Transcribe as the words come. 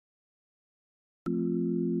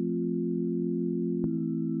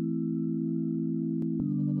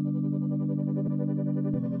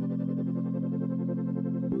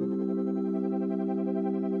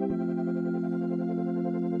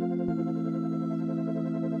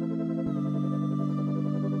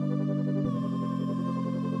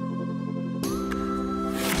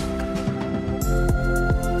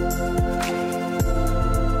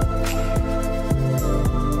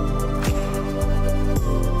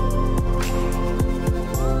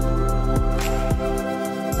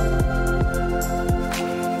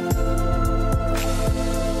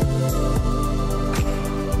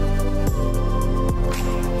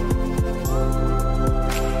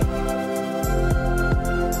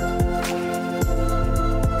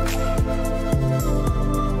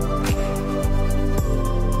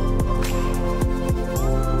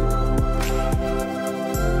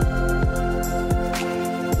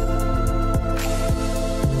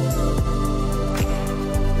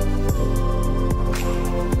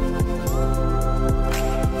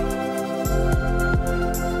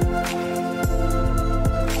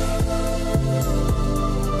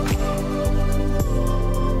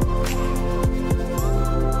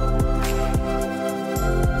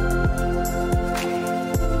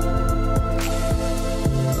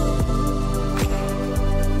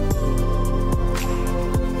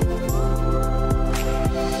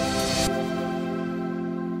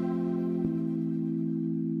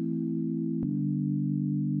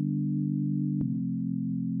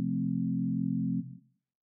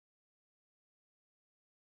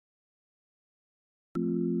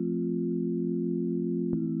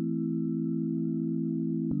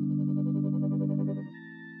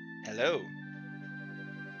Hello.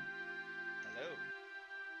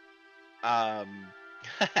 Hello.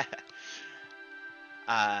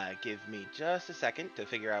 Give me just a second to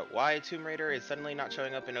figure out why Tomb Raider is suddenly not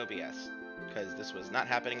showing up in OBS, because this was not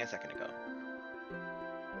happening a second ago.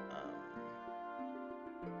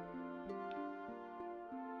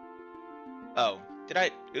 Oh, did I?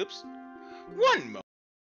 Oops. One moment.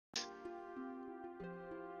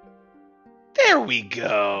 There we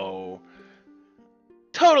go.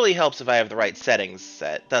 Totally helps if I have the right settings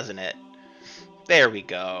set, doesn't it? There we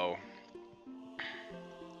go.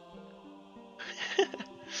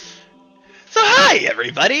 So hi,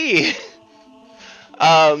 everybody!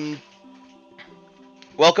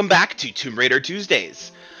 Welcome back to Tomb Raider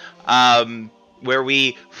Tuesdays, where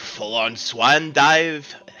we full-on swan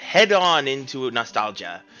dive head-on into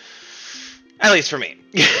nostalgia. At least for me.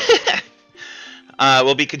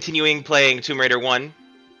 We'll be continuing playing Tomb Raider 1,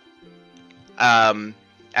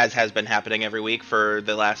 as has been happening every week for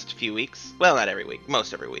the last few weeks. Well, not every week,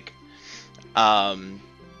 most every week.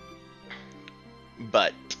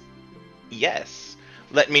 But, yes.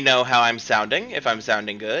 Let me know how I'm sounding, if I'm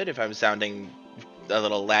sounding good, if I'm sounding a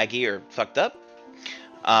little laggy or fucked up,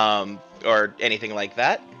 or anything like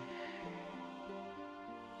that.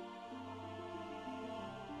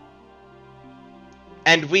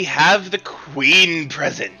 And we have the Queen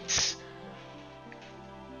present!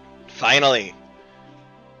 Finally!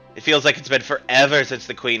 It feels like it's been forever since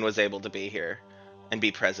the Queen was able to be here and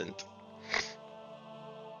be present.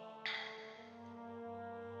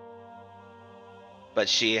 But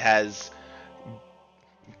she has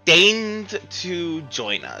deigned to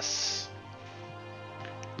join us.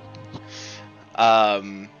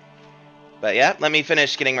 But yeah, let me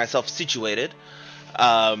finish getting myself situated.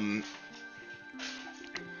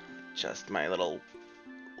 Just my little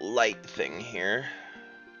light thing here.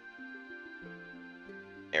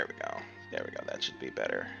 There we go. There we go. That should be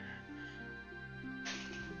better.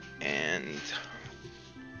 And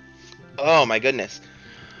oh my goodness.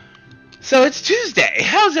 So it's Tuesday.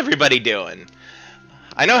 How's everybody doing?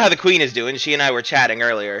 I know how the Queen is doing. She and I were chatting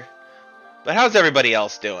earlier. But how's everybody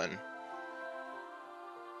else doing?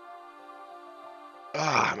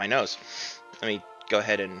 Ah, my nose. Let me go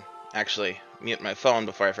ahead and actually mute my phone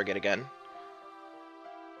before I forget again.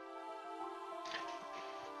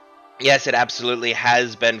 Yes, it absolutely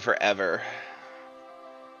has been forever.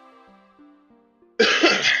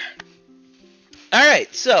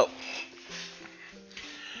 Alright, so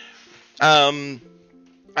I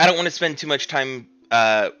don't want to spend too much time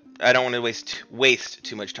I don't want to waste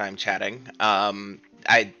too much time chatting.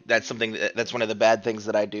 That's one of the bad things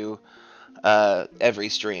that I do every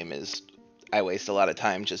stream is I waste a lot of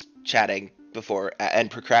time just chatting before and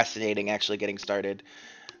procrastinating actually getting started.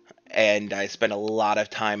 And I spend a lot of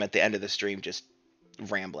time at the end of the stream just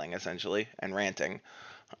rambling, essentially, and ranting.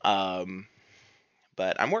 But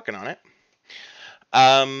I'm working on it.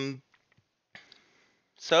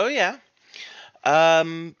 So, yeah.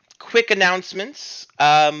 Quick announcements.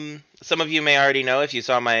 Some of you may already know if you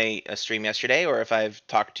saw my stream yesterday, or if I've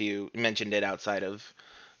mentioned it outside of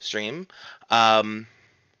stream.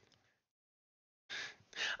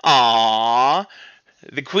 Aww.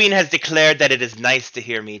 The Queen has declared that it is nice to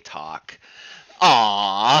hear me talk.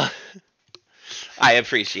 Aww. I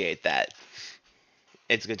appreciate that.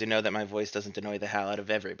 It's good to know that my voice doesn't annoy the hell out of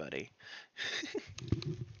everybody.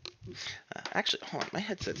 Actually, hold on. My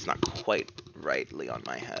headset's not quite rightly on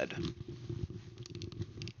my head.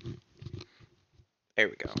 There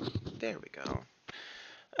we go. There we go.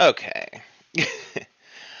 Okay.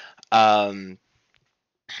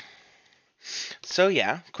 So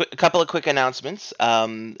yeah, a couple of quick announcements.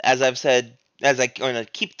 As I've said, as I'm going to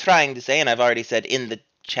keep trying to say, and I've already said in the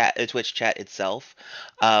chat, Twitch chat itself,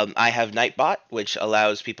 I have Nightbot, which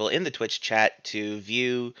allows people in the Twitch chat to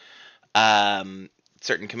view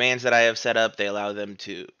certain commands that I have set up. They allow them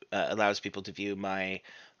to allows people to view my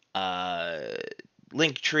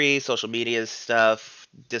link tree, social media stuff,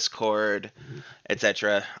 Discord,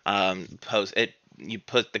 etc. You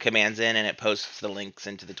put the commands in, and it posts the links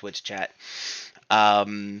into the Twitch chat.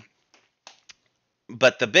 But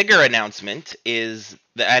the bigger announcement is,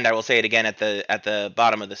 and I will say it again at the at the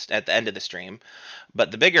end of the stream.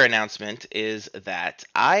 But the bigger announcement is that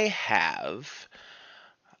I have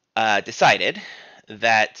decided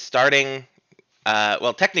that starting,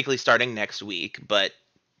 well, technically starting next week, but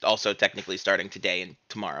also technically starting today and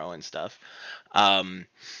tomorrow and stuff.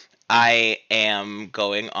 I am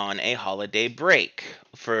going on a holiday break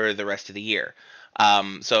for the rest of the year.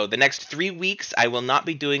 So the next 3 weeks, I will not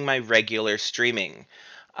be doing my regular streaming.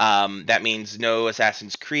 That means no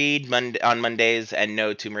Assassin's Creed on Mondays and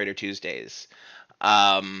no Tomb Raider Tuesdays.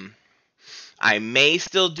 I may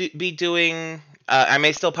still be doing. I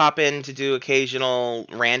may still pop in to do occasional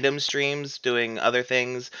random streams doing other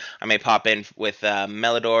things. I may pop in with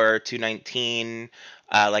Melodor 219,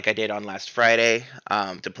 like I did on last Friday,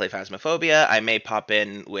 to play Phasmophobia. I may pop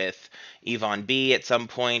in with Yvonne B at some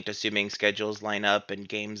point, assuming schedules line up and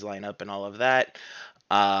games line up and all of that.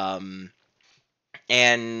 And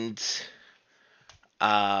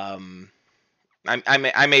um,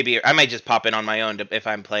 I may just pop in on my own if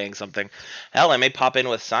I'm playing something. Hell, I may pop in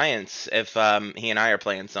with Science if he and I are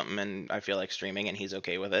playing something and I feel like streaming and he's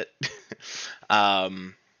okay with it.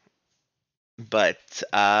 um, but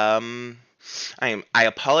I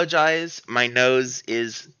apologize. My nose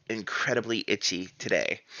is incredibly itchy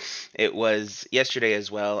today. It was yesterday as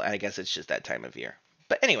well. I guess it's just that time of year.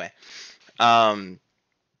 But anyway, um,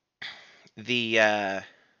 the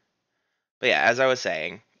but yeah, as I was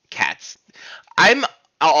saying, cats. I'm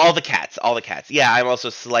all the cats, all the cats. Yeah, I'm also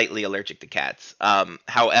slightly allergic to cats.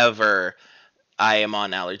 However, I am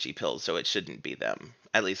on allergy pills, so it shouldn't be them.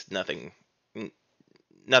 At least nothing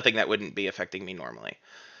that wouldn't be affecting me normally.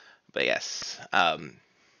 But yes,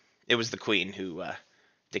 it was the queen who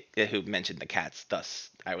mentioned the cats. Thus,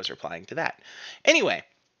 I was replying to that. Anyway,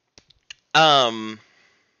 um,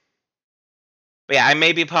 but yeah, I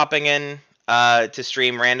may be popping in to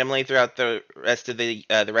stream randomly throughout the rest of the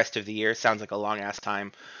year. Sounds like a long ass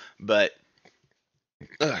time, but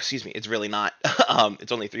excuse me, it's really not.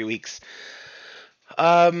 It's only 3 weeks.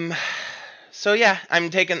 Um, so yeah, I'm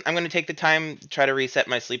going to take the time to try to reset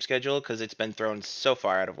my sleep schedule because it's been thrown so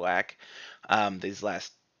far out of whack these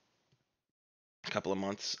last couple of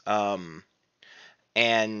months.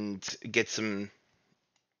 And get some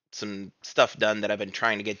stuff done that I've been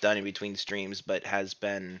trying to get done in between streams, but has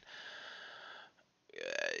been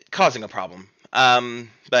causing a problem.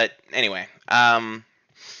 But anyway, but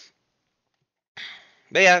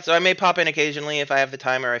yeah, so I may pop in occasionally if I have the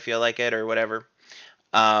time or I feel like it or whatever.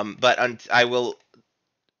 I will.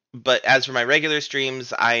 But as for my regular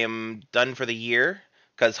streams, I am done for the year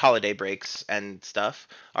because holiday breaks and stuff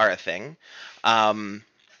are a thing. But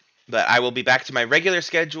I will be back to my regular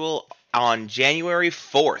schedule on January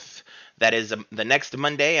 4th. That is the next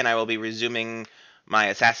Monday, and I will be resuming my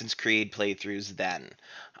Assassin's Creed playthroughs then.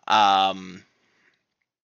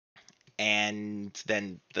 And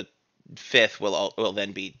then the 5th will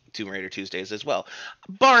then be Tomb Raider Tuesdays as well,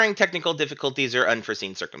 barring technical difficulties or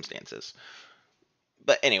unforeseen circumstances.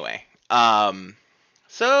 But anyway,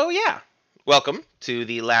 so yeah, welcome to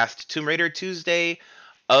the last Tomb Raider Tuesday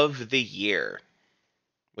of the year,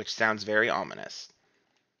 which sounds very ominous,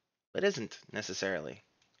 but isn't necessarily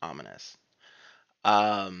ominous.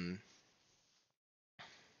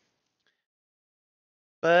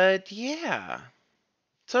 But yeah.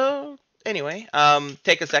 So anyway,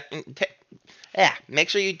 take a second. Make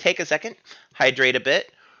sure you take a second, hydrate a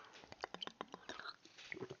bit,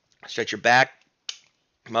 stretch your back,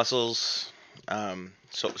 muscles,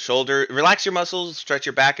 shoulder. Relax your muscles, stretch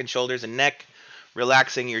your back and shoulders and neck,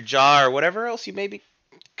 relaxing your jaw or whatever else you may be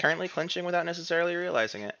currently clenching without necessarily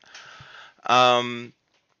realizing it.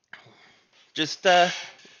 Just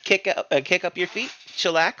kick up your feet,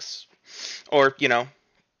 chillax, or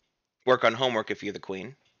work on homework if you're the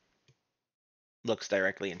queen. Looks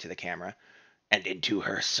directly into the camera and into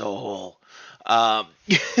her soul. Actually,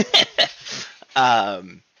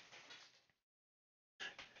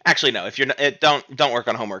 no. If you're not, don't work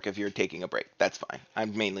on homework if you're taking a break. That's fine.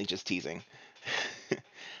 I'm mainly just teasing.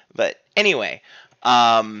 But anyway,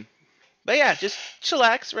 but yeah, just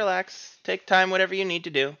chillax, relax, take time, whatever you need to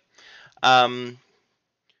do.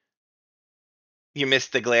 You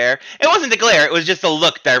missed the glare. It wasn't the glare. It was just a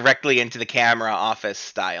look directly into the camera, office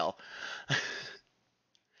style.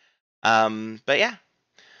 But yeah.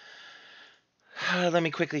 Let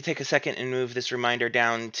me quickly take a second and move this reminder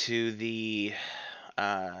down to the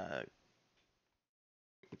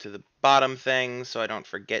bottom thing so I don't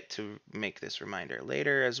forget to make this reminder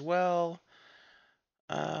later as well.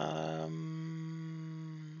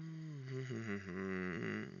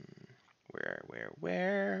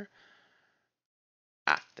 Where?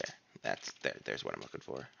 Ah, there. There's what I'm looking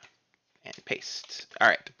for. And paste. All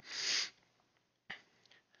right.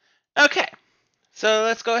 Okay. So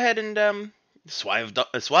let's go ahead and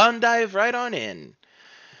swan dive right on in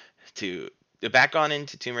to back on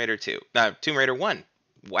into Tomb Raider 2. Tomb Raider 1.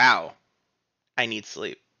 Wow. I need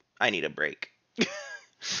sleep. I need a break.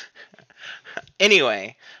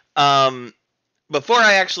 Anyway, before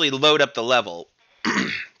I actually load up the level,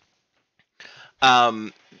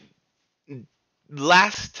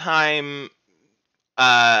 last time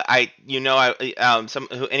anybody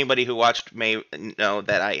who watched may know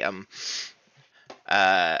that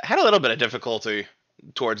Had a little bit of difficulty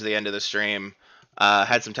towards the end of the stream.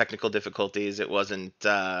 Had some technical difficulties. It wasn't.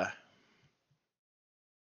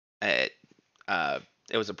 It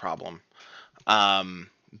it was a problem.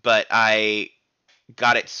 But I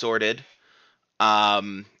got it sorted.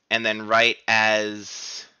 And then right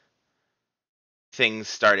as things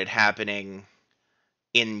started happening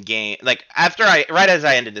in game, like right as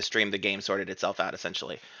I ended the stream, the game sorted itself out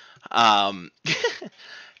essentially. And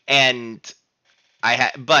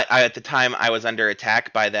at the time I was under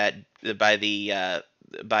attack by the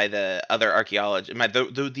other archaeologist,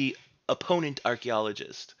 the opponent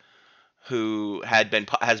archaeologist, who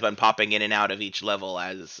has been popping in and out of each level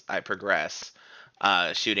as I progress,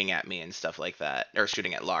 shooting at me and stuff like that, or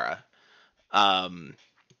shooting at Lara. And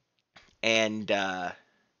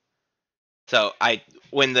so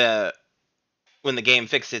when the game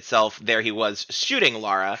fixed itself, there he was shooting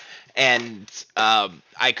Lara, and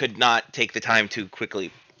I could not take the time to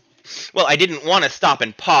quickly. Well, I didn't want to stop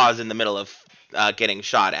and pause in the middle of getting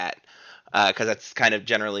shot at, because that's kind of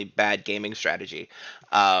generally bad gaming strategy.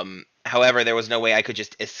 However, there was no way I could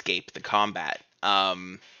just escape the combat,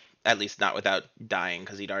 at least not without dying,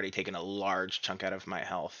 because he'd already taken a large chunk out of my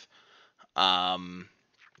health.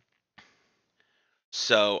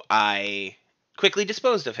 So I quickly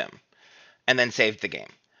disposed of him, and then saved the game.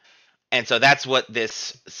 And so that's what the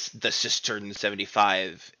Cistern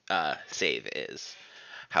 75 save is.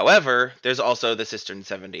 However, there's also the Cistern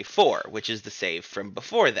 74, which is the save from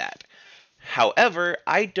before that. However,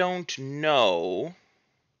 I don't know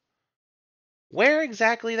where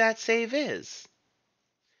exactly that save is.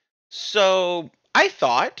 So I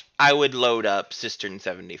thought I would load up Cistern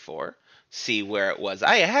 74, see where it was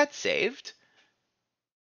I had saved,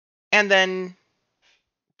 and then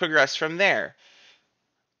progress from there.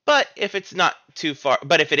 But if it's not too far,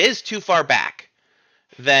 but if it is too far back,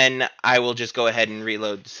 then I will just go ahead and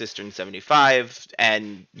reload Cistern 75,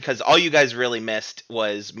 and because all you guys really missed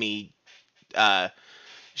was me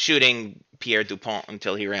shooting Pierre DuPont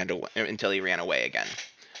until he ran away again.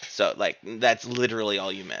 So like that's literally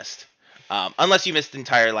all you missed, unless you missed the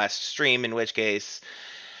entire last stream, in which case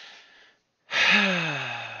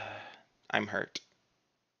I'm hurt.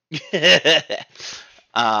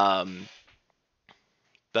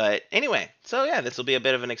 But anyway, so yeah, this will be a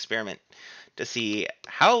bit of an experiment to see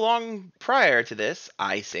how long prior to this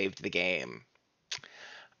I saved the game.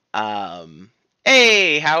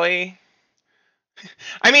 Hey, Howie.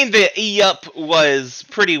 I mean, the yup was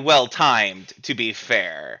pretty well timed, to be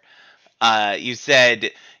fair. You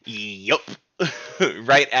said yup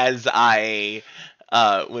right as I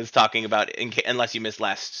was talking about, unless you missed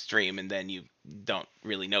last stream and then you don't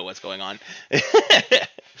really know what's going on.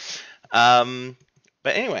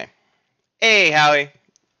 But anyway, hey Howie,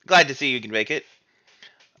 glad to see you can make it.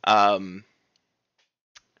 But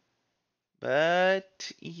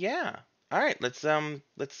yeah, all right, let's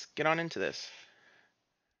get on into this.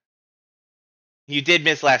 You did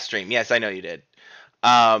miss last stream, yes, I know you did.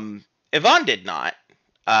 Yvonne did not.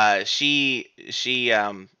 She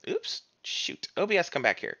oops, shoot, OBS, come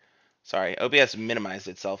back here. Sorry, OBS minimized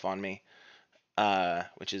itself on me,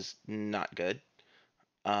 which is not good.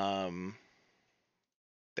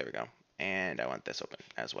 There we go. And I want this open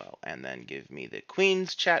as well. And then give me the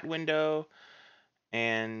Queen's chat window.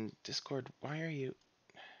 And Discord, why are you...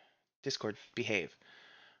 Discord, behave.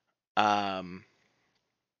 There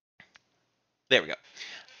we go.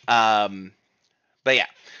 But yeah.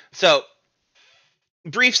 So,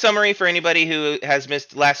 brief summary for anybody who has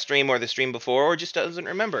missed last stream or the stream before or just doesn't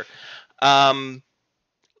remember.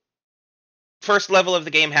 First level of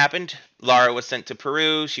the game happened. Lara was sent to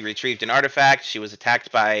Peru. She retrieved an artifact. She was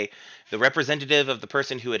attacked by the representative of the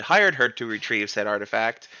person who had hired her to retrieve said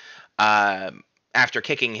artifact. After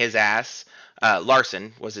kicking his ass,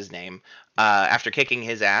 Larson was his name. After kicking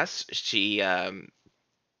his ass, she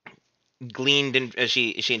gleaned and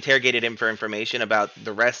she interrogated him for information about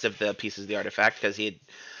the rest of the pieces of the artifact, because he had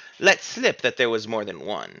let slip that there was more than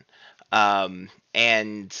one.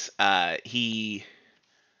 And he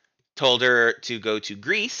told her to go to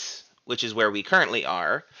Greece, which is where we currently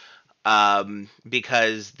are,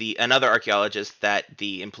 because another archaeologist that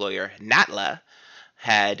the employer Natla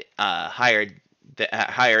had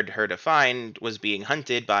hired her to find was being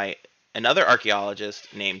hunted by another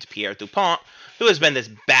archaeologist named Pierre DuPont, who has been this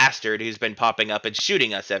bastard who's been popping up and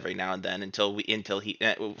shooting us every now and then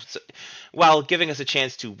while giving us a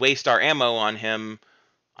chance to waste our ammo on him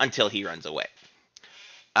until he runs away.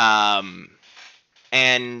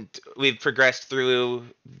 And we've progressed through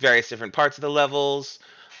various different parts of the levels.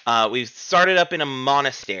 We've started up in a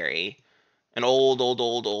monastery, an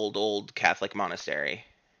old Catholic monastery.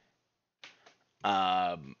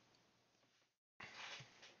 um,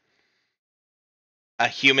 a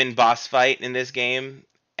human boss fight in this game,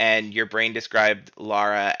 and your brain described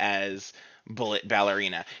Lara as Bullet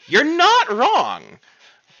Ballerina. You're not wrong.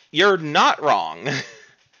 You're not wrong.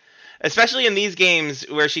 Especially in these games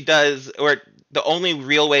where the only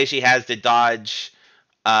real way she has to dodge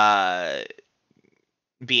uh,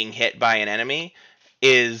 being hit by an enemy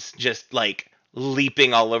is just like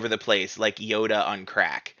leaping all over the place like Yoda on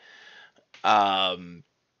crack. Um,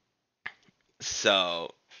 so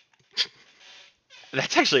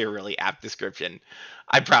that's actually a really apt description.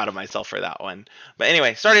 I'm proud of myself for that one. But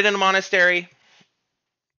anyway, started in a monastery.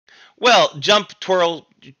 Well, jump, twirl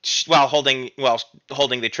while holding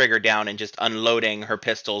the trigger down and just unloading her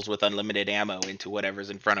pistols with unlimited ammo into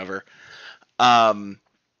whatever's in front of her. Um,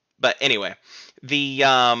 but anyway, the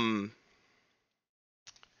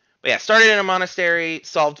but yeah, started in a monastery,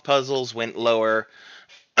 solved puzzles, went lower,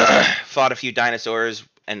 fought a few dinosaurs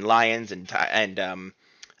and lions and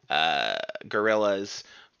gorillas,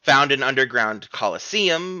 found an underground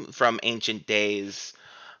coliseum from ancient days,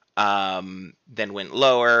 then went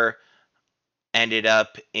lower, ended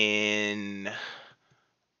up in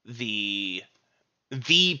the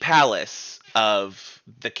the palace of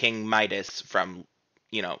the King Midas from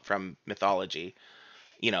mythology,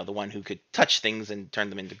 the one who could touch things and turn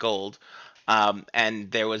them into gold. And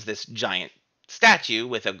there was this giant statue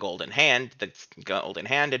with a golden hand. The golden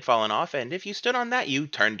hand had fallen off, and if you stood on that, you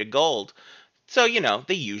turned to gold. So,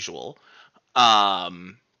 the usual.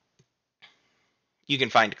 Um, you can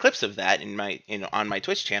find clips of that on my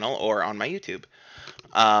Twitch channel or on my YouTube.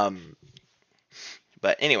 Um,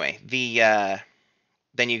 but anyway, then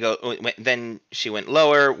she went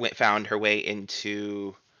lower, found her way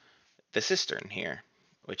into the Cistern here,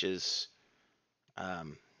 which is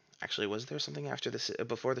actually, was there something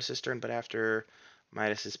before the Cistern, but after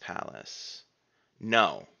Midas's palace?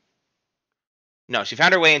 No, she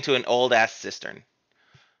found her way into an old ass cistern.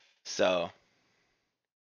 So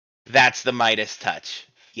that's the Midas touch.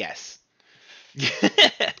 Yes.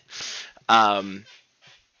 um.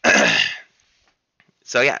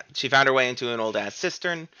 So yeah, she found her way into an old ass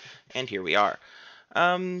cistern, and here we are.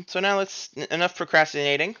 So now enough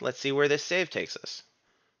procrastinating. Let's see where this save takes us.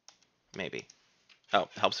 Maybe. Oh,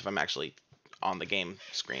 helps if I'm actually on the game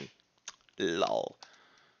screen. Lol.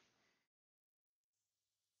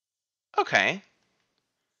 Okay.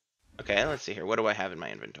 Okay, let's see here. What do I have in my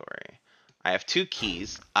inventory? I have 2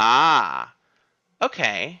 keys. Ah.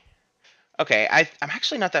 Okay. Okay, I'm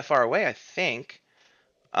actually not that far away, I think.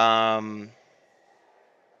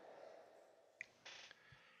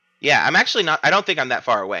 Yeah, I'm actually not. I don't think I'm that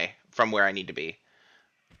far away from where I need to be.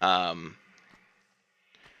 Okay.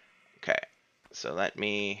 So let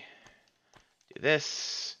me do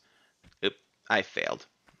this. Oop, I failed.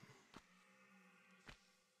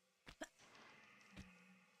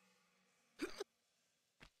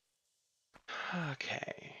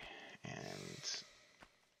 Okay. And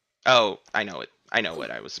oh, I know it. I know what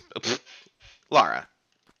I was. Oops. Lara,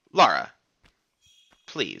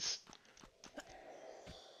 please.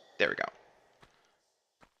 There we go.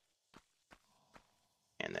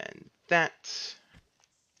 And then that.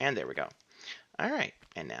 And there we go. All right.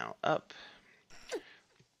 And now up.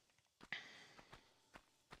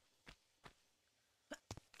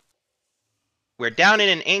 We're down in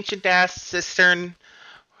an ancient ass cistern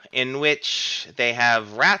in which they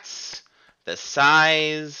have rats the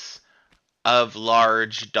size of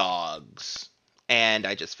large dogs. And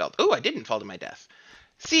I just felt, oh, I didn't fall to my death.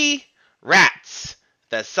 See? Rats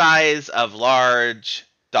the size of large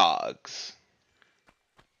dogs.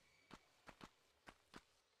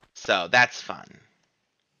 So that's fun.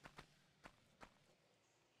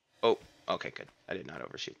 Oh, okay, good. I did not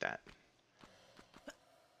overshoot that.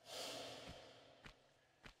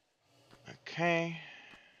 Okay.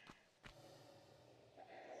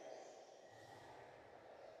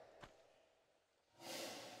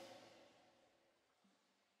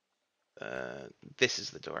 This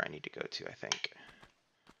is the door I need to go to, I think.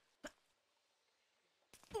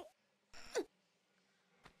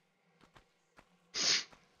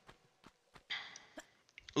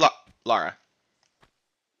 Lara.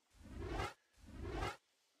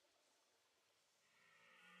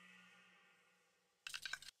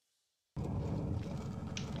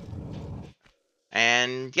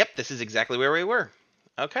 And yep, this is exactly where we were.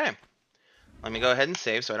 Okay. Let me go ahead and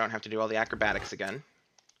save so I don't have to do all the acrobatics again.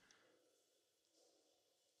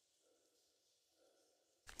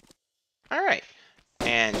 Alright.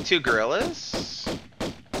 And 2 gorillas.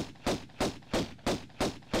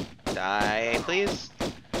 Die, please.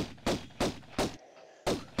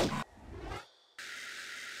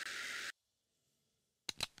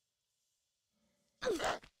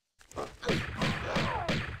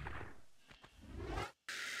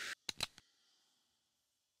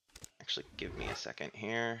 Give me a second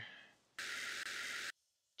here.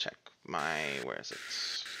 Check my, where is it?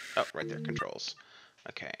 Oh, right there, controls.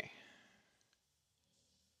 Okay.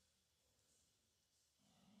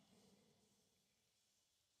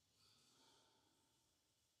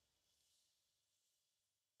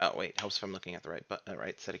 Oh wait, helps if I'm looking at the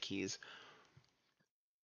right set of keys.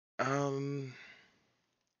 I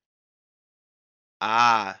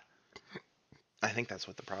think that's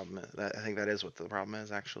what the problem is. I think that is what the problem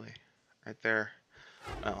is, actually. Right there.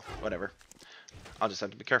 Oh, whatever. I'll just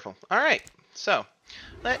have to be careful. All right, so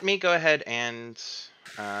let me go ahead and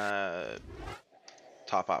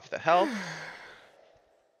top off the health.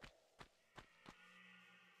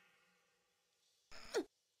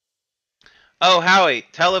 Oh, Howie,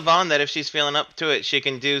 tell Yvonne that if she's feeling up to it, she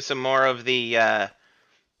can do some more of the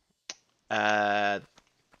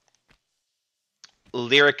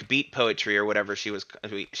lyric beat poetry or whatever she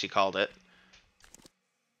called it.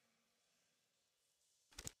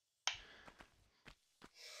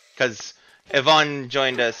 Because Yvonne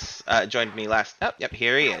joined me last. Oh, yep,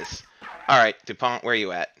 here he is. All right, DuPont, where are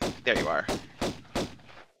you at? There you are.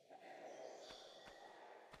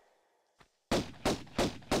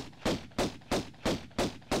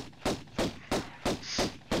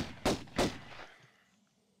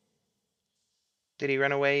 Did he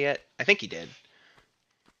run away yet? I think he did.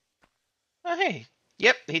 Oh, hey.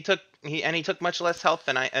 Yep, he took much less health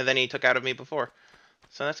than he took out of me before.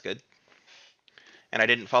 So that's good. And I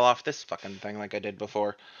didn't fall off this fucking thing like I did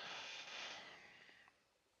before.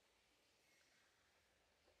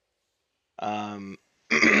 Okay,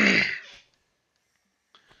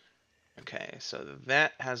 so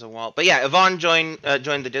that has a wall. But yeah, Yvonne joined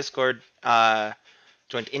the Discord.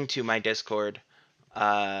 Joined into my Discord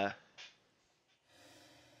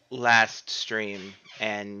last stream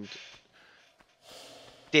and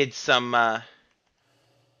did some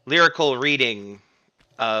lyrical reading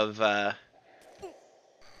of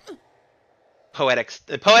poetic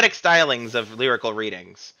stylings of lyrical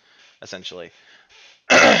readings, essentially,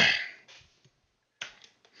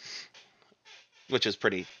 which is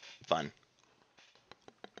pretty fun.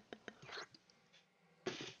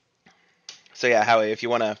 So yeah, Howie, if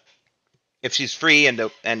she's free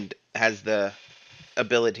and has the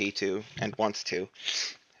ability to and wants to,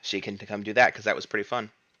 she can come do that because that was pretty fun.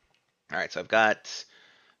 All right, so I've got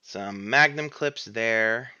some Magnum clips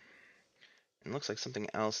there. It looks like something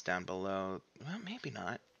else down below. Well, maybe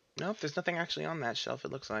not. Nope, there's nothing actually on that shelf,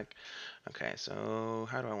 it looks like. Okay, so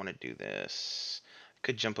how do I want to do this? I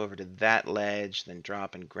could jump over to that ledge, then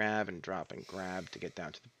drop and grab and drop and grab to get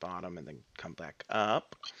down to the bottom and then come back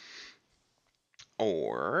up.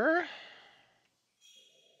 Or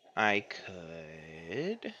I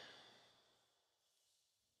could...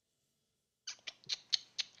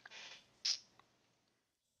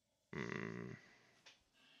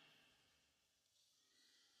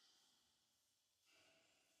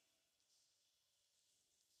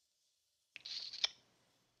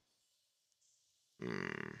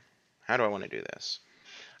 How do I want to do this?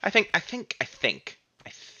 I think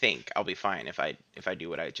I'll be fine if I do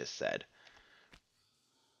what I just said.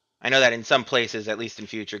 I know that in some places, at least in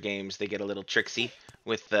future games, they get a little tricksy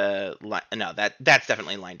with the no, that's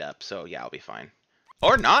definitely lined up. So yeah, I'll be fine.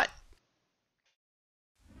 Or not.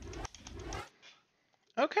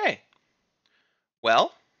 Okay.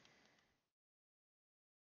 Well,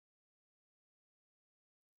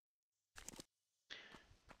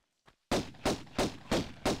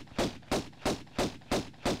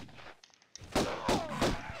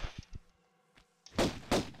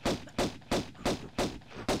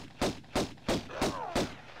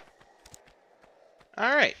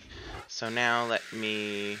 all right. So now let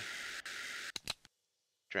me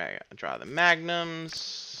draw the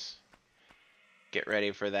magnums. Get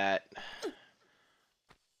ready for that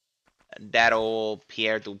old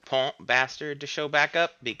Pierre DuPont bastard to show back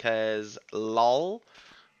up because lol.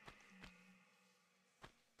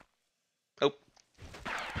 Oh.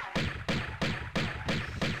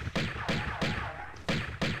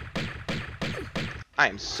 I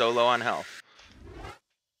am so low on health.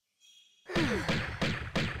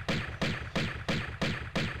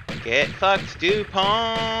 Get fucked,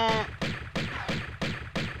 DuPont!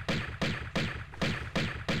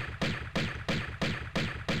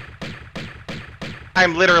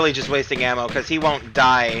 I'm literally just wasting ammo because he won't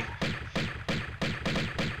die.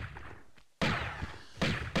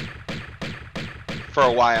 For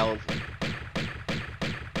a while.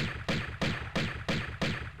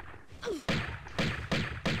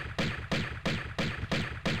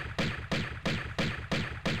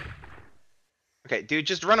 Okay, dude,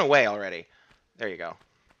 just run away already. There you go.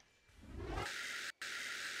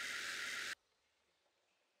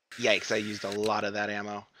 Yikes, I used a lot of that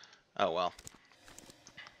ammo. Oh well.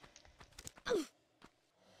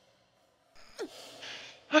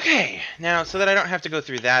 Okay, now so that I don't have to go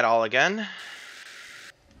through that all again.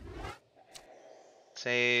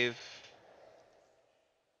 Save.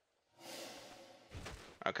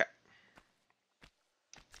 Okay.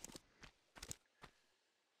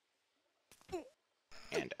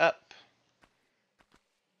 And up.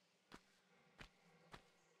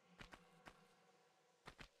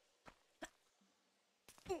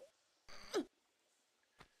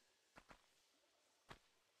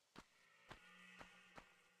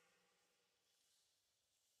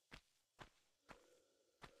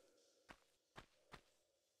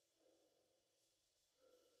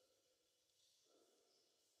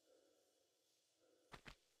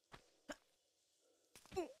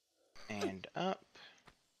 And up.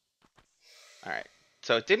 Alright.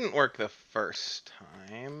 So it didn't work the first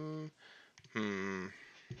time.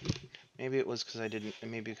 Maybe it was because I didn't.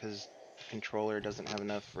 Maybe because the controller doesn't have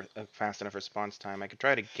enough a fast enough response time. I could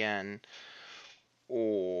try it again.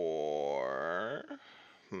 Or.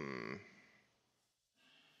 Hmm.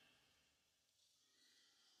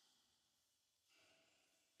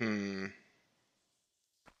 Hmm.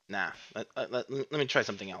 Nah. Let me try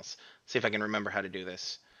something else. See if I can remember how to do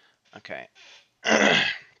this. Okay.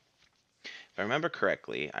 If I remember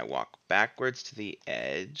correctly, I walk backwards to the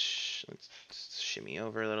edge. Let's shimmy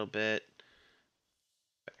over a little bit.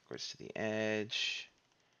 Backwards to the edge.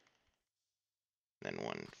 Then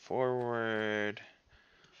one forward.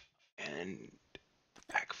 And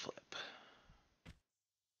backflip.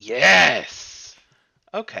 Yes!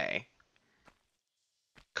 Okay.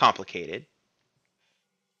 Complicated.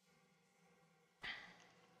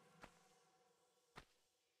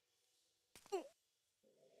 Wait.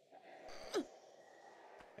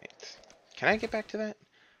 Can I get back to that?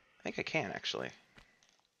 I think I can, actually.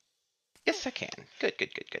 Yes, I can. Good,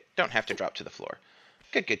 good, good, good. Don't have to drop to the floor.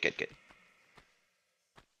 Good, good, good, good.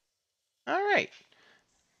 All right.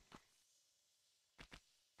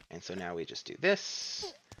 And so now we just do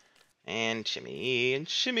this. And shimmy, and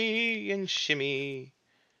shimmy, and shimmy.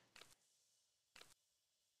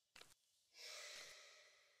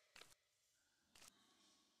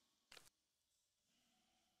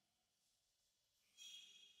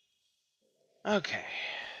 Okay.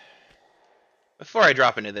 Before I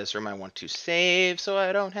drop into this room, I want to save so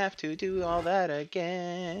I don't have to do all that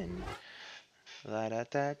again. La da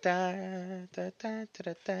da da da da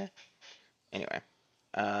da da. Anyway,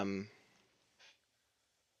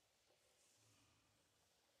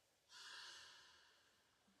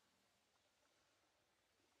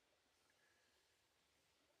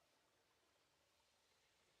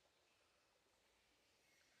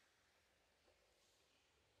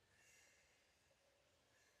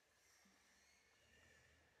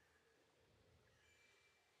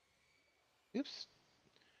 oops.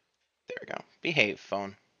 There we go. Behave,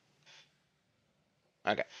 phone.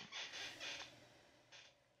 Okay.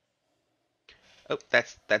 Oh,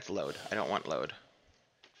 that's load. I don't want load.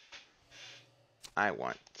 I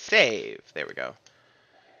want save. There we go.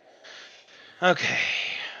 Okay.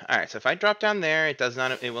 All right. So if I drop down there, it does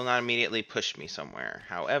not. It will not immediately push me somewhere.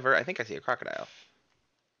 However, I think I see a crocodile.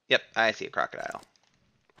 Yep, I see a crocodile.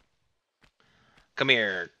 Come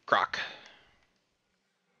here, croc.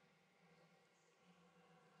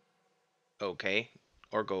 Okay.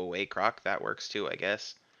 Or go away, croc. That works too, I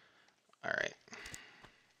guess. All right.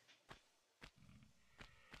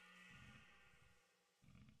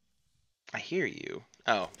 I hear you.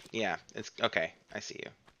 Oh, yeah. It's okay. I see you.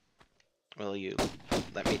 Will you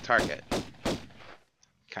let me target?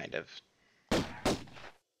 Kind of.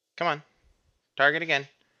 Come on. Target again.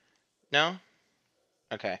 No?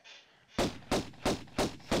 Okay.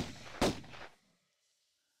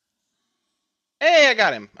 Hey, I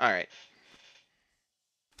got him. All right.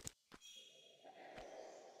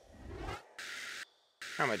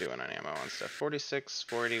 How am I doing on ammo and stuff? 46,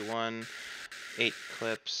 41, 8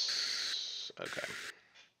 clips. Okay.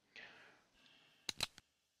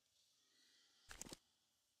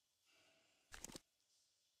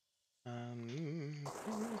 Um.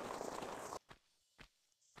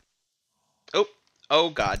 Oh. Oh,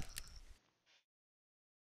 God.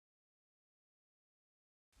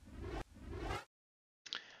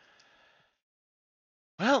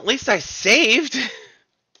 Well, at least I saved.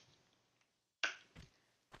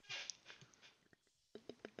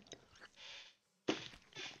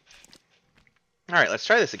 All right, let's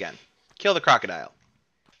try this again. Kill the crocodile.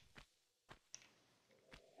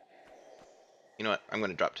 You know what? I'm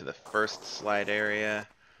going to drop to the first slide area.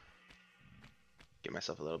 Give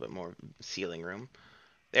myself a little bit more ceiling room.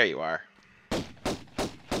 There you are.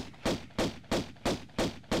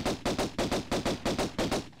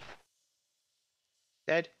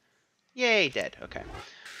 Dead? Yay, dead. Okay.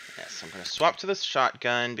 Yes, I'm going to swap to the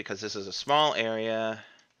shotgun because this is a small area.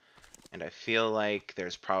 And I feel like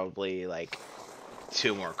there's probably, like,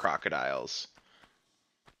 2 more crocodiles.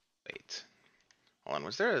 Wait. Hold on,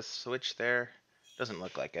 was there a switch there? Doesn't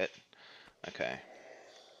look like it. Okay.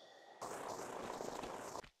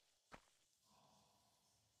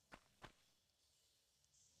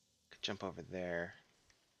 Could jump over there.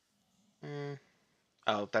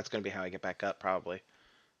 Oh, that's going to be how I get back up, probably.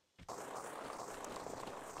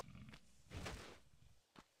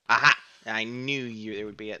 Aha! I knew there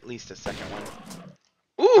would be at least a second one.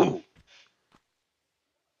 Ooh!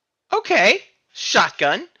 Okay.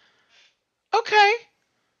 Shotgun. Okay.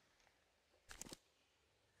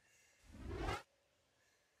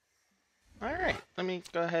 Alright. Let me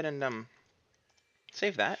go ahead and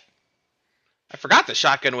save that. I forgot the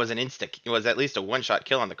shotgun was it was at least a one-shot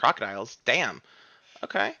kill on the crocodiles. Damn.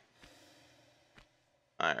 Okay.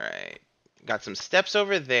 Alright. Got some steps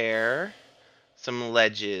over there. Some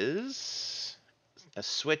ledges. A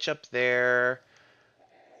switch up there.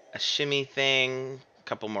 A shimmy thing. A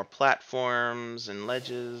couple more platforms and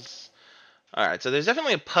ledges. Alright, so there's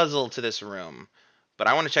definitely a puzzle to this room. But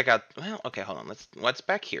I want to check out... Well, okay, hold on. What's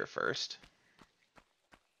back here first?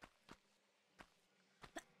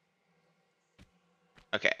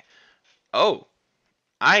 Okay. Oh!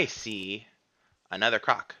 I see another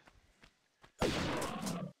croc.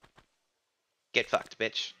 Get fucked,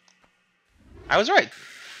 bitch. I was right.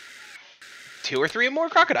 2 or 3 more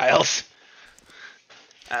crocodiles.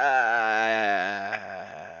 I'm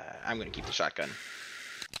going to keep the shotgun.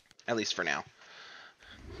 At least for now.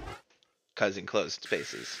 Because enclosed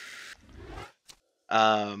spaces.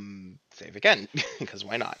 Save again. Because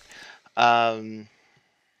why not?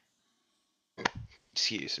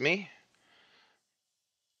 Excuse me.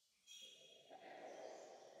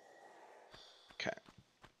 Okay.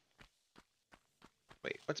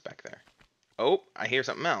 Wait, what's back there? Oh, I hear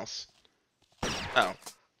something else. Oh.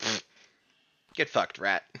 Get fucked,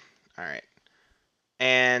 rat. Alright.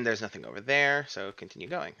 And there's nothing over there, so continue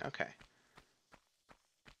going. Okay.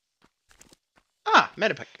 Ah,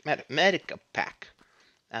 medica pack.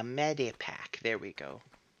 A medipack. There we go.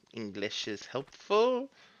 English is helpful.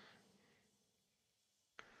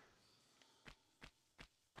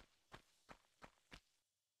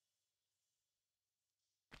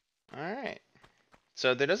 Alright.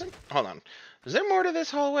 So there doesn't... Hold on. Is there more to this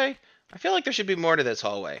hallway? I feel like there should be more to this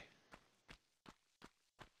hallway.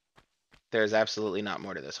 There's absolutely not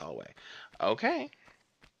more to this hallway. Okay.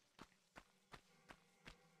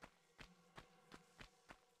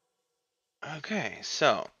 Okay,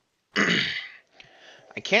 so...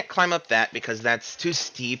 I can't climb up that because that's too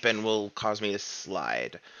steep and will cause me to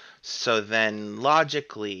slide. So then,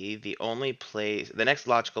 logically, the next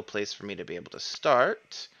logical place for me to be able to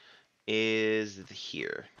start is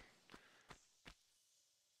here.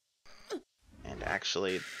 And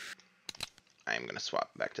actually, I'm going to swap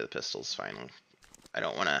back to the pistols finally. I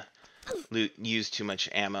don't want to use too much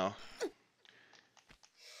ammo.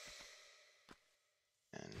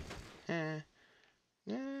 And,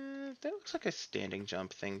 that looks like a standing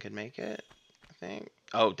jump thing could make it, I think.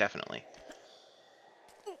 Oh, definitely.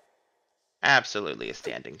 Absolutely a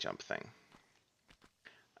standing jump thing.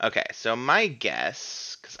 Okay, so my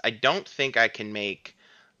guess, because I don't think I can make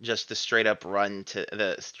just the straight up run to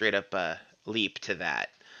the straight up leap to that.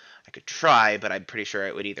 I could try, but I'm pretty sure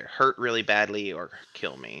it would either hurt really badly or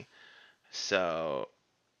kill me. So,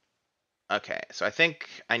 okay, so I think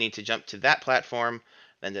I need to jump to that platform,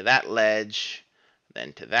 then to that ledge,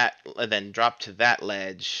 then to that, then drop to that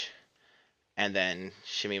ledge, and then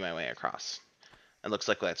shimmy my way across. It looks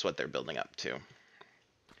like that's what they're building up to.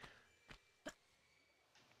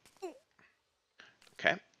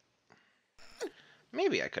 Okay.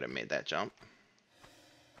 Maybe I could have made that jump.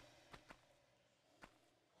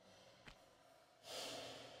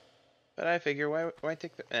 But I figure, why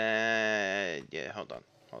take the... yeah, hold on.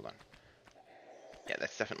 Yeah,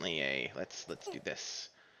 that's definitely a... Let's do this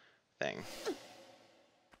thing.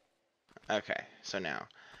 Okay, so now,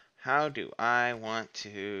 how do I want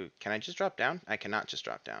to... Can I just drop down? I cannot just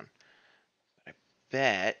drop down. But I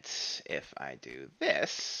bet if I do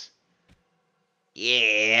this...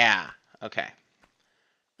 Yeah! Okay.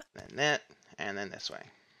 Then that, and then this way.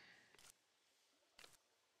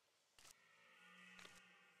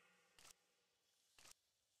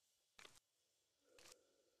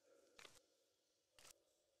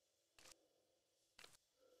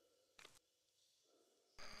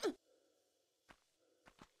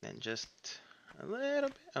 Then just a little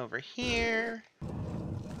bit over here.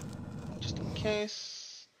 Just in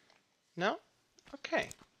case. No? Okay.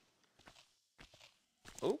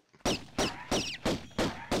 Oh.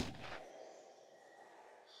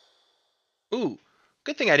 Ooh,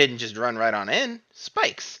 good thing I didn't just run right on in.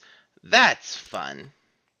 Spikes. That's fun.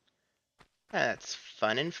 That's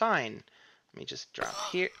fun and fine. Let me just drop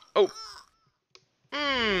here. Oh.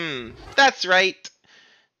 That's right.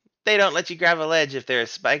 They don't let you grab a ledge if there are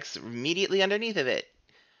spikes immediately underneath of it.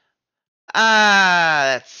 Ah,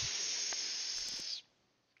 that's...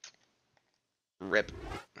 Rip.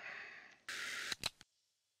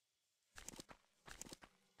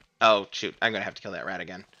 Oh, shoot. I'm gonna have to kill that rat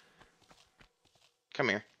again. Come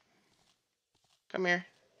here. Come here.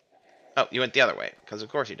 Oh, you went the other way, because of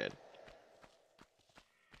course you did.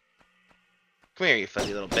 Come here, you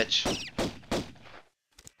fuzzy little bitch.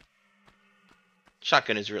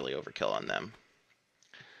 Shotgun is really overkill on them.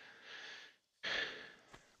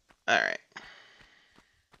 Alright.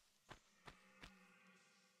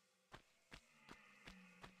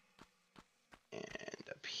 And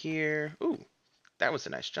up here. Ooh, that was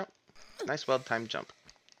a nice jump. Nice well-timed jump.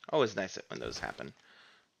 Always nice when those happen.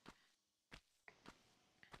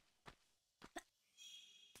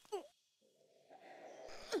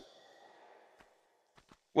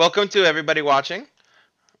 Welcome to everybody watching.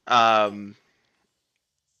 Let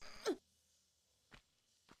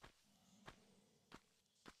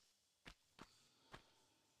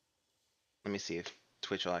me see if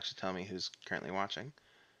Twitch will actually tell me who's currently watching.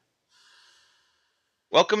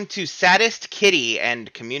 Welcome to Saddest Kitty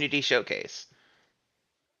and Community Showcase.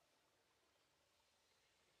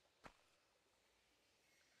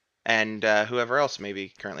 And whoever else may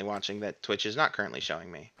be currently watching that Twitch is not currently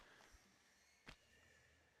showing me.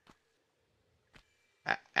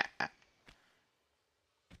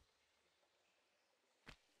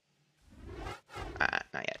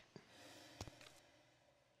 Not yet.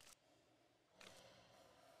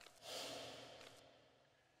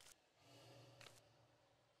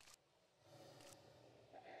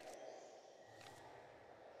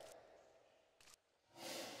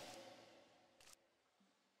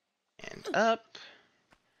 And up.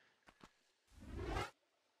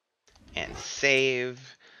 And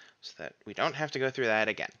save. So that we don't have to go through that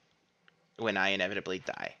again. When I inevitably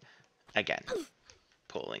die. Again.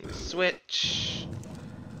 Pulling the switch.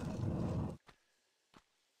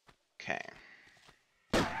 Okay.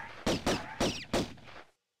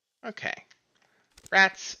 Okay.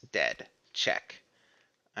 Rat's dead. Check.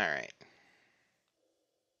 Alright.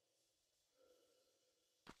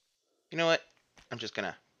 You know what? I'm just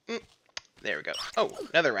gonna... there we go. Oh,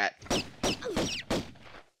 another rat.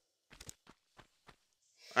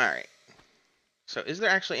 Alright. So is there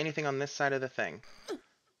actually anything on this side of the thing?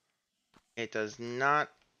 It does not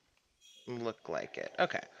look like it.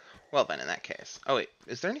 Okay. Well then, in that case. Oh wait,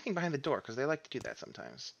 is there anything behind the door? Because they like to do that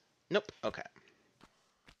sometimes. Nope. Okay.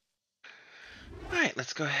 Alright,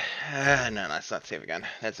 let's go ahead. No, let's not save again.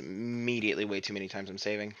 That's immediately way too many times I'm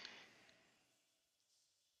saving.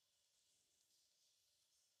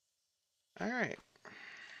 Alright.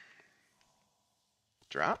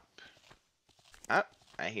 Drop. Up.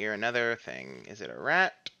 I hear another thing. Is it a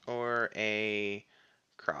rat or a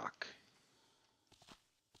croc?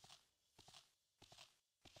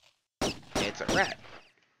 It's a rat.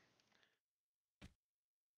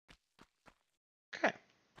 Okay.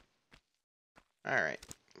 Alright.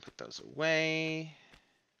 Put those away.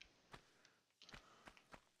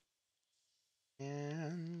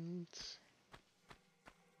 And...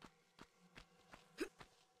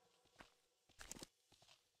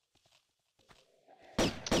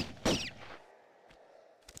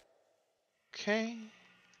 okay.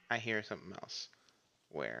 I hear something else.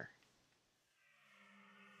 Where?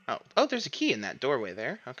 Oh, there's a key in that doorway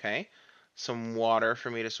there. Okay. Some water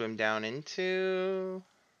for me to swim down into.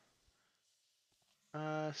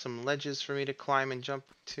 Some ledges for me to climb and jump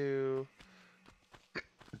to.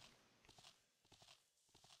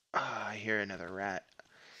 I hear another rat.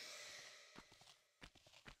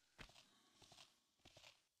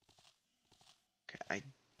 Okay,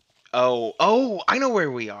 oh, I know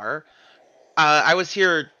where we are. I was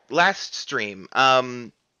here last stream.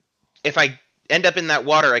 If I end up in that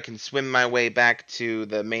water, I can swim my way back to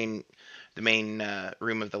the main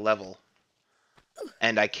room of the level.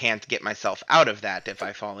 And I can't get myself out of that if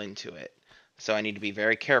I fall into it. So I need to be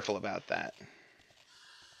very careful about that.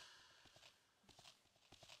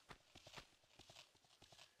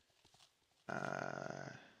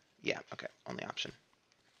 Yeah, okay, only option.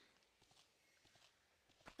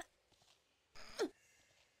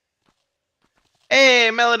 Hey,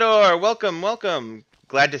 Melidor, welcome, welcome.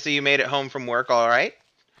 Glad to see you made it home from work, all right?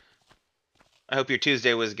 I hope your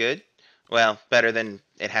Tuesday was good. Well, better than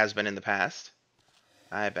it has been in the past.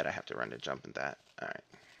 I bet I have to run to jump in that. Alright.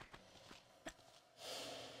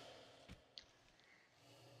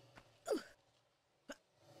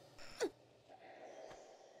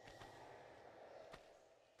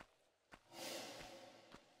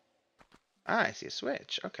 Ah, I see a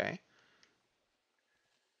switch. Okay.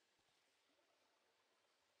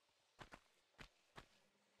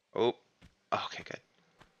 Oh. Okay, good.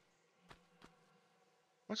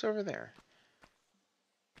 What's over there?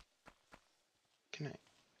 Can I...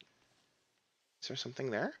 Is there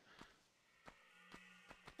something there?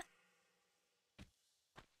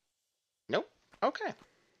 Nope. Okay.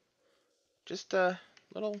 Just a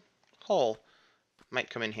little hole. Might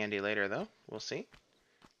come in handy later, though. We'll see.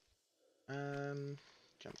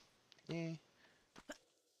 Jump. Yeah.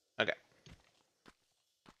 Okay.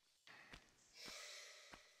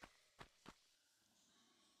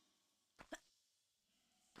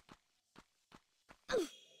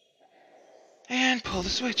 And pull the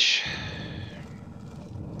switch.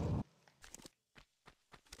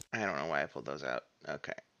 I don't know why I pulled those out.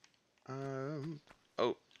 Okay.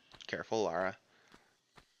 Oh, careful, Lara.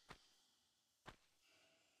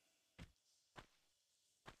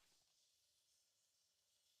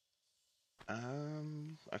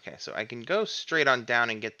 Okay, so I can go straight on down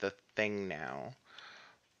and get the thing now.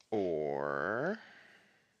 Or...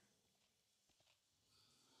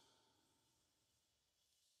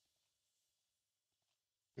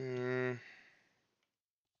 Hmm...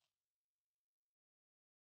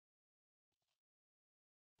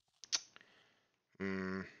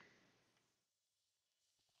 Hmm...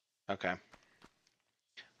 Okay. Hold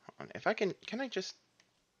on. If I can I just...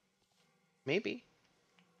 Maybe.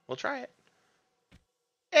 We'll try it.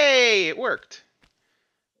 Hey, it worked.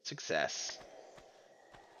 Success. Is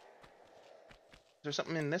there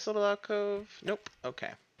something in this little alcove? Nope.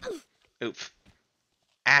 Okay. Oof.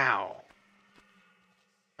 Ow.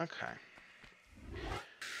 Okay.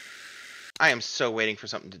 I am so waiting for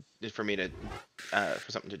something to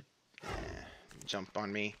jump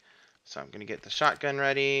on me. So I'm gonna get the shotgun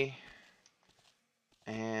ready,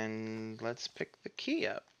 and let's pick the key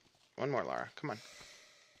up. One more, Lara. Come on.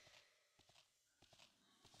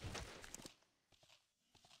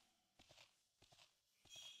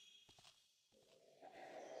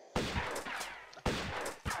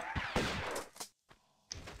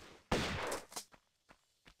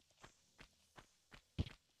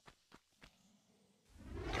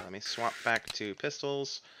 Okay, let me swap back to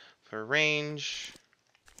pistols for range.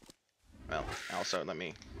 Well, also let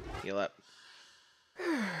me heal up.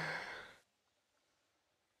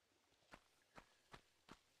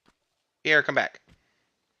 Here, come back.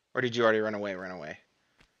 Or did you already run away? Run away.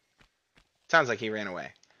 Sounds like he ran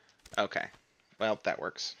away. Okay. Well, that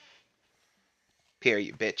works. Pierre,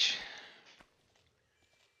 you bitch.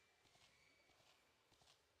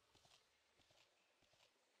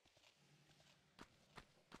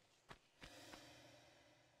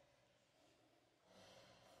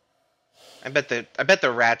 I bet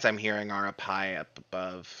the rats I'm hearing are up high up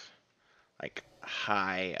above. Like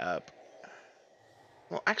high up.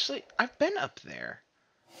 Well, actually, I've been up there.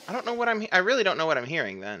 I don't know what I really don't know what I'm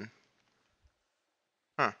hearing then.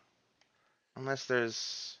 Huh. Unless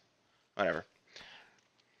there's whatever.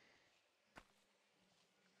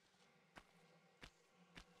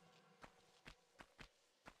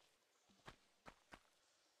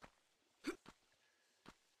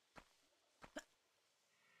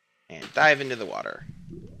 And dive into the water.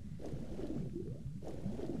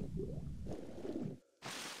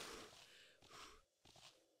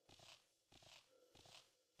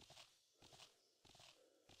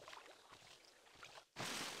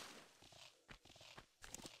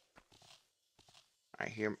 I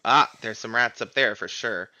hear... Ah, there's some rats up there for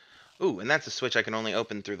sure. Ooh, and that's a switch I can only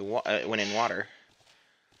open through the when in water.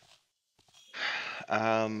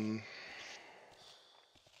 Um...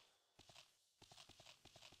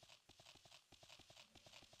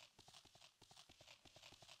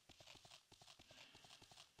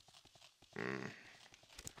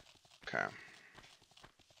 Okay.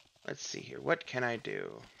 Let's see here. What can I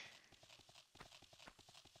do?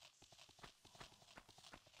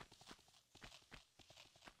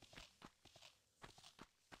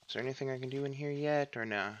 Is there anything I can do in here yet, or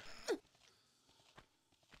nah?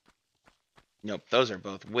 Nope, those are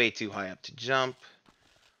both way too high up to jump.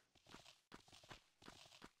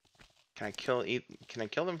 Can I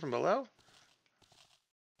kill them from below?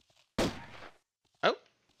 Oh.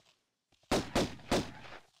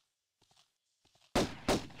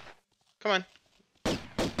 Come on.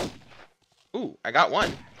 Ooh, I got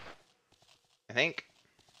one. I think.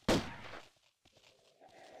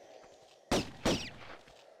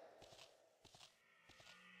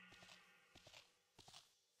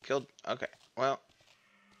 killed? Okay. Well,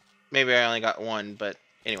 maybe I only got one, but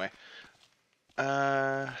anyway. Is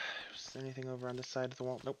there anything over on this side of the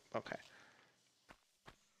wall? Nope. Okay.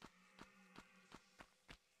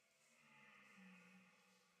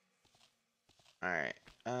 Alright.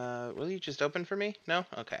 Will you just open for me? No?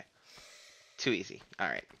 Okay. Too easy.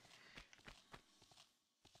 Alright.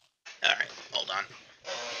 Alright, hold on.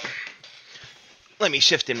 Let me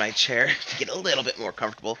shift in my chair to get a little bit more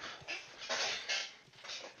comfortable.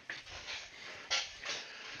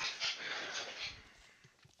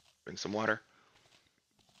 Bring some water.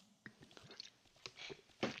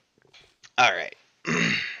 Alright.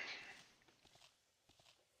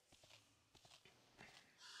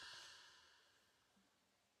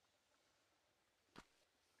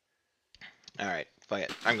 Alright, fuck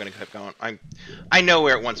it. I'm gonna keep going. I know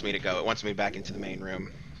where it wants me to go. It wants me back into the main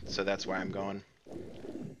room. So that's why I'm going.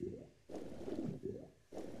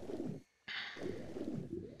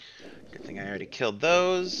 Good thing I already killed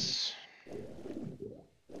those.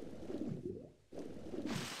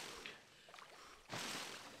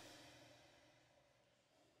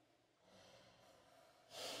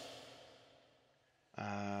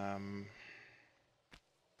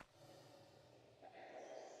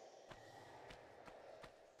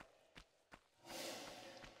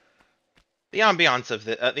 The ambiance of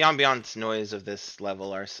the ambiance noise of this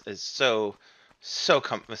level is so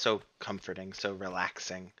comforting, so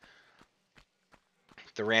relaxing.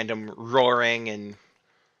 The random roaring and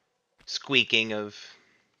squeaking of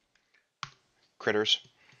critters.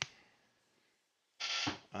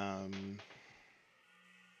 I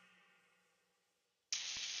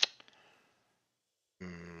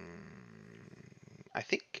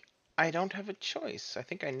think I don't have a choice. I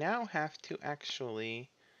think I now have to actually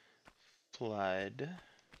flood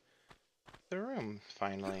the room,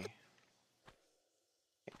 finally.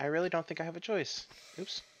 I really don't think I have a choice.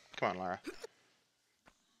 Oops. Come on, Lara.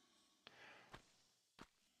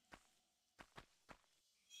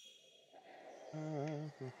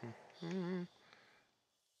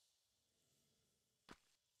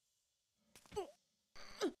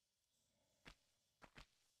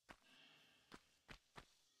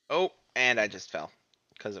 Oh, and I just fell.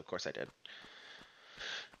 Because of course I did.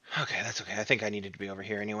 Okay, that's okay. I think I needed to be over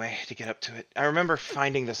here anyway to get up to it. I remember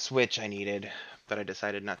finding the switch I needed, but I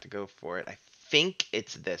decided not to go for it. I think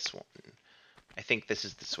it's this one. I think this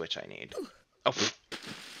is the switch I need. Oh.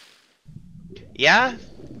 Yeah?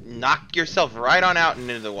 Knock yourself right on out and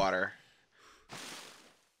into the water.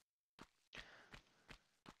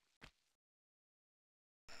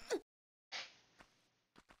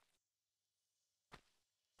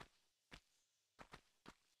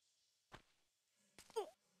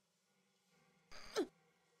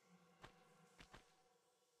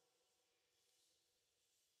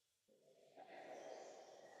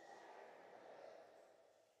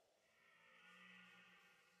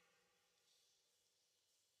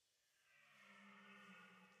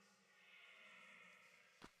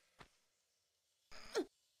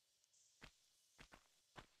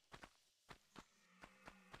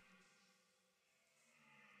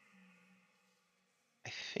 I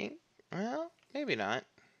think, well, maybe not.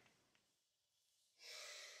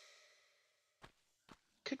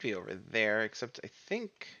 Could be over there, except I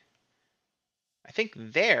think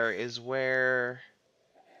there is where,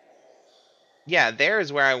 yeah, there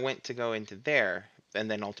is where I went to go into there,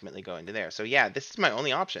 and then ultimately go into there. So yeah, this is my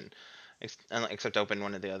only option, except open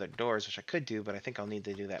one of the other doors, which I could do, but I think I'll need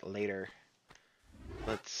to do that later.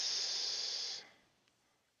 Let's...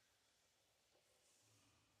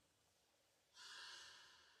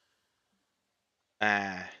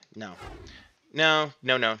 No. No,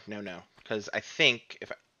 no, no, no, no. Because I think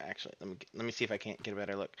if I... Actually, let me see if I can't get a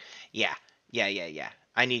better look. Yeah. Yeah.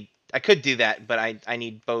 I could do that, but I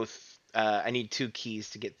need both... I need 2 keys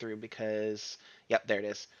to get through because... Yep, there it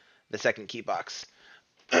is. The second key box.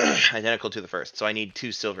 Identical to the first. So I need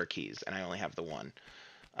 2 silver keys, and I only have the 1.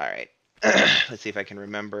 Alright. Let's see if I can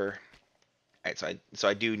remember... Alright, so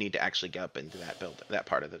I do need to actually get up into that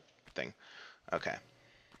part of the thing. Okay.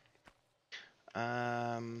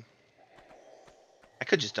 I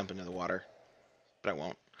could just dump into the water, but I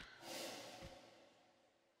won't.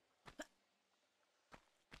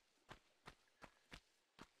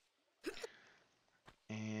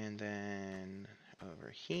 And then over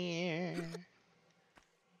here.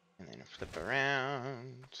 And then flip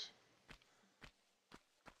around.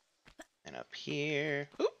 And up here.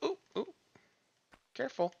 Ooh, ooh, ooh.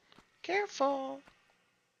 Careful. Careful.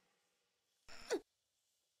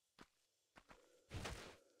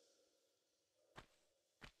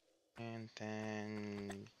 And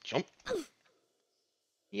then jump.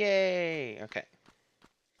 Yay. Okay.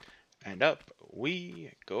 And up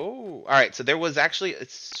we go. Alright, so there was actually a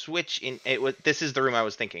switch in it. This is the room I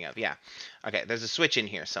was thinking of, yeah. Okay, there's a switch in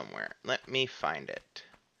here somewhere. Let me find it.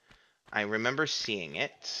 I remember seeing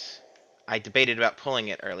it. I debated about pulling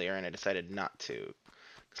it earlier, and I decided not to.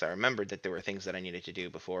 Because I remembered that there were things that I needed to do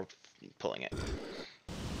before pulling it.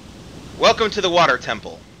 Welcome to the Water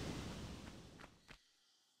Temple.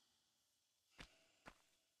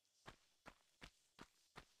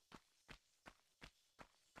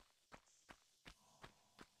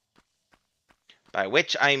 By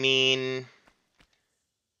which I mean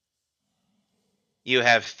you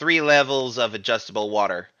have 3 levels of adjustable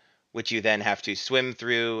water, which you then have to swim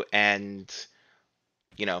through and,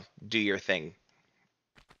 you know, do your thing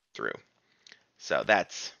through. So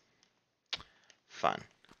that's fun.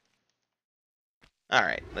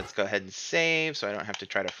 Alright, let's go ahead and save so I don't have to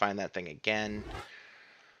try to find that thing again.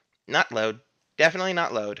 Not load. Definitely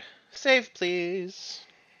not load. Save, please.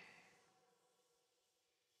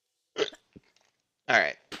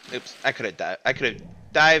 Alright. Oops. I could have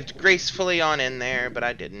dived gracefully on in there, but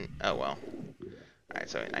I didn't. Oh well. Alright,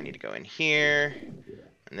 so I need to go in here,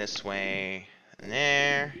 and this way, and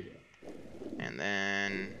there, and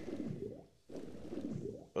then...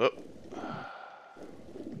 Oh.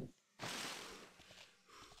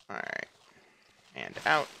 Alright. And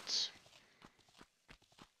out.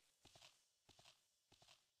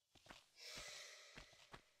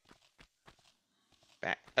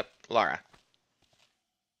 Back up. Laura.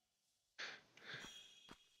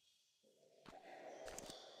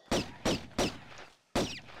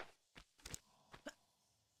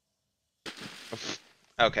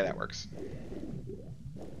 Okay, that works.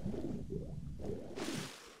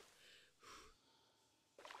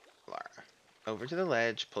 Laura. Over to the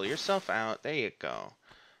ledge. Pull yourself out. There you go.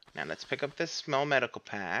 Now let's pick up this small medical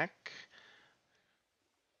pack.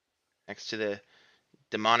 Next to the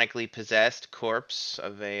demonically possessed corpse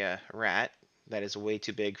of a rat that is way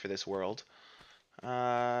too big for this world.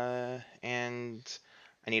 And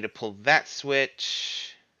I need to pull that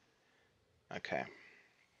switch. Okay.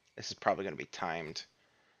 This is probably going to be timed.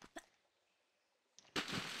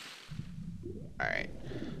 Alright.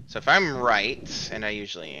 So if I'm right, and I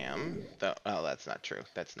usually am, though, oh, that's not true.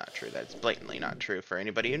 That's not true. That's blatantly not true for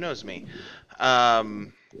anybody who knows me. Lara.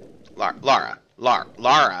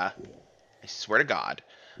 I swear to God.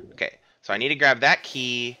 Okay, so I need to grab that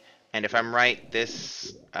key, and if I'm right,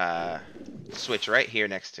 this switch right here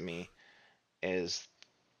next to me is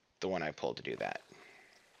the one I pulled to do that.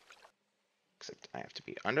 Except I have to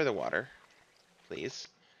be under the water, please.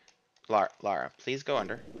 Lara, please go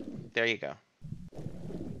under. There you go.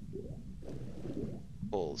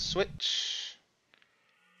 Pull switch.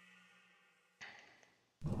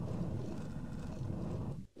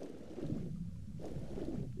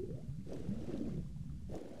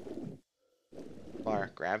 Lara,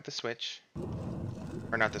 grab the switch.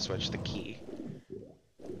 Or not the switch, the key.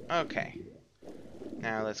 Okay.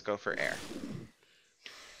 Now let's go for air.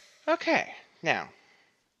 Okay, now.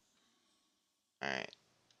 Alright.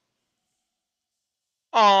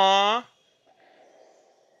 Aww.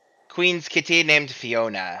 Queen's kitty named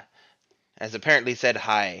Fiona has apparently said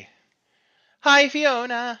hi. Hi,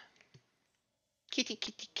 Fiona. Kitty,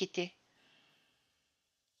 kitty, kitty.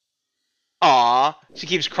 Aw, she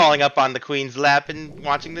keeps crawling up on the queen's lap and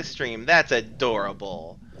watching the stream. That's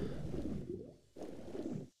adorable.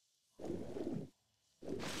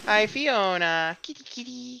 Hi, Fiona. Kitty,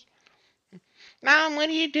 kitty. Mom, what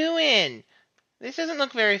are you doing? This doesn't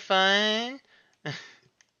look very fun.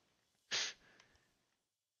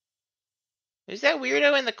 Who's that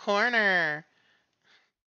weirdo in the corner?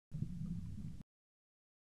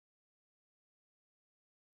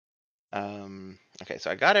 Okay,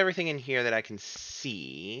 so I got everything in here that I can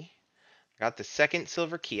see. I got the second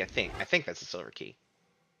silver key, I think. I think that's the silver key.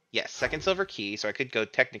 Yes, second silver key, so I could go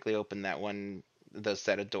technically open that one, those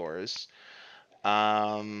set of doors.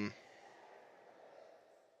 Okay.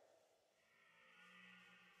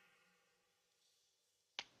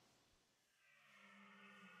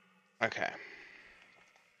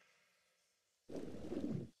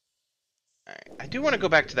 Alright. I do want to go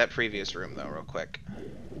back to that previous room, though, real quick.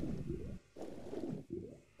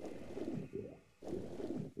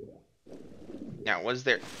 Now, was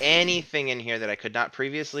there anything in here that I could not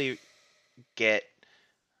previously get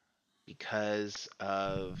because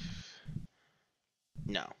of...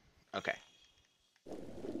 No. Okay.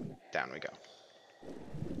 Down we go.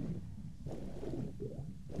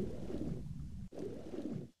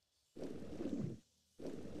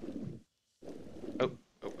 Oh,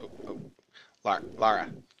 oh, oh, oh. Lara,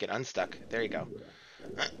 get unstuck. There you go.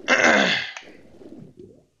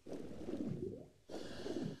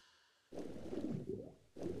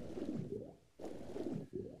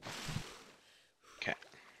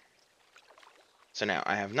 So now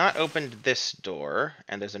I have not opened this door,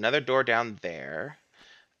 and there's another door down there.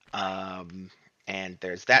 And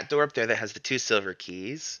there's that door up there that has the 2 silver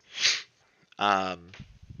keys. Sorry,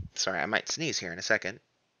 I might sneeze here in a second.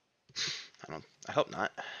 I hope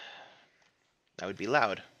not. That would be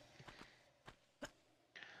loud.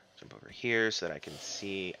 Jump over here so that I can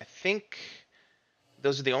see. I think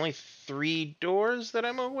those are the only 3 doors that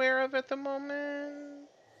I'm aware of at the moment.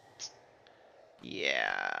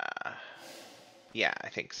 Yeah. Yeah, I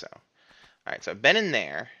think so. Alright, so I've been in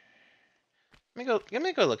there. Let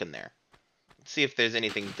me go look in there. See if there's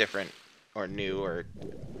anything different or new or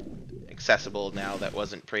accessible now that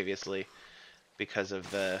wasn't previously because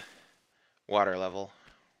of the water level.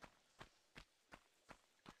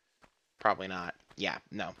 Probably not. Yeah,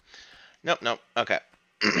 no. Nope, nope. Okay.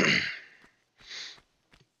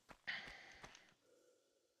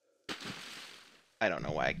 I don't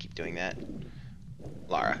know why I keep doing that.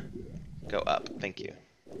 Lara, go up. Thank you.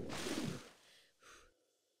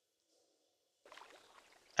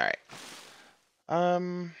 Alright.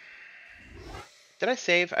 Did I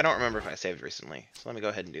save? I don't remember if I saved recently. So let me go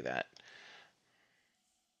ahead and do that.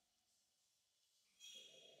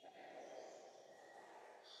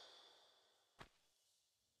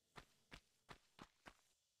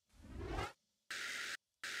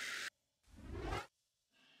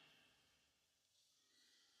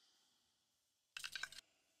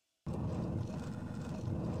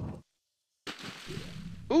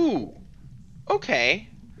 Ooh! Okay.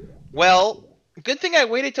 Well, good thing I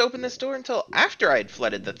waited to open this door until after I'd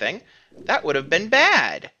flooded the thing. That would have been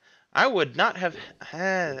bad. I would not have...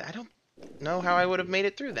 I don't know how I would have made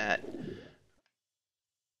it through that.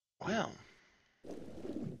 Well.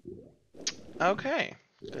 Okay.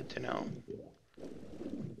 Good to know.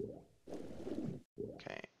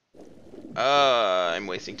 Okay. I'm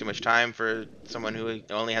wasting too much time for someone who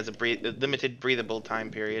only has a limited breathable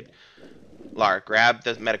time period. Lara, grab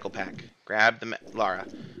the medical pack. Lara,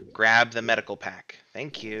 grab the medical pack.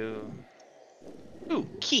 Thank you. Ooh,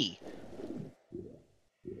 key.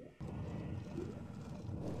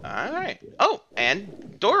 Alright. Oh,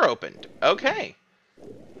 and door opened. Okay.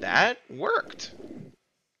 That worked.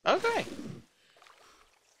 Okay.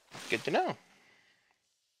 Good to know.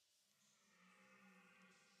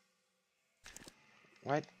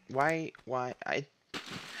 What? Why?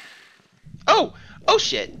 Oh! Oh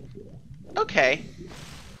shit! Okay.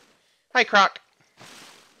 Hi, Croc.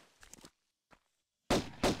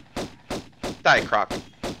 Die, Croc.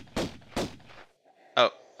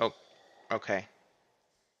 Oh, okay.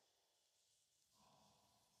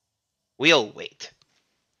 We'll wait.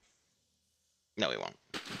 No, we won't.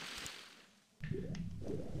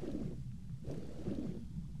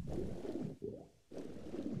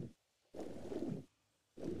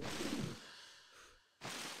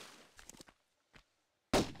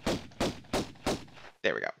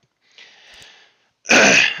 There we go.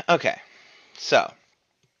 Okay. So.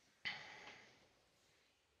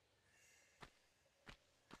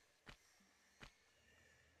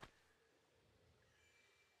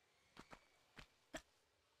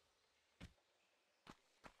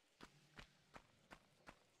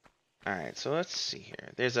 Alright, so let's see here.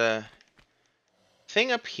 There's a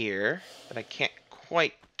thing up here that I can't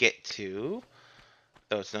quite get to,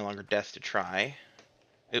 though it's no longer death to try.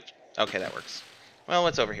 Oops. Okay, that works. Well,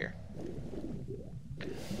 what's over here?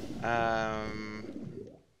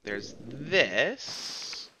 There's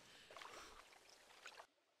this.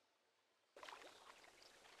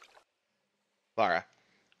 Lara.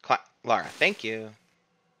 Lara, thank you.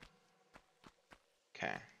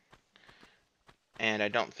 Okay. And I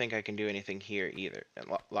don't think I can do anything here either.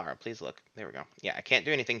 Lara, please look. There we go. Yeah, I can't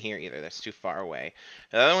do anything here either. That's too far away.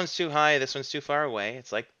 The other one's too high. This one's too far away.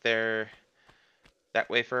 It's like they're that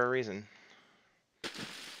way for a reason.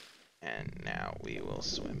 And now we will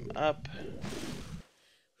swim up.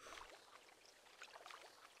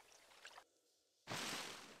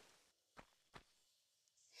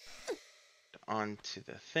 Onto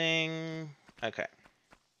the thing. Okay.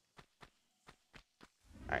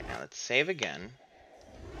 Alright, now let's save again.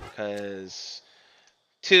 Because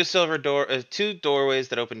two doorways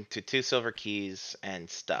that open to 2 silver keys and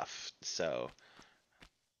stuff. So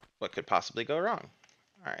what could possibly go wrong?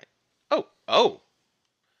 Alright. Oh!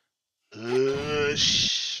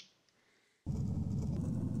 Shh. If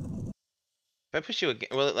I push you again,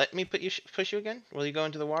 will it let me push you again? Will you go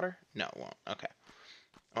into the water? No, it won't. Okay.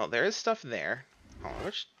 Well, there is stuff there. Hold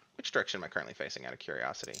on, which direction am I currently facing out of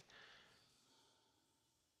curiosity?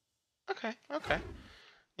 Okay.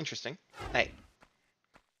 Interesting. Hey.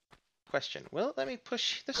 Question. Will it let me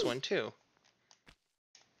push this one too?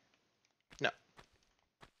 No.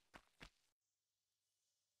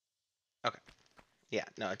 Yeah,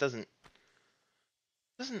 no, it doesn't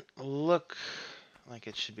look like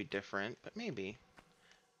it should be different, but maybe.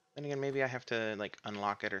 Then again, maybe I have to like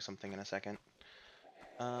unlock it or something in a second.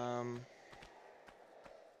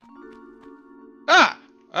 Ah!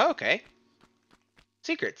 Okay.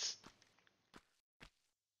 Secrets.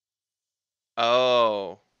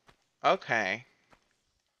 Oh. Okay.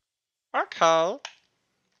 Okay.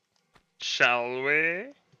 Shall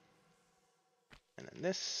we? And then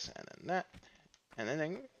this, and then that, and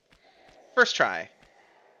then first try.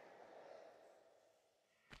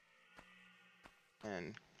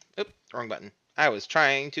 And oop, wrong button. I was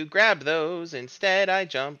trying to grab those. Instead, I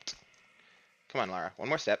jumped. Come on, Lara. One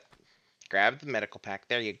more step. Grab the medical pack.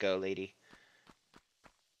 There you go, lady.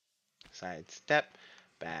 Side step.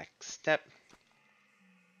 Back step.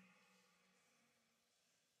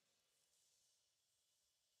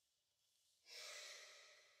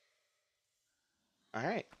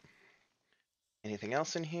 Alright. Anything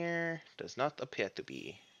else in here? Does not appear to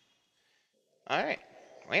be. Alright.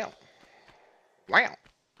 Well. Wow.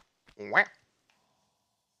 Wow.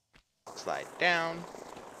 Slide down.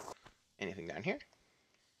 Anything down here?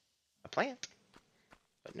 A plant.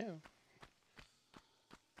 But no.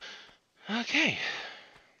 Okay.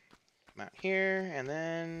 Come out here, and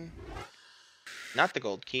then... Not the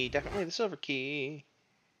gold key, definitely the silver key.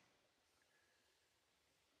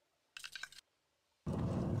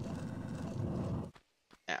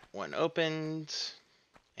 That one opened.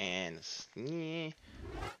 And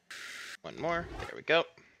one more. There we go.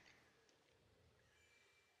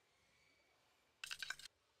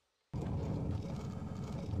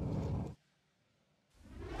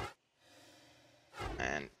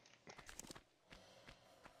 And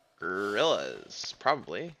gorillas,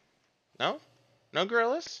 probably. No? No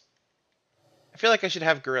gorillas? I feel like I should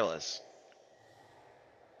have gorillas.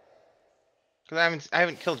 Because I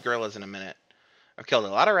haven't killed gorillas in a minute. I've killed a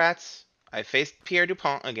lot of rats. I've faced Pierre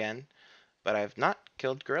DuPont again. But I've not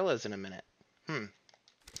killed gorillas in a minute.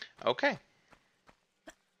 Okay.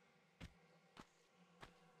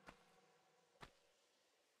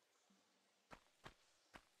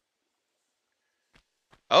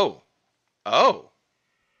 Oh. Oh.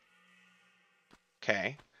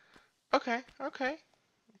 Okay. Okay. Okay.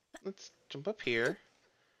 Let's jump up here.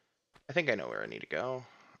 I think I know where I need to go.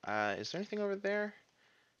 Is there anything over there?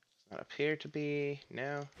 Does not appear to be.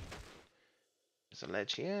 No. There's a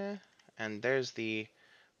ledge here. And there's the...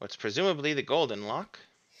 what's presumably the golden lock.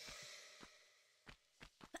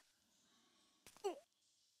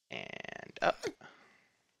 And up.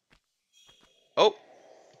 Oh!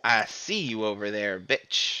 I see you over there,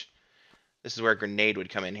 bitch. This is where a grenade would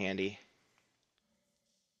come in handy.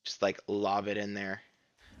 Just like lob it in there.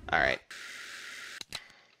 Alright.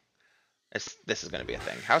 This is gonna be a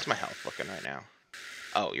thing. How's my health looking right now?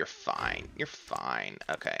 Oh, you're fine. You're fine.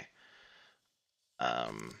 Okay.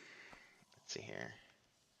 Let's see here.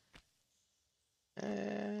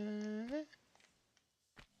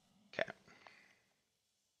 Okay.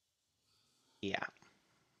 Yeah.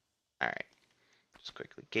 Alright. Just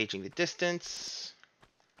quickly gauging the distance.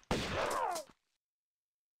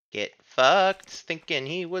 Get fucked, thinking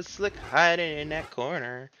he was slick hiding in that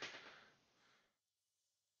corner.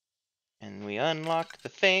 And we unlock the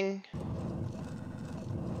thing.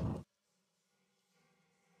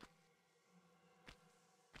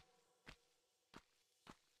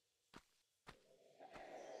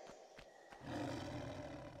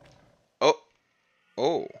 Oh.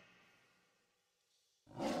 Oh.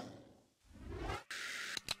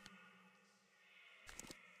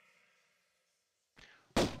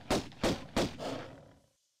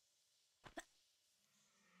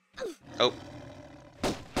 Oh.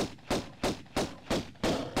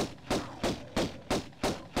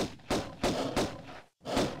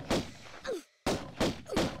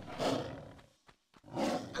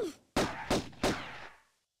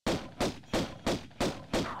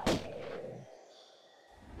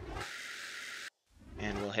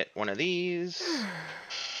 And we'll hit one of these.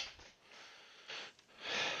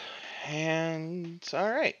 And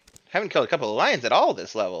alright. Haven't killed a couple of lions at all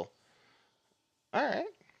this level. Alright.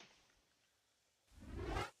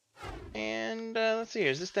 And let's see,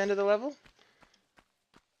 is this the end of the level?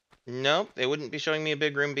 Nope, it wouldn't be showing me a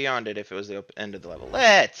big room beyond it if it was the end of the level.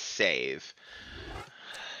 Let's save.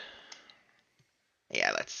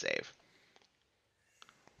 Yeah, let's save.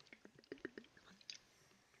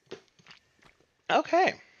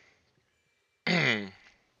 Okay.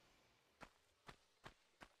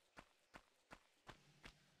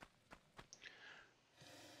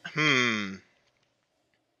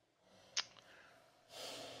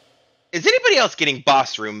 Is anybody else getting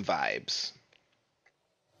boss room vibes?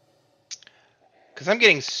 Because I'm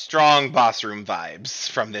getting strong boss room vibes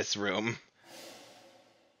from this room.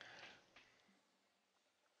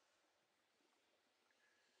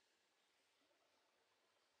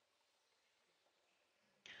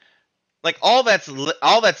 Like all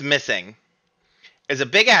that's missing is a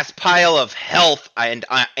big ass pile of health and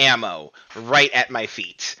ammo right at my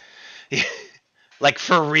feet. Like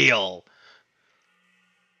for real.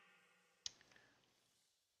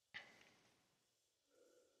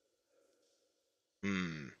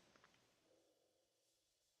 Hmm.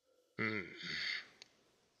 Hmm.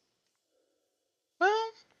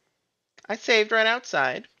 Well, I saved right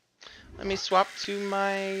outside. Let me swap to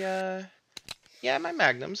my yeah, my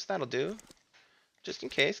magnums. That'll do. Just in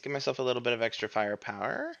case, give myself a little bit of extra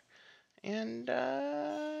firepower. And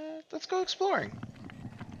let's go exploring.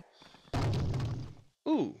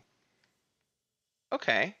 Ooh,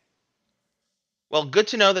 okay. Well, good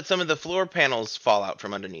to know that some of the floor panels fall out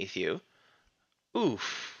from underneath you.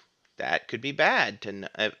 Oof, that could be bad to know.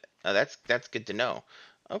 That's good to know.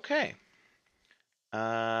 Okay.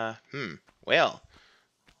 Hmm. Well,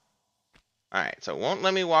 all right. So it won't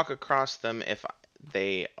let me walk across them if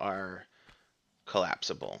they are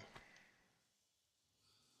collapsible,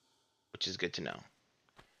 which is good to know.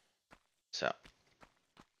 So,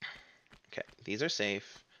 okay, these are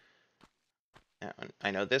safe. That one,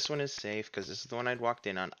 I know this one is safe because this is the one I'd walked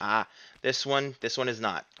in on. Ah, this one is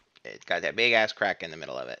not. It's got that big ass crack in the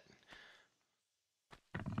middle of it.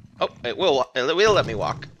 Oh, it will let me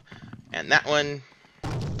walk. And that one,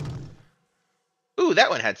 ooh,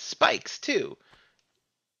 that one had spikes too.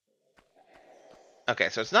 Okay,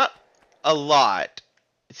 so it's not a lot.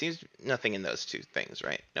 It seems nothing in those two things,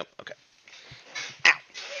 right? Nope. Okay.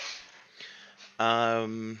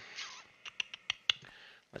 Ow.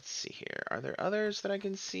 Let's see here. Are there others that I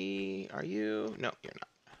can see? Are you? No, you're not.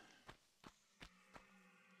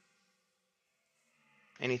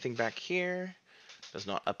 Anything back here? Does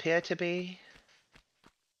not appear to be.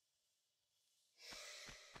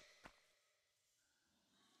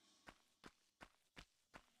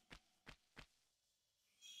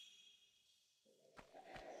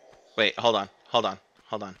 Wait, hold on. Hold on.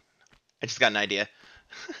 Hold on. I just got an idea.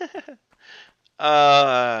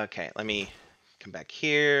 Okay, let me come back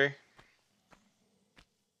here.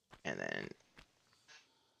 And then,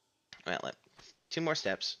 well, two more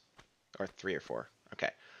steps. Or three or four. Okay.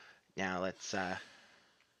 Now let's, there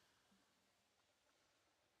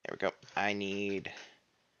we go. I need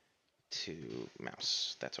to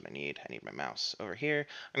mouse. That's what I need. I need my mouse over here.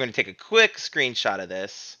 I'm going to take a quick screenshot of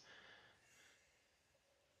this.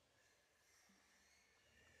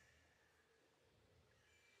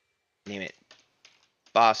 Name it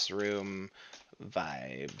Boss Room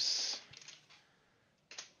Vibes.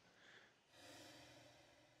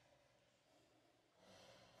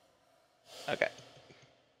 Okay.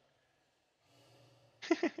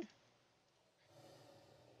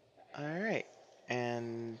 All right.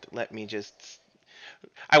 And let me just.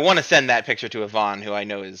 I want to send that picture to Yvonne, who I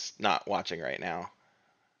know is not watching right now.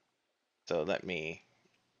 So let me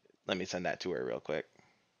send that to her real quick.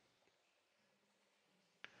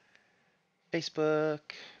 Facebook.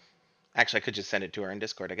 Actually, I could just send it to her in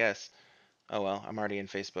Discord, I guess. Oh well, I'm already in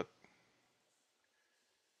Facebook.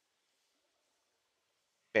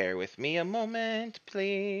 Bear with me a moment,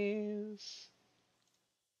 please.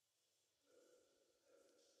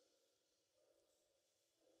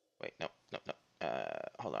 Wait, no, no, no.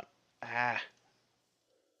 Hold on. Ah,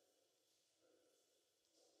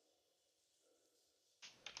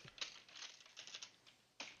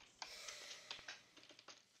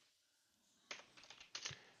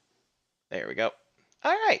 there we go.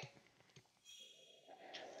 All right.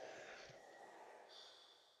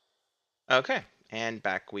 Okay, and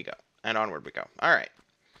back we go, and onward we go. All right.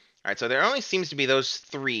 All right. So there only seems to be those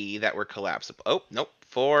three that were collapsible. Oh, nope.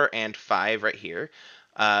 4 and 5 right here.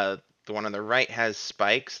 The one on the right has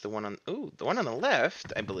spikes. The one on the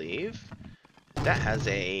left, I believe, that has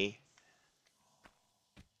a.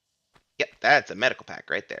 Yep, that's a medical pack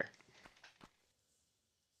right there.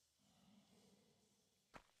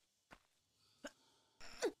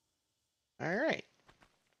 All right.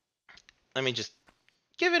 Let me just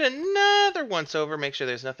give it another once over. Make sure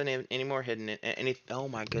there's nothing any more hidden in any. Oh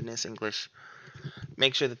my goodness, English.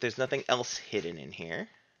 Make sure that there's nothing else hidden in here.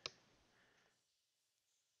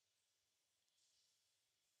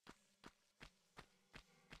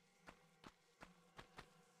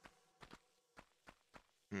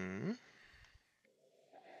 Hmm.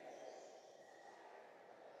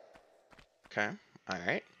 Okay. All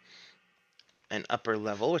right. An upper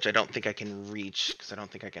level, which I don't think I can reach because I don't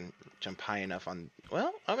think I can jump high enough on.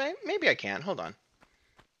 Well, okay, maybe I can. Hold on.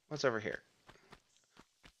 What's over here?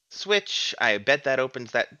 Switch. I bet that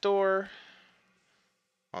opens that door.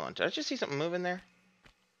 Hold on. Did I just see something moving there?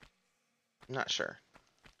 I'm not sure.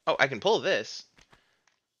 Oh, I can pull this.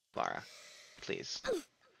 Lara, please.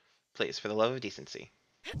 Please, for the love of decency.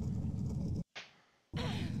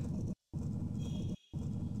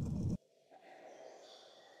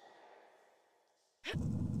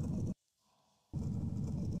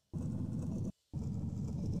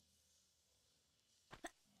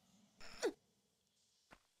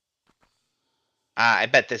 I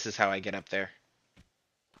bet this is how I get up there.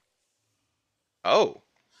 Oh.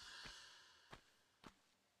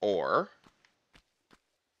 Or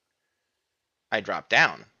I drop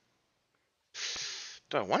down.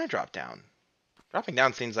 Do I want to drop down? Dropping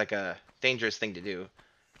down seems like a dangerous thing to do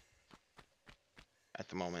at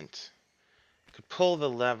the moment. Could pull the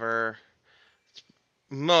lever. It's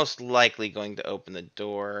most likely going to open the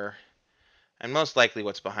door. And most likely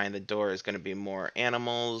what's behind the door is going to be more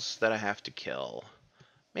animals that I have to kill.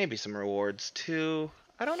 Maybe some rewards too.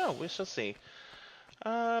 I don't know. We shall see.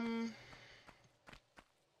 Hold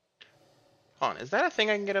on. Is that a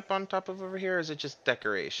thing I can get up on top of over here, or is it just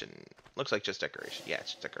decoration? Looks like just decoration. Yeah,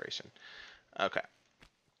 it's decoration. Okay.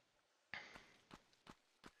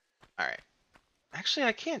 Alright. Actually,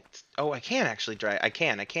 I can't. Oh, I can actually drag. I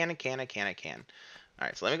can.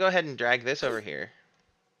 Alright, so let me go ahead and drag this over here.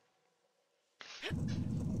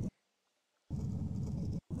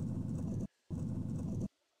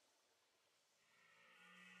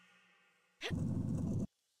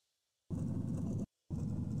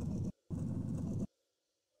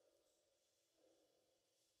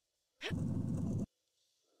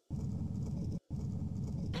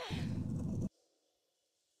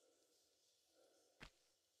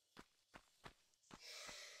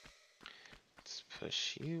 Let's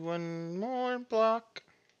push you one more block.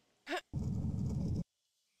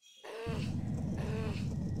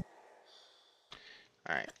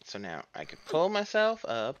 Alright, so now I can pull myself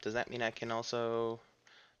up. Does that mean I can also...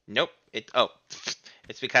 Nope. Oh.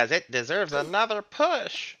 It's because it deserves another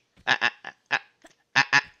push.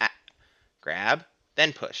 Grab,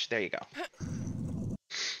 then push. There you go.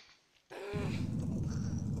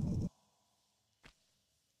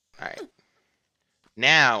 Alright.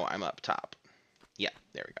 Now I'm up top. Yeah,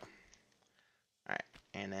 there we go. Alright,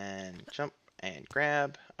 and then jump and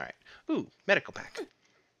grab. Alright. Ooh, medical pack.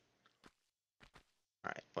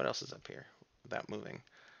 Alright, what else is up here without moving?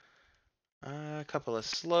 A couple of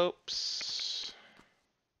slopes.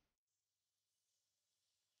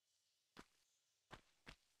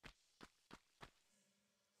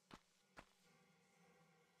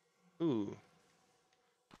 Ooh.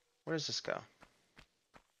 Where does this go?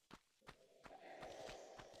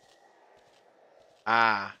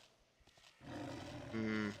 Ah.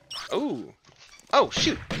 Ooh. Oh,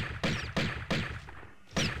 shoot.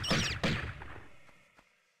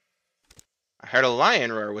 I heard a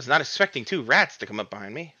lion roar. Was not expecting two rats to come up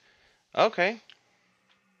behind me. Okay.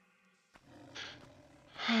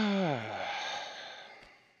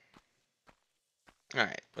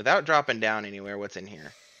 Alright. Without dropping down anywhere, what's in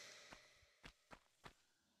here?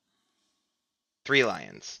 3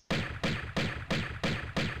 lions.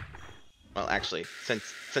 Well, actually,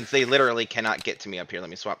 since they literally cannot get to me up here, let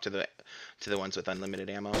me swap to the ones with unlimited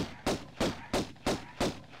ammo.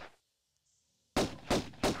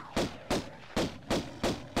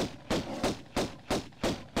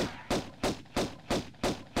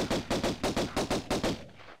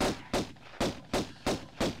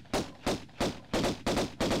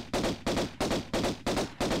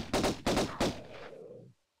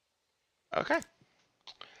 Okay.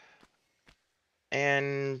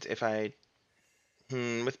 And if I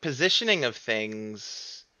with positioning of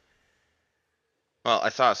things, well, I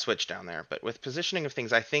saw a switch down there, but with positioning of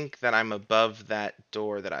things, I think that I'm above that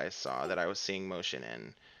door that I saw, that I was seeing motion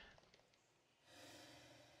in.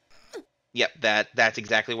 Yep, that's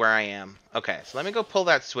exactly where I am. Okay, so let me go pull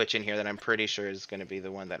that switch in here that I'm pretty sure is going to be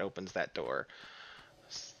the one that opens that door.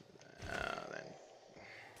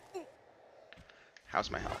 Then how's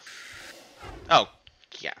my health? Oh,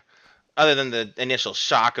 yeah. Other than the initial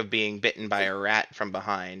shock of being bitten by a rat from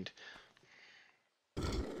behind.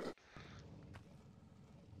 Okay,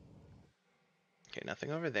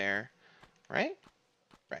 nothing over there. Right?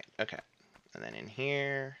 Right, okay. And then in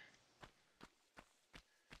here.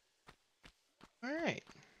 Alright.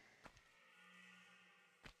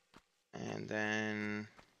 And then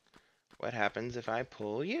what happens if I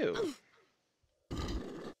pull you?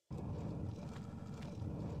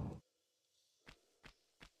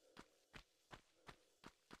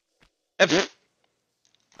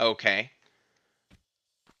 Okay.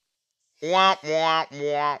 Wah, wah,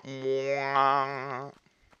 wah, wah.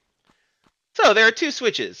 So there are two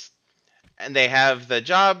switches, and they have the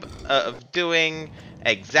job of doing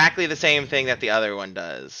exactly the same thing that the other one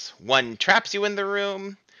does. One traps you in the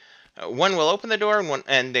room. One will open the door,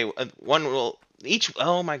 and one will each.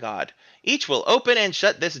 Oh my God! Each will open and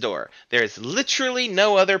shut this door. There is literally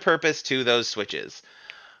no other purpose to those switches.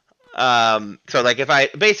 So like if I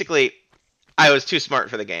was too smart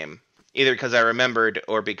for the game, either because I remembered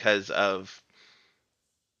or because of,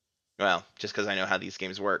 well, just because I know how these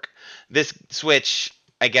games work. This switch,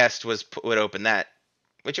 I guessed, would open that,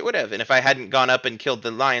 which it would have. And if I hadn't gone up and killed the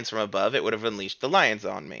lions from above, it would have unleashed the lions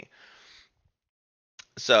on me.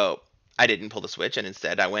 So I didn't pull the switch, and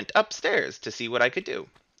instead I went upstairs to see what I could do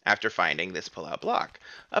after finding this pull-out block.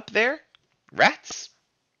 Up there, rats,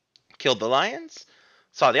 killed the lions,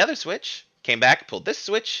 saw the other switch, came back, pulled this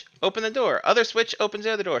switch, opened the door. Other switch opens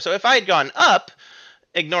the other door. So if I had gone up,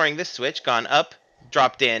 ignoring this switch, gone up,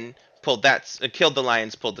 dropped in, pulled killed the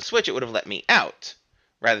lions, pulled the switch, it would have let me out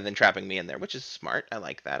rather than trapping me in there, which is smart. I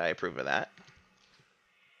like that. I approve of that.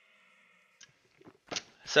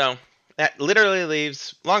 So that literally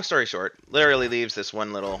leaves, long story short, literally leaves this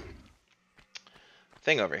one little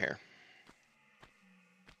thing over here.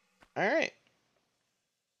 All right.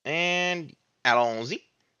 And allons-y.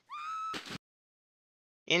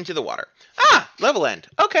 Into the water. Ah! Level end.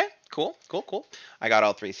 Okay. Cool. Cool. Cool. I got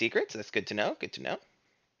all 3 secrets. That's good to know. Good to know.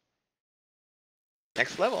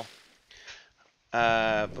 Next level.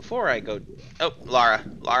 Before I go... Oh, Lara.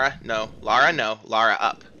 Lara, no. Lara, no. Lara,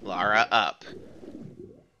 up. Lara, up.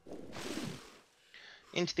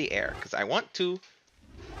 Into the air, because I want to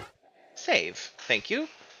save. Thank you.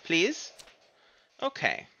 Please.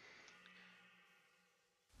 Okay.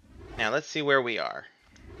 Now, let's see where we are.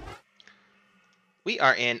 We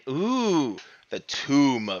are in... Ooh! The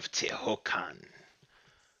Tomb of Tehokan.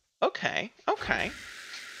 Okay. Okay.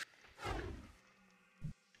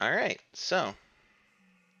 Alright, so...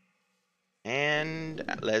 And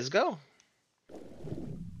let's go.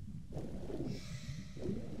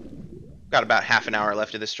 Got about half an hour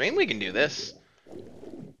left of the stream. We can do this.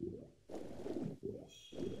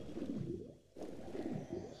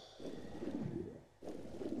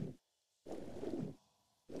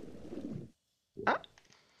 Ah.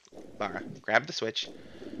 Lara, grab the switch.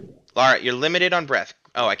 Lara, you're limited on breath.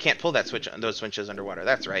 Oh, I can't pull that switch. Those switches underwater.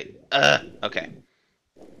 That's right. Okay.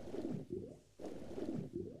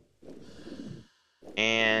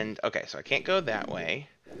 And okay, so I can't go that way.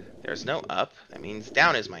 There's no up. That means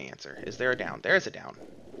down is my answer. Is there a down? There is a down.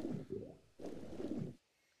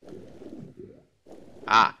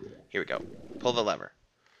 Ah, here we go. Pull the lever.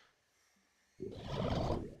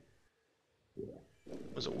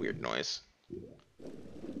 It was a weird noise.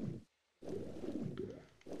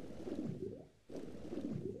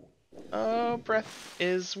 Oh, breath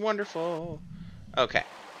is wonderful. Okay.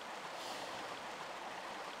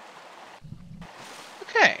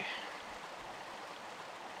 Okay.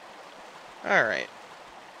 All right.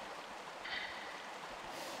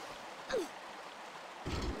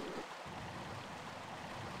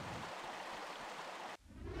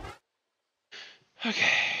 Okay.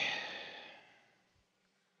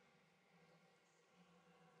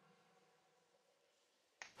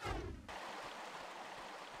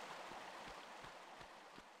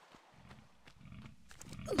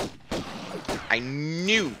 I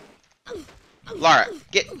knew. Lara,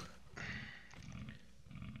 get.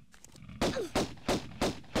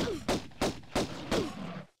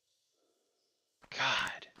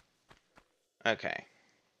 God. Okay.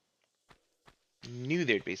 Knew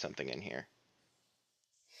there'd be something in here.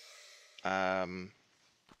 How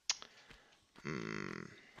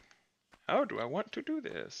do I want to do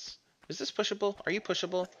this? Is this pushable? Are you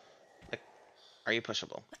pushable? Like, are you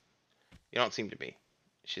pushable? You don't seem to be.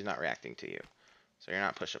 She's not reacting to you. So you're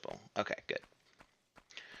not pushable. Okay, good.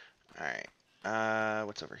 Alright.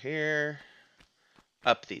 What's over here?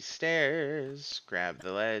 Up these stairs. Grab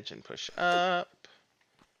the ledge and push up.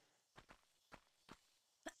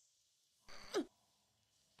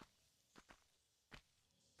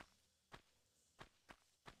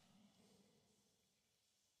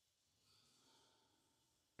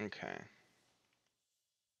 Okay.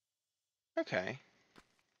 Okay.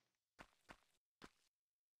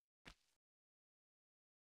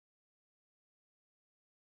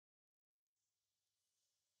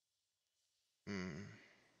 Hmm.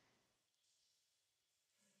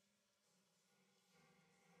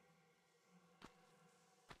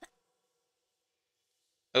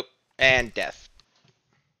 Oh, and death.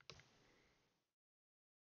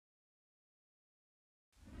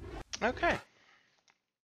 Okay.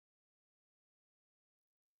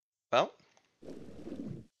 Well,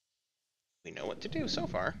 we know what to do so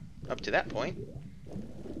far. up to that point.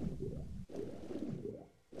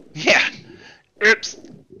 Yeah. Oops.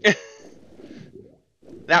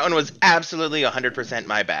 That one was absolutely 100%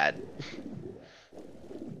 my bad.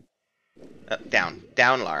 Down.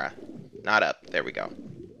 Down, Lara. Not up. There we go.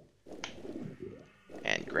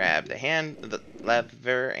 And grab the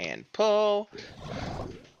lever and pull.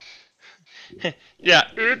 Yeah,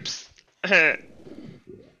 oops.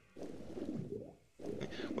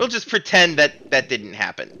 We'll just pretend that didn't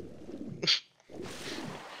happen.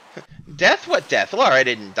 Death? What death? Lara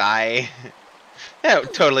didn't die.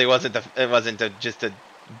 That totally wasn't just a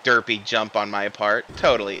derpy jump on my part.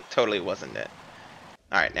 Totally wasn't it.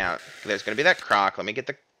 Alright, now, there's gonna be that croc. Let me get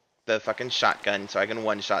the fucking shotgun so I can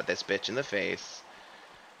one-shot this bitch in the face.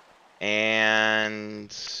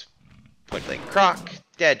 And... point blank croc.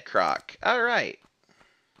 Dead croc. Alright.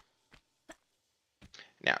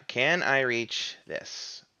 Now, can I reach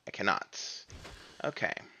this? I cannot.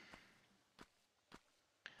 Okay.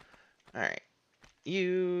 Alright.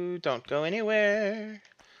 You don't go anywhere.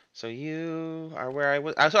 So you are where I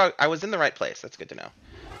was. I was in the right place. That's good to know.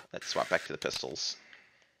 Let's swap back to the pistols.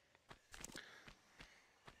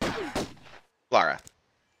 Lara.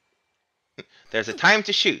 There's a time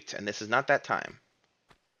to shoot, and this is not that time.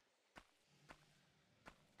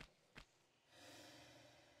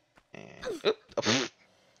 And, oop, oh,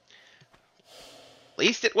 at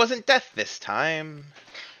least it wasn't death this time.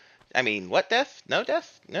 I mean, what death? No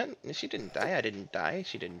death? No, she didn't die. I didn't die.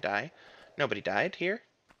 She didn't die. Nobody died here.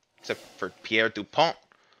 Except for Pierre DuPont.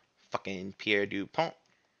 Fucking Pierre DuPont.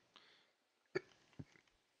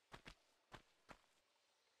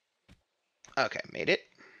 Okay, made it.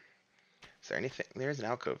 Is there anything? There's an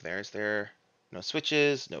alcove there. Is there no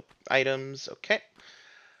switches? No items? Okay.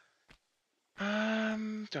 Do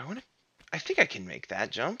I want to? I think I can make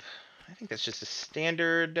that jump. I think that's just a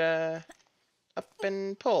standard up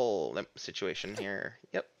and pull situation here.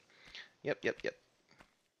 Yep. Yep.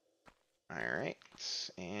 Alright.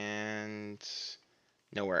 And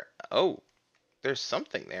nowhere. Oh, there's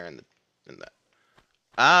something there in the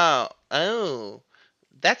Oh,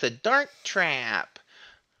 that's a dart trap.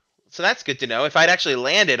 So that's good to know. If I'd actually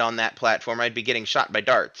landed on that platform, I'd be getting shot by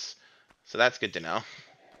darts. So that's good to know.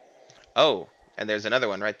 Oh, and there's another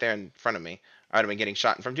one right there in front of me. I would have been getting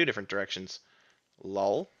shot from two different directions.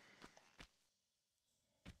 Lol.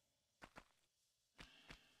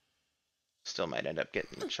 Still might end up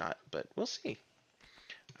getting shot, but we'll see.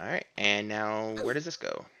 Alright, and now where does this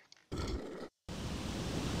go?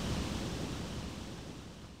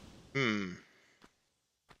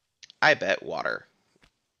 I bet water.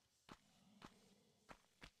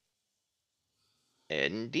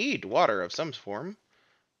 Indeed, water of some form.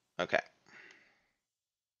 Okay.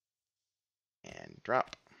 And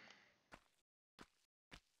drop.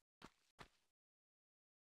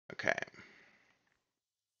 Okay.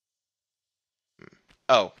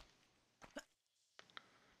 Oh.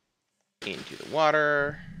 Into the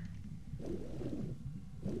water.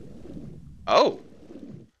 Oh.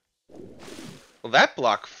 Well, that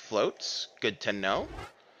block floats. Good to know.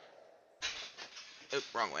 Oh,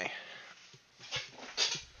 wrong way.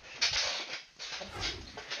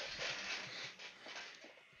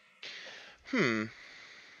 Do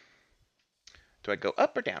I go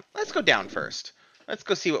up or down? Let's go down first. Let's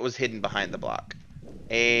go see what was hidden behind the block.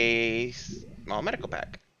 A small medical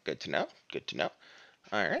pack. Good to know. Good to know.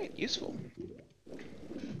 Alright, useful.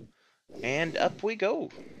 And up we go.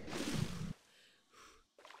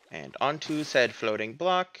 And onto said floating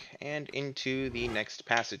block, and into the next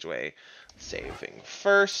passageway. Saving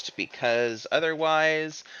first, because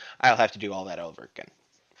otherwise I'll have to do all that over again.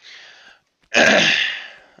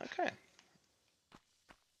 Okay.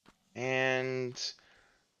 And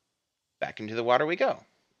back into the water we go.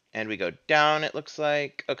 And we go down, it looks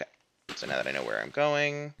like. Okay. So now that I know where I'm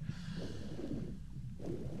going.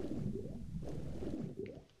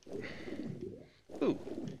 Ooh.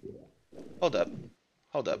 Hold up.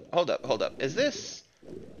 Hold up. Is this?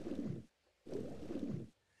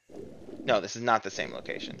 No, this is not the same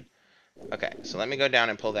location. Okay, so let me go down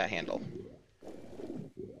and pull that handle.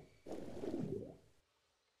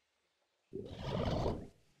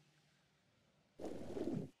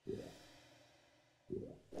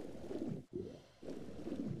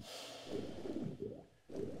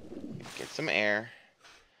 Get some air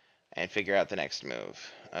and figure out the next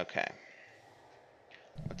move. Okay.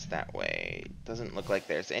 What's that way? Doesn't look like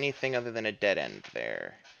there's anything other than a dead end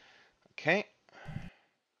there. Okay.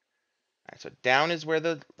 Alright, so down is where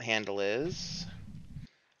the handle is.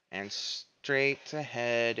 And straight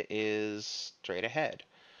ahead is straight ahead.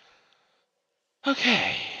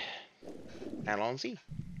 Okay. Allons-y.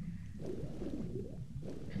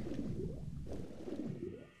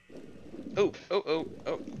 Oh, oh, oh,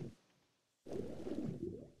 oh.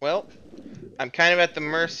 Well, I'm kind of at the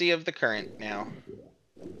mercy of the current now.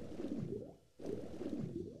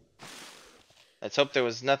 Let's hope there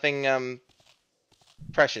was nothing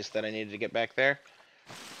precious that I needed to get back there.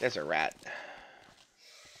 There's a rat.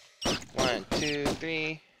 1, 2,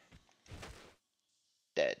 3.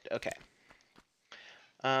 Dead. Okay.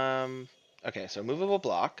 Okay, so movable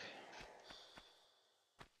block.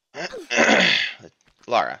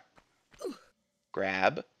 Lara.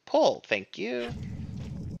 Grab. Pull. Thank you.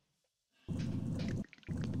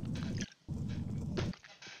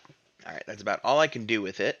 Alright, that's about all I can do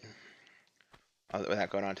with it. Without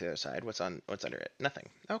going on to the other side. What's under it? Nothing.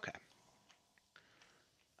 Okay.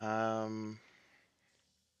 Oh,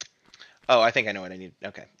 I think I know what I need.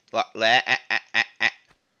 Okay.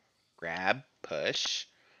 Grab. Push.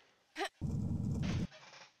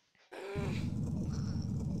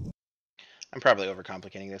 I'm probably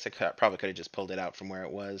overcomplicating this. Probably could have just pulled it out from where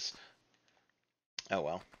it was. Oh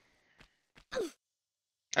well.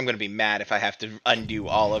 I'm going to be mad if I have to undo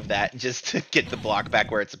all of that just to get the block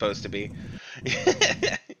back where it's supposed to be.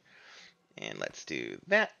 And let's do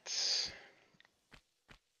that.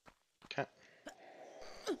 Okay.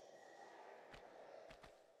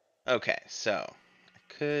 Okay, so I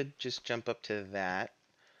could just jump up to that.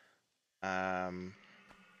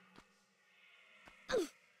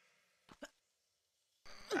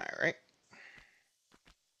 Alright.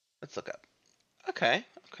 Let's look up. Okay,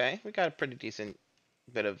 okay. We got a pretty decent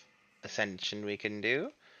bit of ascension we can do.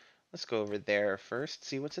 Let's go over there first,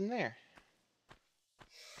 see what's in there.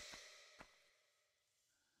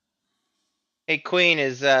 Hey, Queen,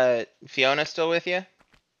 is Fiona still with you?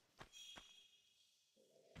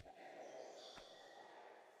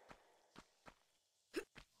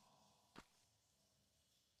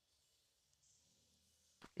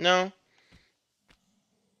 No?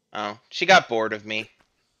 Oh, she got bored of me.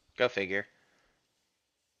 Go figure.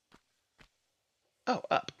 Oh,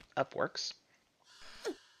 up. Up works.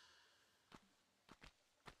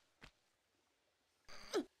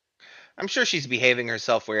 I'm sure she's behaving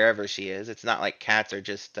herself wherever she is. It's not like cats are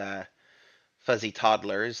just fuzzy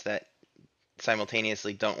toddlers that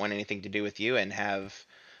simultaneously don't want anything to do with you and have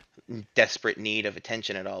desperate need of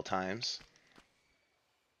attention at all times.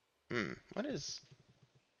 What is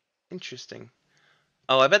interesting?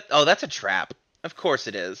 Oh, I bet. Oh, that's a trap. Of course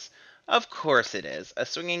it is. Of course it is. A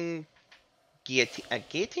swinging guillotine. A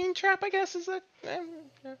guillotine trap, I guess, is that?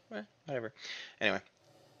 Whatever. Anyway.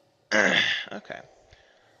 Okay.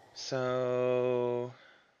 So.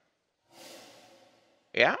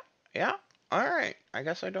 Yeah. Yeah. All right. I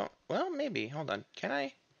guess I don't. Well, maybe. Hold on. Can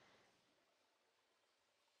I?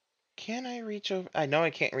 Can I reach over? I know I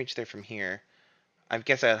can't reach there from here. I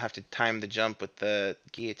guess I'll have to time the jump with the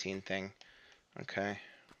guillotine thing. Okay. I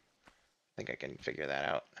think I can figure that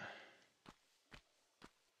out.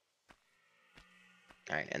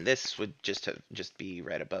 Alright, and this would just be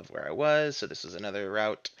right above where I was, so this is another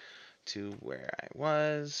route to where I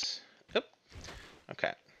was. Oop.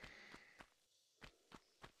 Okay.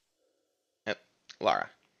 Yep. Lara.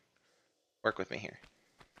 Work with me here.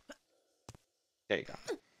 There you go.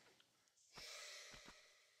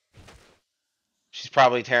 She's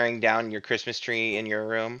probably tearing down your Christmas tree in your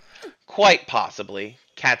room. Quite possibly.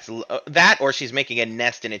 Cats that, or she's making a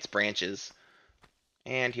nest in its branches.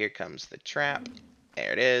 And here comes the trap.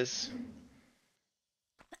 There it is.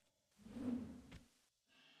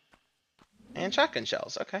 And shotgun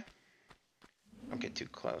shells. Okay. Don't get too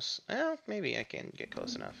close. Well, maybe I can get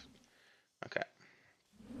close enough. Okay.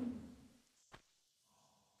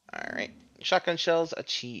 Alright. Shotgun shells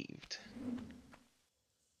achieved.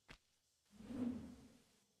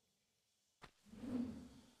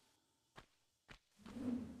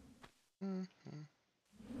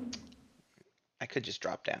 I could just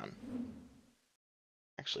drop down.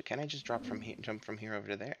 Actually, can I just drop from here, jump from here over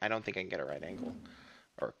to there? I don't think I can get a right angle.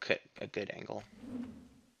 Or a good angle.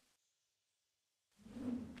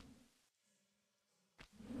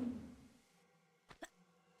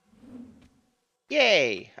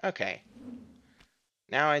 Yay! Okay.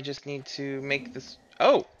 Now I just need to make this...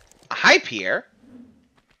 Oh! Hi, Pierre!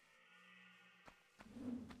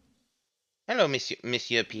 Hello,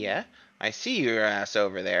 Monsieur Pierre. I see your ass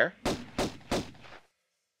over there.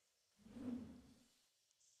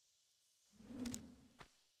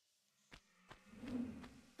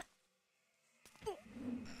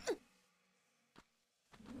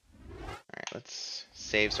 Alright, let's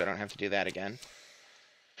save so I don't have to do that again.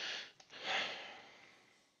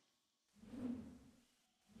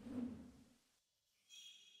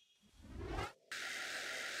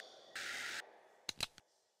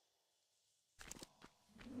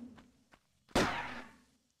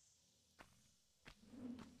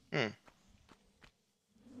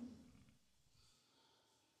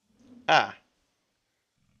 Ah,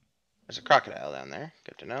 there's a crocodile down there.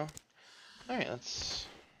 Good to know. Alright, let's...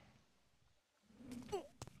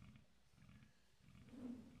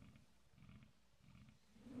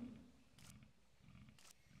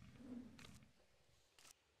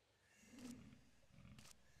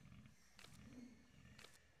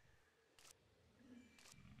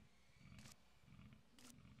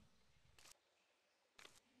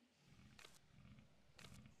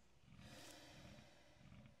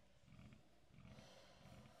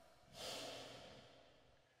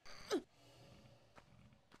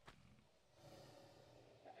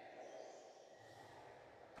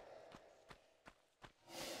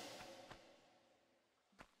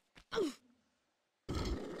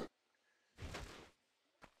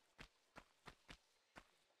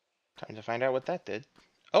 Time to find out what that did.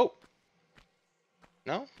 Oh!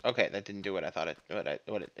 No? Okay, that didn't do what I thought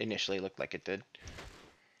what it initially looked like it did.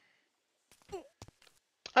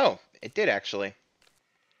 Oh, it did actually.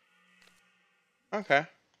 Okay.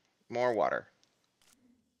 More water.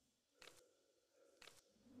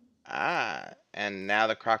 Ah, and now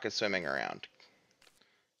the croc is swimming around.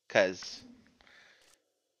 'Cause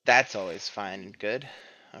that's always fine and good.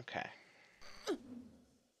 Okay.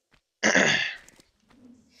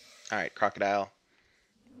 Alright, crocodile.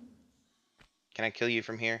 Can I kill you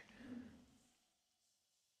from here?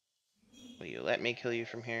 Will you let me kill you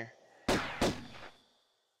from here?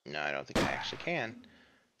 No, I don't think I actually can.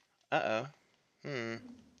 Uh-oh.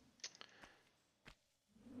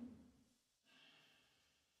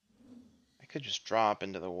 I could just drop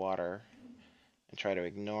into the water and try to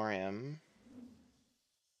ignore him.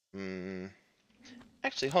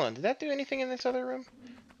 Actually, hold on. Did that do anything in this other room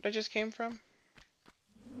that I just came from?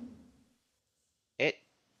 It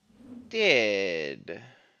did.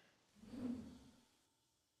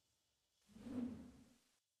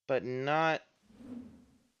 But not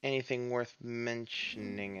anything worth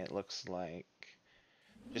mentioning, it looks like.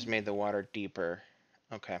 Just made the water deeper.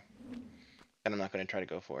 Okay. And I'm not going to try to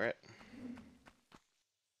go for it.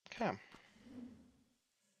 Okay.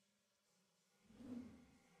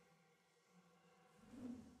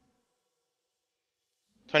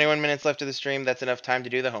 21 minutes left of the stream. That's enough time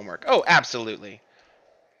to do the homework. Oh, absolutely.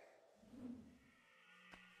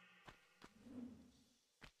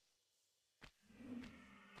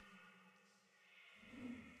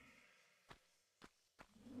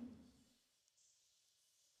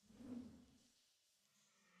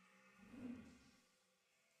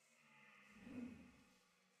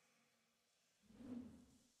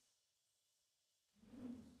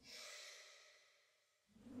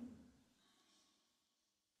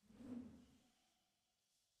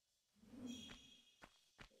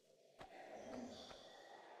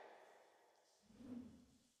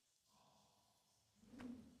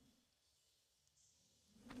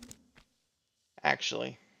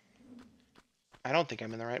 Actually, I don't think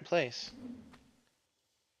I'm in the right place.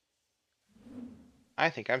 I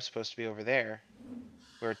think I'm supposed to be over there,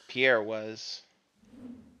 where Pierre was.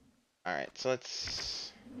 Alright, so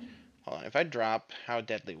let's... Hold on, if I drop, how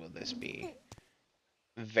deadly will this be?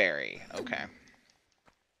 Very. Okay.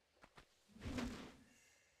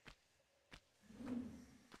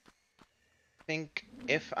 I think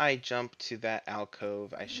if I jump to that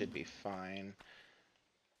alcove, I should be fine.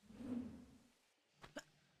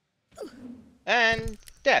 And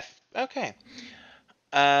death. Okay.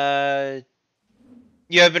 You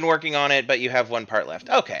have been working on it, but you have one part left.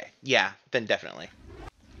 Okay. Yeah, then definitely.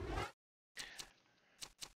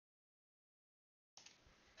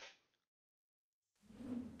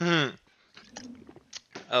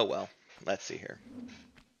 Oh well. Let's see here.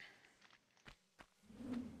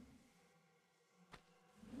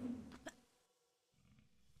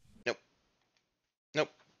 Nope. Nope.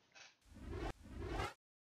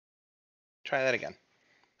 Try that again.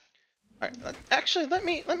 All right. Actually, let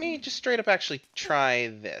me just straight up actually try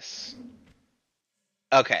this.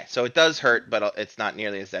 Okay, so it does hurt, but it's not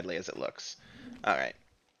nearly as deadly as it looks. All right.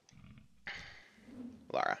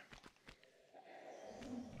 Lara.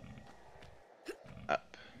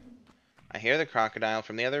 Up. I hear the crocodile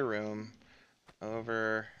from the other room.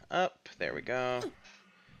 Over. Up. There we go.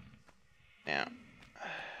 Now.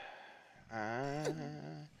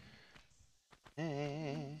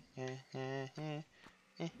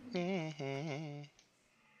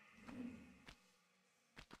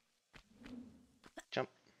 Jump.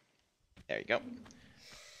 There you go.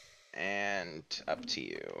 And up to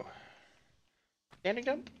you. Standing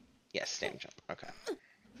jump? Yes, standing jump. Okay.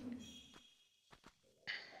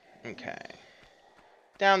 Okay.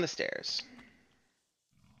 Down the stairs.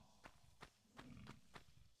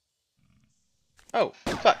 Oh,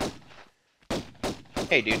 fuck.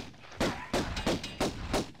 Hey, dude.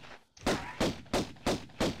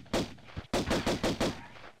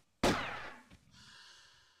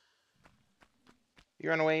 You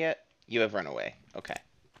run away yet? You have run away. Okay.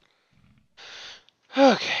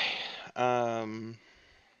 Okay. Alright,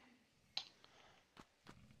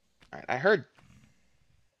 I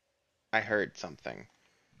heard something.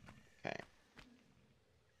 Okay.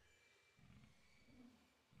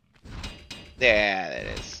 Yeah,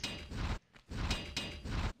 that is.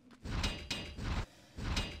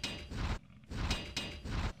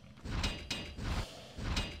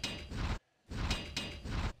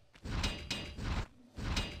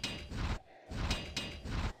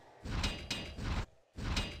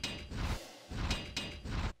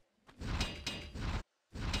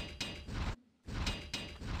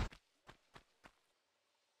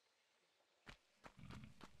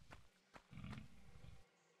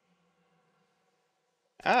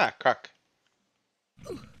 Ah, croc.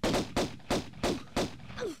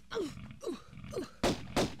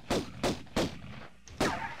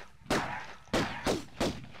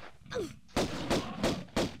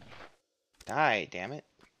 Die, damn it.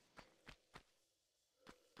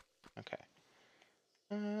 Okay.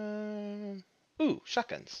 Ooh,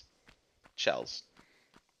 shotguns. Shells.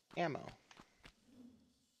 Ammo.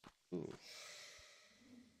 Ooh.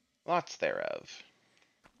 Lots thereof.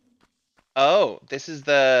 Oh, this is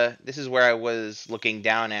where I was looking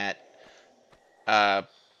down at uh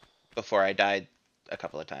before I died a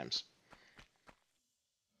couple of times.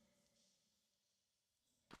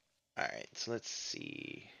 Alright, so let's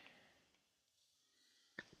see.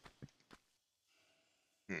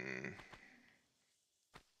 Hmm.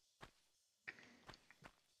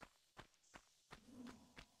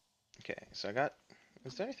 Okay, so I got...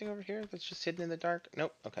 Is there anything over here that's just hidden in the dark?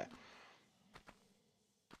 Nope, okay.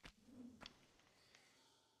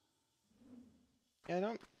 Yeah, I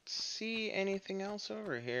don't see anything else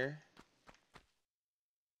over here.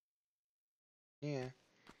 Yeah.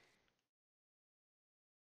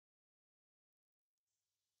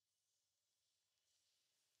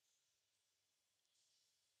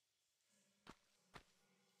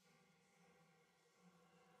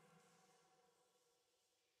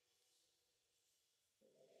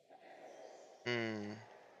 Hmm.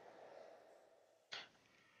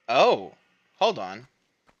 Oh! Hold on.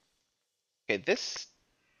 Okay, this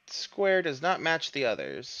square does not match the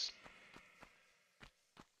others.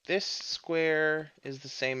 This square is the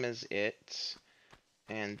same as it.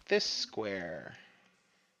 And this square.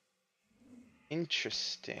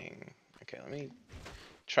 Interesting. Okay, let me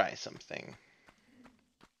try something.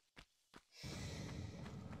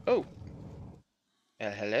 Oh!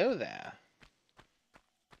 Hello there.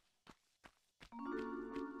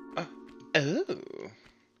 Oh. Oh!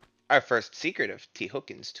 Our first secret of T.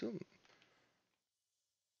 Hookin's tomb.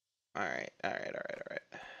 Alright, alright, alright,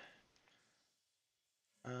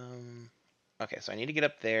 alright. Okay, so I need to get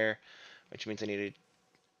up there, which means I need to...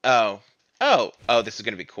 Oh. Oh! Oh, this is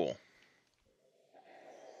gonna be cool.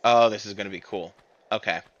 Oh, this is gonna be cool.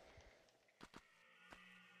 Okay.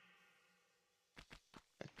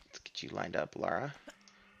 Let's get you lined up, Lara.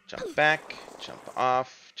 Jump back, jump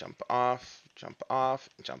off, jump off, jump off,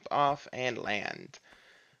 jump off, and land.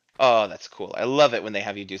 Oh, that's cool. I love it when they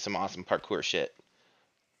have you do some awesome parkour shit.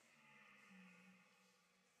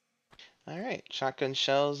 Alright, shotgun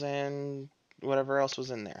shells and whatever else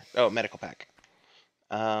was in there. Oh, medical pack.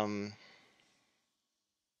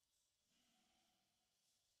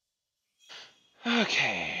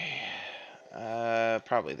 Okay.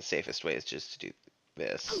 Probably the safest way is just to do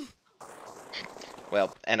this.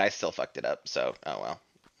 Well, and I still fucked it up, so, oh well.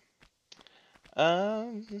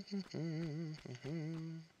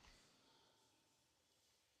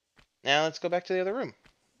 Now let's go back to the other room.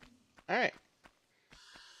 Alright.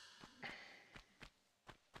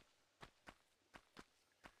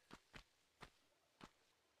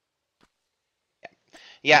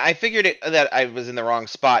 Yeah, I figured that I was in the wrong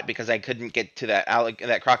spot because I couldn't get to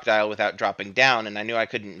that crocodile without dropping down, and I knew I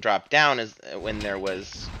couldn't drop down as when there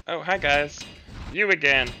was... Oh, hi guys. You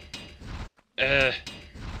again. Okay,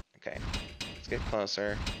 let's get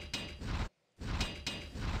closer.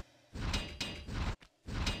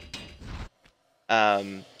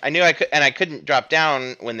 I knew I couldn't drop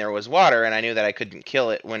down when there was water, and I knew that I couldn't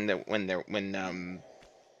kill it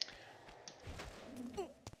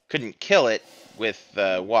couldn't kill it with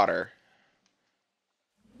water.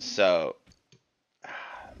 So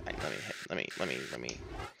let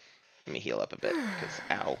me heal up a bit because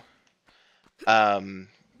ow.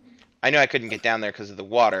 I knew I couldn't get down there because of the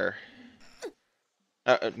water.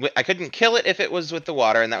 I couldn't kill it if it was with the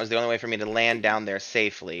water, and that was the only way for me to land down there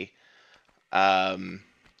safely.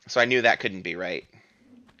 So I knew that couldn't be right.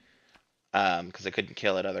 Because I couldn't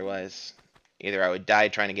kill it otherwise. Either I would die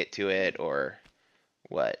trying to get to it, or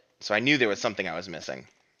what. So I knew there was something I was missing.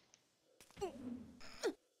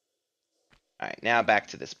 Alright, now back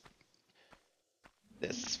to this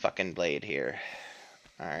fucking blade here.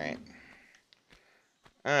 Alright.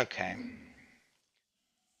 Okay.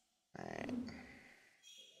 Alright.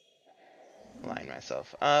 Line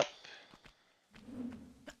myself up.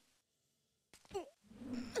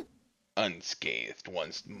 Unscathed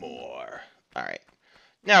once more. Alright.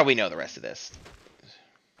 Now we know the rest of this.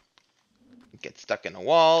 Get stuck in a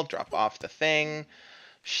wall, drop off the thing,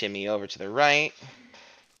 shimmy over to the right.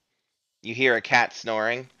 You hear a cat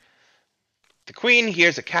snoring. The queen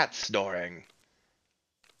hears a cat snoring.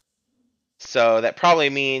 So that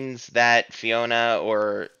probably means that Fiona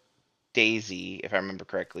or Daisy, if I remember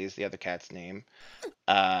correctly, is the other cat's name,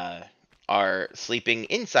 are sleeping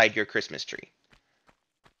inside your Christmas tree.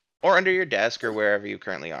 Or under your desk or wherever you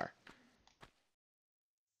currently are.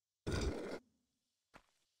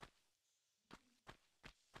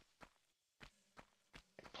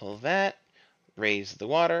 Pull that. Raise the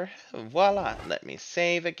water. Voila. Let me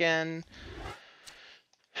save again.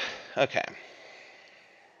 Okay.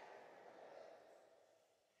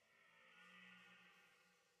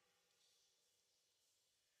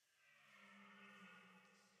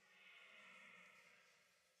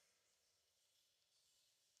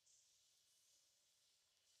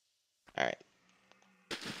 Alright.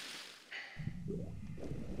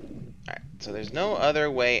 Alright, so there's no other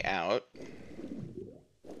way out.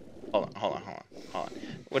 Hold on.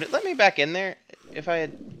 Would it let me back in there if I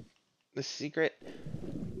had the secret?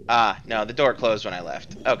 Ah, no, the door closed when I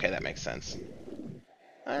left. Okay, that makes sense.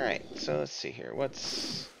 Alright, so let's see here.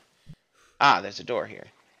 What's... Ah, there's a door here.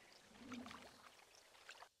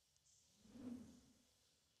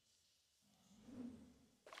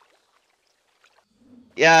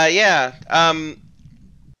 Yeah.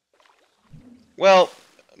 Well,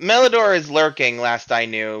 Melidor is lurking, last I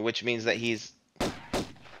knew, which means that he's...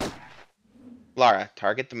 Lara,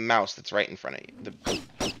 target the mouse that's right in front of you.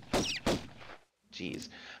 Jeez.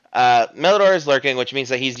 Melidor is lurking, which means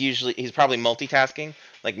that he's probably multitasking.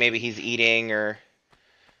 Like maybe he's eating or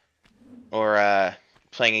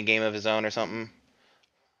playing a game of his own or something.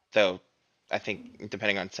 Though, I think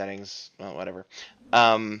depending on settings, well, whatever.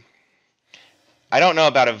 I don't know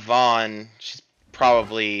about Yvonne. She's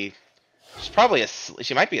probably asleep.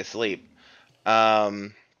 She might be asleep, or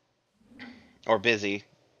busy,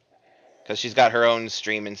 because she's got her own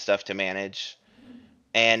stream and stuff to manage.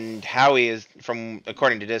 And Howie is,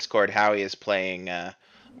 according to Discord, Howie is playing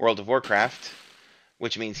World of Warcraft,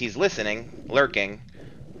 which means he's listening, lurking,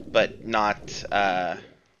 but not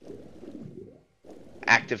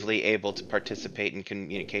actively able to participate in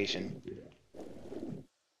communication.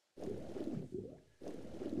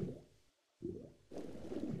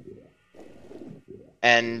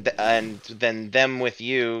 And then them with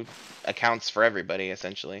you accounts for everybody,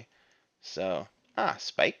 essentially. So,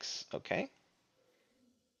 spikes, okay.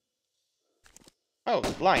 Oh,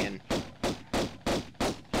 lion.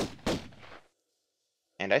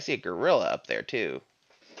 And I see a gorilla up there, too.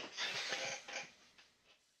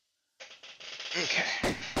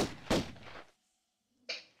 Okay.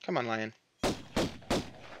 Come on, lion.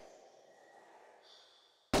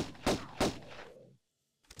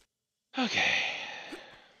 Okay.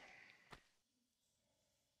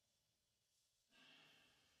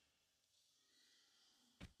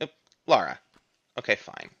 Nope. Lara. Okay,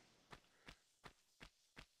 fine.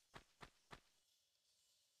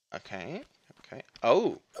 Okay.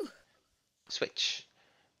 Oh! Switch.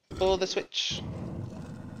 Pull the switch.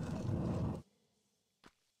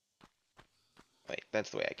 Wait, that's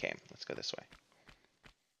the way I came. Let's go this way.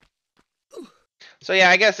 So yeah,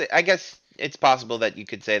 I guess it's possible that you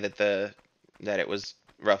could say that it was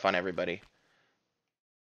rough on everybody.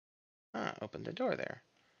 Open the door there.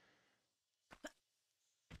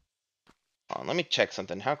 Hold on, let me check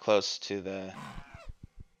something. How close to the...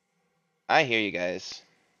 I hear you guys.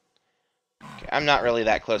 Okay, I'm not really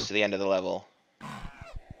that close to the end of the level.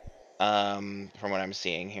 From what I'm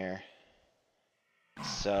seeing here.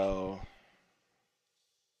 So...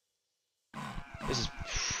 This is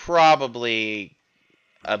probably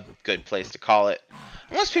a good place to call it.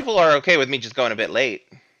 Most people are okay with me just going a bit late.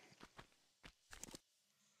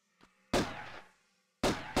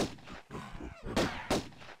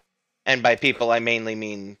 And by people, I mainly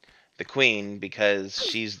mean the queen, because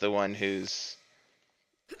she's the one who's...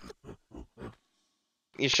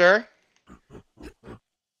 You sure?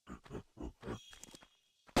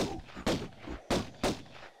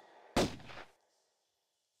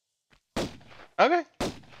 Okay.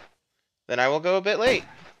 Then I will go a bit late.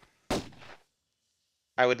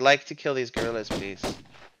 I would like to kill these gorillas, please.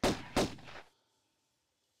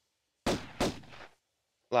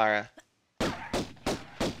 Lara.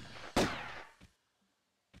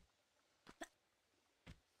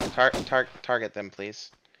 Target them, please.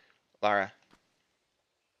 Lara.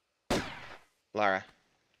 Lara.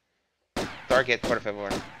 Target, por favor.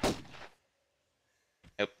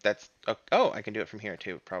 Nope, that's... Oh, I can do it from here,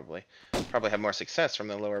 too, probably. Probably have more success from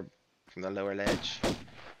the lower ledge.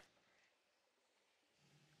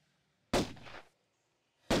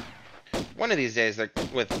 One of these days,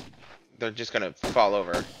 they're just gonna fall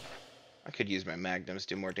over. I could use my magnums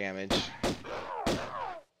to do more damage.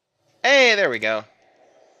 Hey, there we go.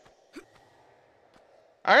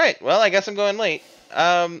 Alright, well, I guess I'm going late.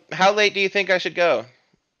 How late do you think I should go?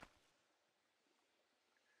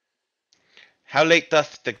 How late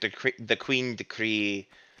doth the queen decree?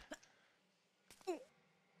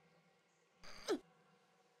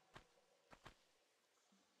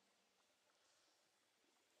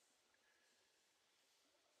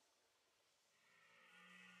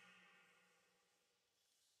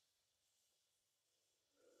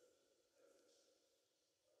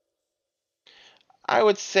 I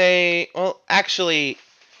would say, well, actually,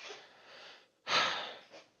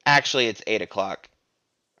 it's 8 o'clock.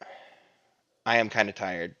 I am kind of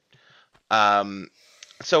tired.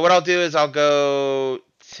 So what I'll do is I'll go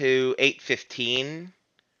to 8:15.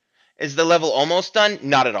 Is the level almost done?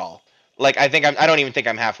 Not at all. Like, I don't even think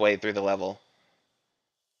I'm halfway through the level.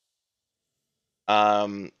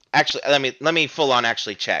 Actually, let me full on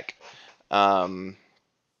actually check. Alright,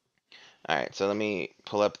 so let me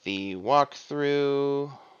pull up the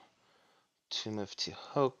walkthrough. Tomb of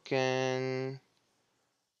Tehoken.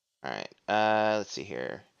 Alright, let's see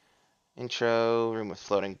here. Intro, room with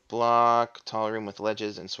floating block, tall room with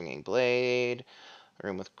ledges and swinging blade, a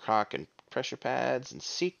room with croc and pressure pads and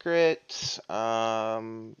secret,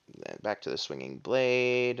 back to the swinging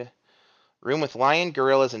blade, room with lion,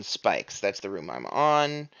 gorillas, and spikes. That's the room I'm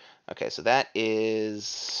on. Okay, so that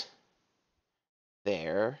is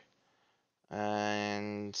there.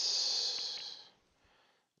 And let's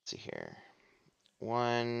see here.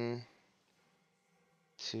 1,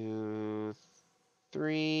 2,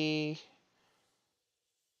 3.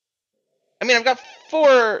 I mean, I've got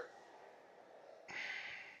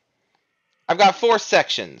four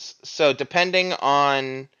sections, so depending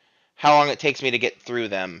on how long it takes me to get through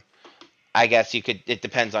them, I guess it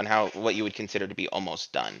depends on what you would consider to be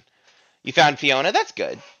almost done. You found Fiona, that's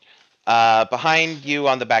good. Behind you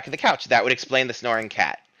on the back of the couch, that would explain the snoring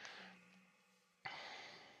cat.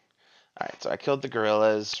 Alright, so I killed the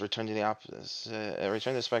gorillas, returned to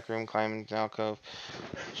the spike room, climbed the alcove.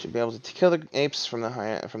 Should be able to kill the apes from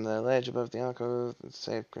the ledge above the alcove,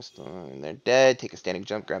 save Crystal, and they're dead. Take a standing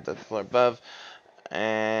jump, grab the floor above,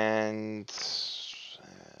 and...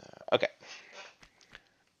 okay.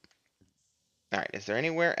 Alright, is there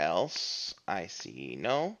anywhere else? I see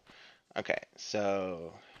no. Okay,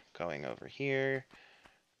 so going over here,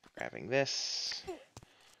 grabbing this,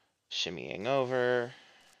 shimmying over.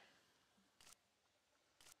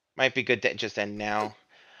 Might be good to just end now.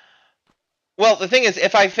 Well, the thing is,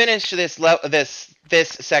 if I finish this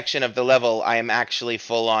section of the level, I am actually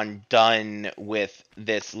full on done with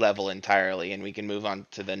this level entirely, and we can move on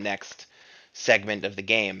to the next segment of the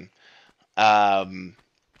game. So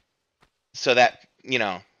that, you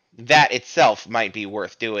know, that itself might be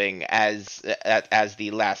worth doing as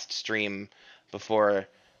the last stream before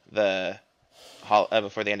the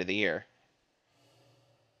end of the year.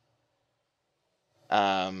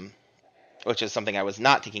 Which is something I was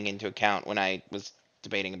not taking into account when I was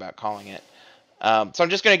debating about calling it. So I'm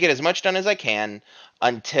just going to get as much done as I can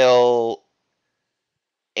until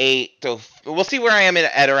 8. We'll see where I am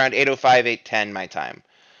at around 8:05, 8:10 my time.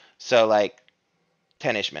 So like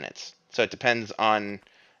 10-ish minutes. So it depends on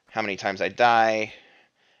how many times I die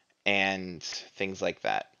and things like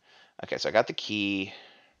that. Okay, so I got the key.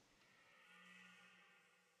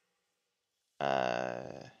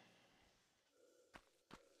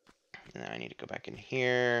 Now I need to go back in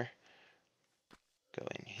here. Go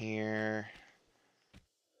in here.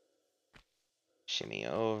 Shimmy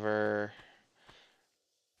over.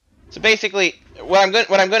 So basically, what I'm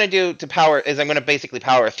going to do to power is I'm going to basically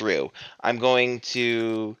power through. I'm going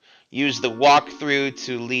to use the walkthrough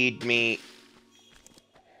to lead me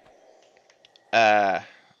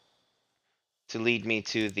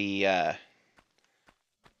to the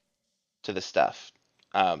stuff.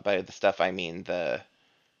 By the stuff I mean to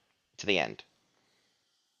the end.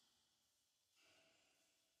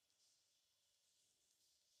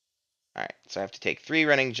 All right, so I have to take 3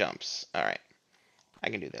 running jumps. All right, I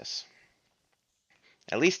can do this.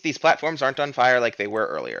 At least these platforms aren't on fire like they were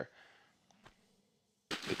earlier.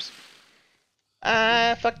 Oops.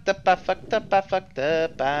 I fucked up, I fucked up, I fucked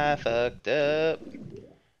up, I fucked up.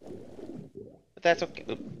 But that's okay.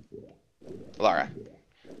 Oop. Laura.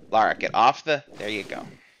 Laura, get off the... There you go.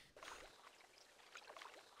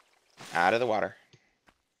 Out of the water.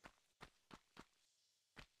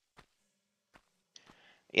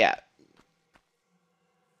 Yeah.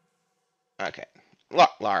 Okay.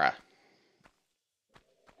 Laura.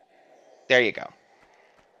 There you go.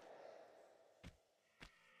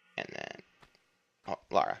 And then... Oh,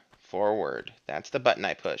 Laura. Forward. That's the button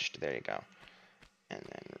I pushed. There you go. And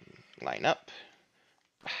then line up.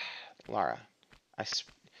 Laura.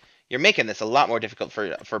 You're making this a lot more difficult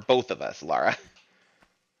for both of us, Laura.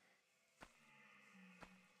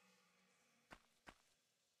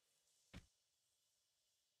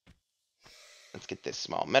 Let's get this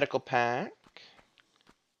small medical pack.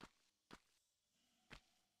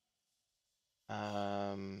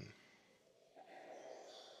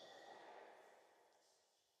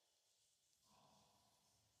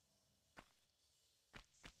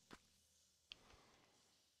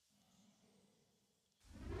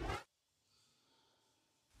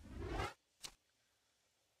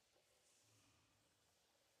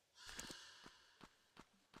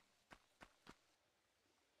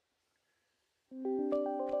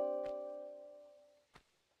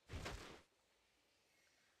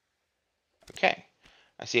 Okay.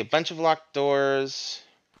 I see a bunch of locked doors.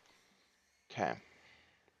 Okay.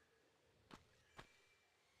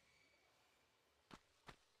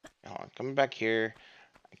 Hold on. Coming back here.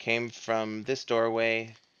 I came from this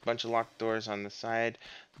doorway. Bunch of locked doors on the side.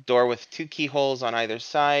 Door with 2 keyholes on either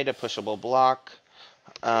side. A pushable block.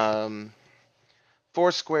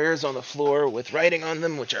 4 squares on the floor with writing on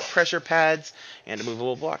them, which are pressure pads, and a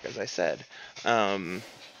movable block, as I said.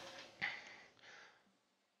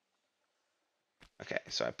 Okay,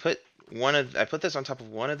 so I put this on top of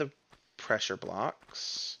one of the pressure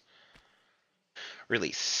blocks.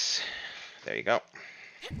 Release. There you go.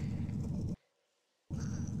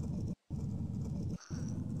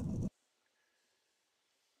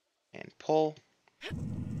 And pull.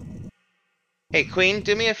 Hey, Queen,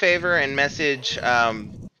 do me a favor and message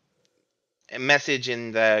in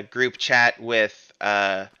the group chat with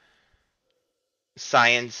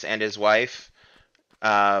Science and his wife.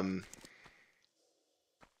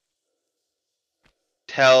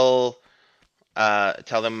 Tell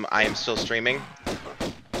them I am still streaming,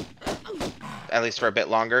 at least for a bit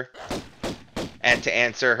longer. And to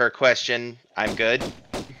answer her question, I'm good.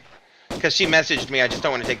 Because she messaged me, I just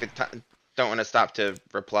don't want to take the time, don't want to stop to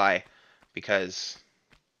reply, because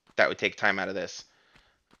that would take time out of this.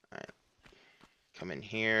 All right. Come in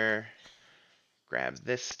here, grab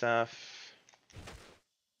this stuff.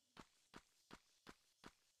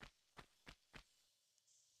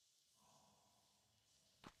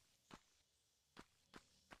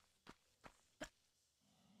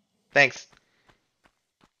 Thanks.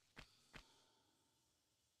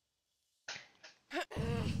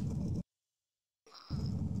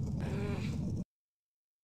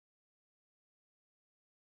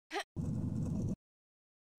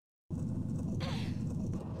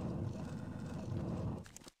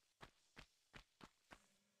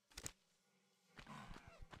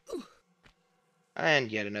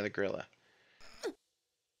 And yet another gorilla.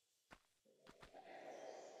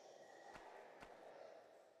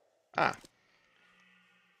 Ah.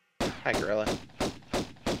 Hi, gorilla.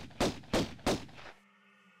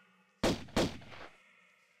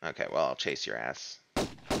 Okay, well, I'll chase your ass.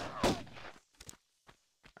 Alright,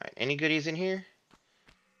 any goodies in here?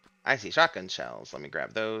 I see shotgun shells. Let me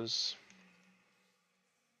grab those.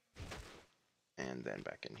 And then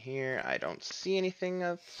back in here, I don't see anything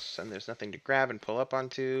else, and there's nothing to grab and pull up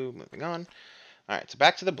onto. Moving on. Alright, so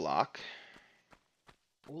back to the block.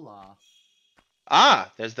 Hola.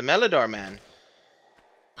 Ah, there's the Melodor man.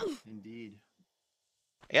 Indeed.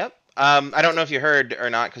 Yep. I don't know if you heard or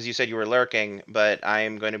not, because you said you were lurking, but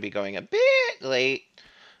I'm going to be going a bit late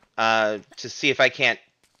to see if I can't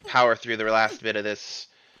power through the last bit of this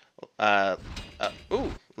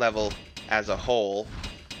level as a whole.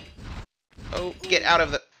 Oh, get out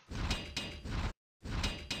of the...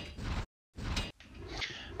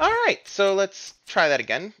 Alright, so let's try that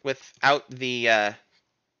again without the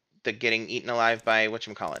getting eaten alive by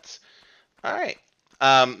whatchamacallits. Alright.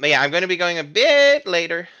 But yeah, I'm going to be going a bit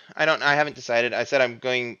later. I haven't decided. I said I'm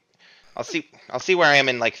going... I'll see where I am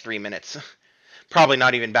in like 3 minutes. Probably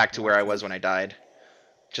not even back to where I was when I died.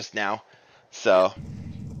 Just now. So...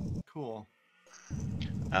 Cool.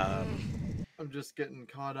 I'm just getting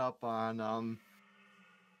caught up on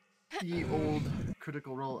the old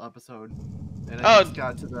Critical Role episode, and I just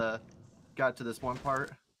got to this one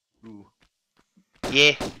part. Ooh.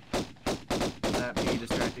 Yeah. Is that me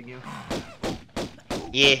distracting you?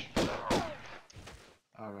 Yeah.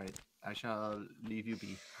 Alright, I shall leave you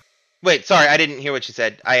be. Wait, sorry, I didn't hear what you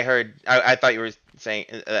said. I thought you were saying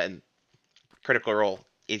Critical Role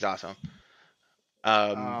is awesome.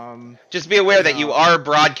 Just be aware that you No. are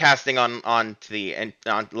broadcasting live onto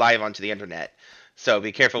the internet, so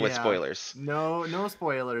be careful with Yeah. spoilers. No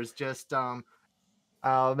spoilers. Just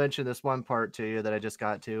I'll mention this one part to you that I just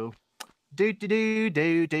got to. Do do do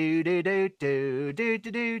do do do do do do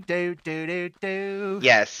do do do do do.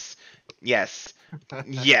 Yes, yes,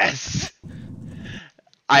 yes.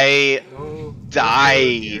 I No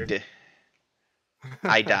spoilers here. died.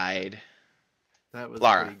 I died. That was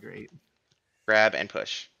Lara, pretty great. grab and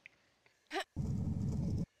push.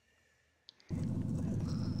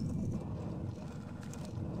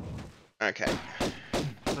 Okay.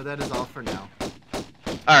 But that is all for now.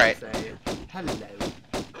 All right. Say hello.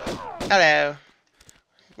 Hello.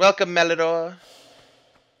 Welcome, Melidor.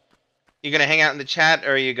 You gonna hang out in the chat,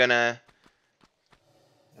 or are you gonna?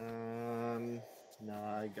 No,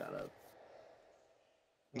 I gotta.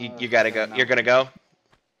 You gotta go. You're gonna mountain. go.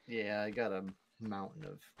 Yeah, I got a mountain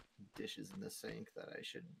of dishes in the sink that I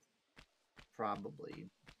should probably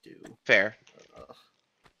do. Fair.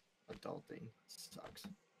 Adulting sucks.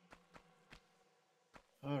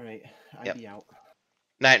 Alright, I Yep. be out.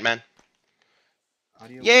 Night, man.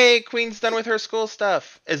 Adios. Yay, Queen's done with her school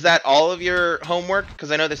stuff. Is that all of your homework?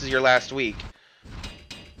 Because I know this is your last week.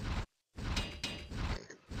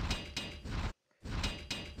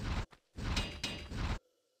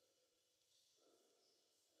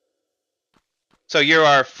 So you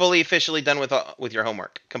are fully officially done with your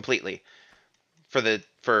homework completely for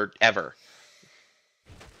forever.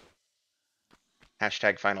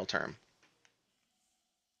 Hashtag final term.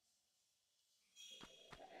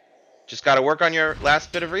 Just got to work on your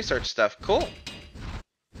last bit of research stuff. Cool.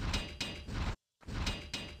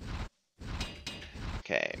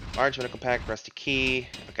 Okay, large medical pack, rusty key.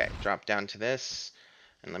 Okay, drop down to this.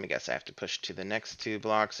 And let me guess, I have to push to the next 2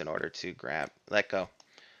 blocks in order to let go.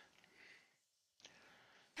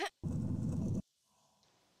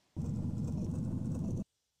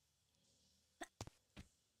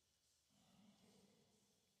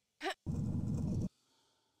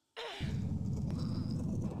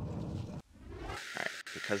 Alright,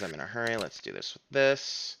 because I'm in a hurry, let's do this with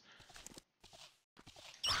this.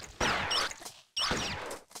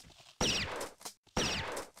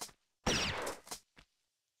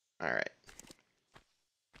 Alright.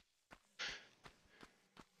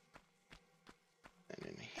 And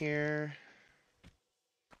in here.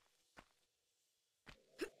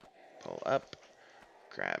 Pull up.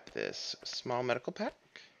 Grab this small medical pack.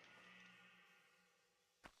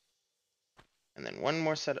 And then one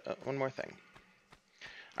more thing.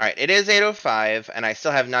 Alright, it is 8:05, and I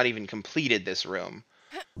still have not even completed this room.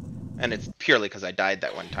 And it's purely because I died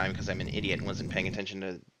that one time because I'm an idiot and wasn't paying attention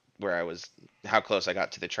to how close I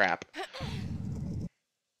got to the trap.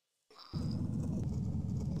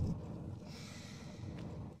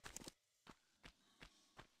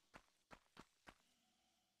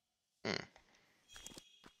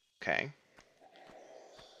 Okay.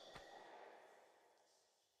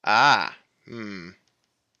 Ah.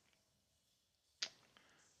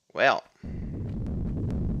 Well.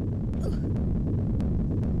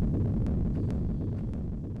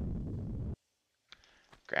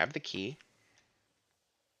 Grab the key.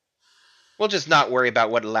 We'll just not worry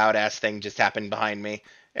about what loud ass thing just happened behind me.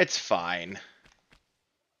 It's fine.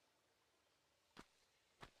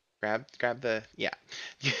 Grab the, yeah.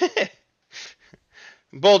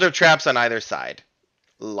 Boulder traps on either side.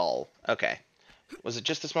 Lol. Okay. Was it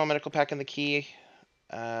just a small medical pack and the key?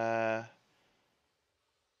 Uh...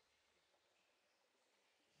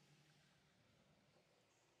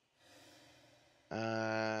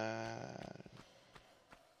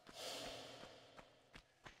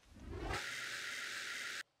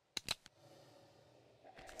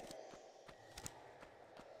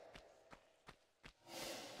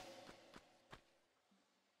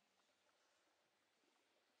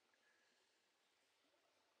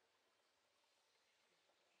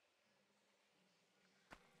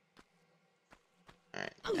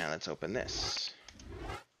 Alright, now let's open this.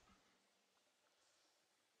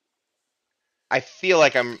 I feel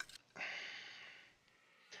like I'm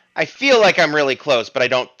really close, but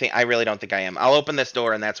I really don't think I am. I'll open this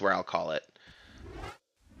door and that's where I'll call it.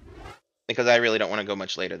 Because I really don't want to go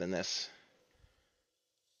much later than this.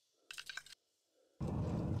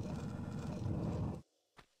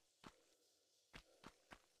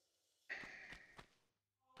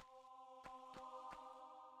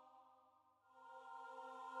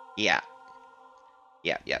 Yeah.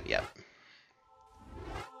 Yep.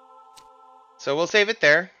 So we'll save it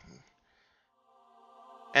there.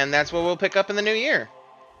 And that's what we'll pick up in the new year.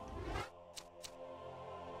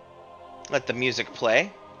 Let the music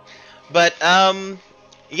play. But,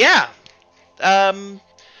 yeah.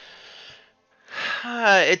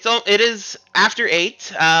 It is after 8,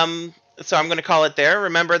 so I'm going to call it there.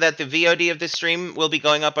 Remember that the VOD of this stream will be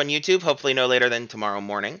going up on YouTube, hopefully no later than tomorrow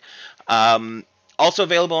morning. Also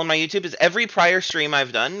available on my YouTube is every prior stream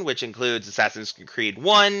I've done, which includes Assassin's Creed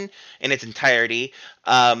 1 in its entirety,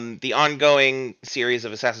 the ongoing series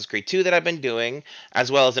of Assassin's Creed 2 that I've been doing,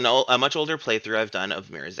 as well as a much older playthrough I've done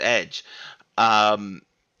of Mirror's Edge. I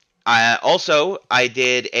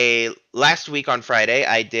did last week on Friday,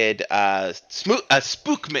 I did a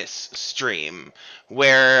Spookmas stream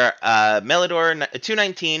where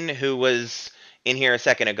Melidor219, who was in here a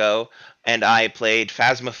second ago, and I played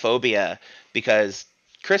Phasmophobia because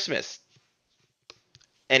Christmas.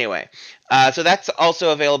 Anyway, so that's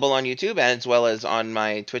also available on YouTube as well as on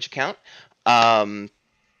my Twitch account. Yeah,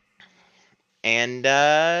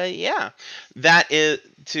 that is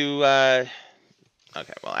to...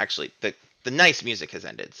 Okay, well, actually, the nice music has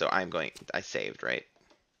ended, so I saved, right?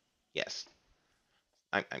 Yes.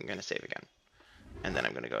 I'm going to save again. And then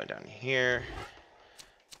I'm going to go down here,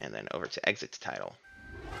 and then over to exit title.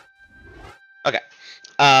 Okay.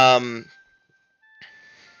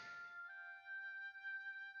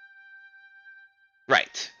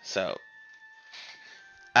 Right, so...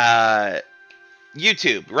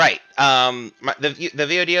 YouTube, right. The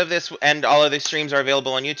VOD of this and all of the streams are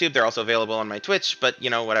available on YouTube. They're also available on my Twitch, but, you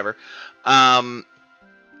know, whatever. The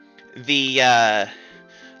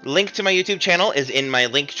link to my YouTube channel is in my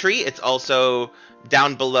link tree. It's also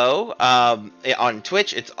down below on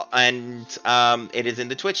Twitch. It is in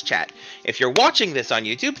the Twitch chat. If you're watching this on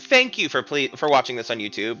YouTube, thank you for watching this on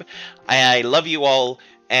YouTube. I love you all,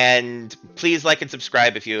 and please like and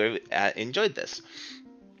subscribe if you enjoyed this.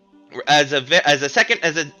 As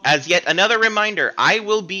yet another reminder, I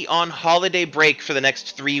will be on holiday break for the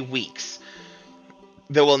next 3 weeks.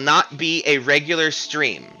 There will not be a regular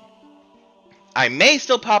stream. I may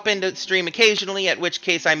still pop into stream occasionally, at which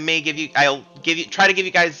case I'll try to give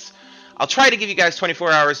you guys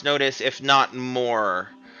 24 hours notice, if not more.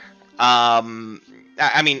 I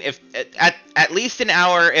mean, if at least an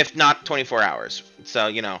hour, if not 24 hours. So,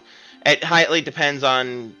 you know, it highly depends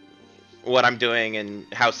on what I'm doing and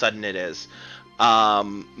how sudden it is.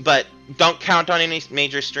 But don't count on any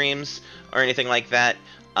major streams or anything like that.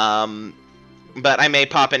 But I may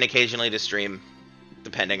pop in occasionally to stream,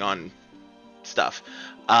 depending on stuff.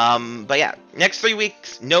 But yeah, next 3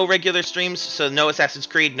 weeks, no regular streams, so no Assassin's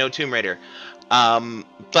Creed, no Tomb Raider.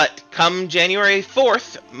 But come January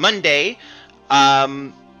 4th, Monday,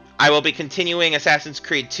 I will be continuing Assassin's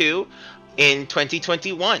Creed 2 in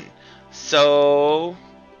 2021. So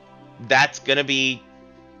that's gonna be,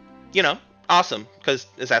 you know, awesome, because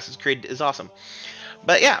Assassin's Creed is awesome.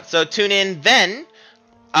 But yeah, so tune in then.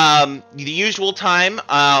 The usual time,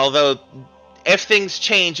 although if things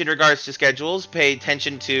change in regards to schedules, pay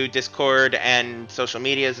attention to Discord and social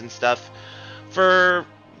medias and stuff for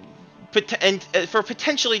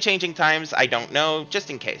potentially changing times. I don't know, just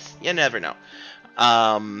in case. You never know.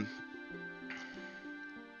 But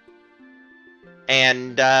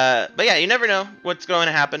yeah, you never know what's going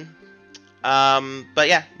to happen. But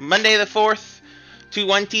yeah, Monday the 4th,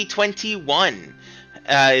 2021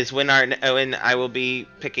 is when I will be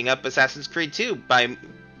picking up Assassin's Creed 2 by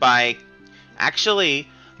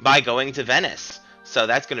going to Venice. So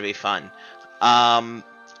that's going to be fun.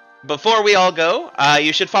 Before we all go,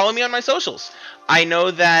 you should follow me on my socials. I know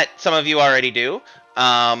that some of you already do,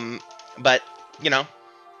 but, you know,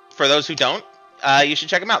 for those who don't, you should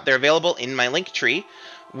check them out. They're available in my link tree,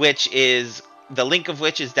 the link of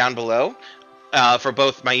which is down below, for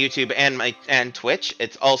both my YouTube and Twitch.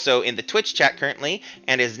 It's also in the Twitch chat currently,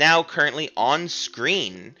 and is now currently on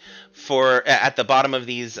screen at the bottom of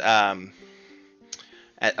these the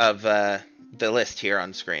list here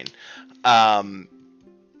on screen. Yeah,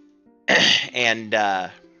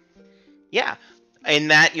 in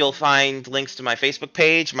that you'll find links to my Facebook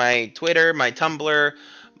page, my Twitter, my Tumblr,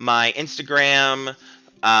 my Instagram,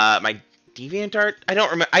 my DeviantArt.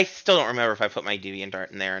 I still don't remember if I put my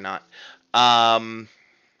DeviantArt in there or not. Not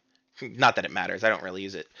that it matters. I don't really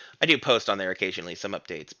use it. I do post on there occasionally, some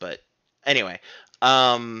updates, but anyway.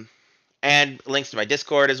 And links to my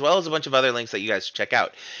Discord, as well as a bunch of other links that you guys should check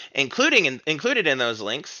out. Included in those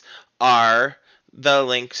links are the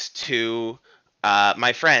links to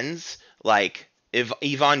my friends, like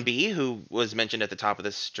Yvonne B, who was mentioned at the top of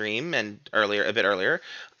the stream and a bit earlier.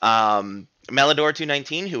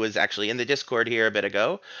 Melidor219, who was actually in the Discord here a bit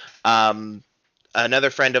ago, another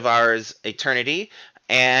friend of ours, Eternity,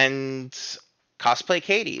 and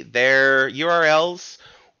CosplayKatie. Their URLs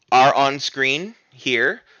are on screen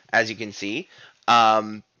here, as you can see.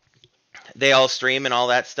 They all stream and all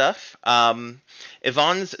that stuff.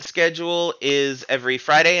 Yvonne's schedule is every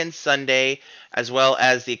Friday and Sunday, as well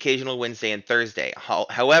as the occasional Wednesday and Thursday.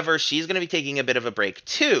 However, she's going to be taking a bit of a break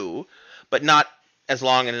too, but not as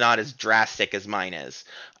long and not as drastic as mine is.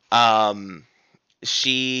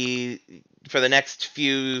 She, for the next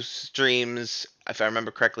few streams, if I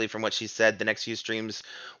remember correctly from what she said, the next few streams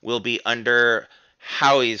will be under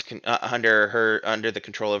Howie's under the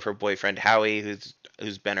control of her boyfriend Howie, who's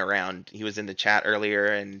been around. He was in the chat earlier,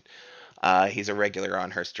 and he's a regular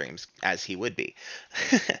on her streams, as he would be.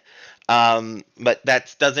 But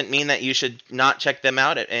that doesn't mean that you should not check them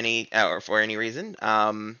out at any or for any reason.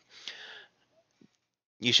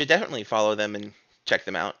 You should definitely follow them and check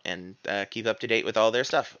them out and keep up to date with all their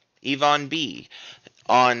stuff. Yvonne B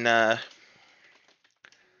on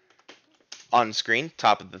screen,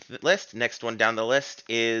 top of the list. Next one down the list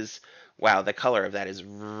is, wow, the color of that is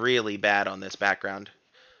really bad on this background.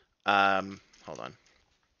 Hold on.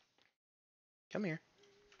 Come here.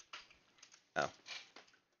 Oh.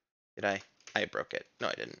 Did I? I broke it. No,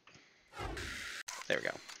 I didn't. There we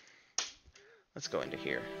go. Let's go into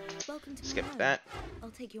here. Skip that. I'll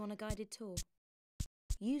take you on a guided tour.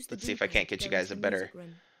 Use the Let's see if I can't get you guys a better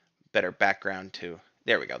room. background too.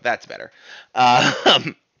 There we go. That's better.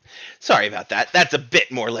 Sorry about that. That's a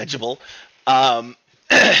bit more legible.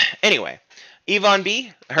 Anyway, Yvonne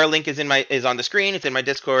B. Her link is on the screen. It's in my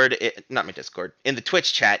Discord. Not my Discord. In the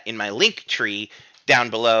Twitch chat. In my link tree down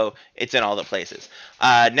below. It's in all the places.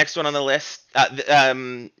 Next one on the list.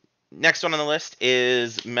 Next one on the list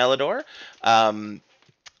is Melidor,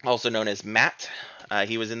 also known as Matt.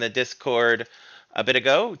 He was in the Discord a bit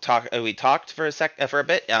ago. We talked for a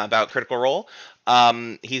bit about Critical Role.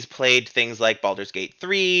 He's played things like Baldur's Gate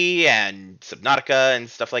 3 and Subnautica and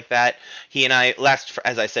stuff like that. He and I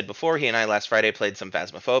as I said before, he and I last Friday played some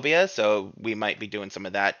Phasmophobia, so we might be doing some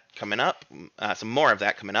of that coming up. Some more of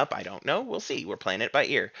that coming up. I don't know. We'll see. We're playing it by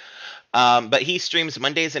ear. But he streams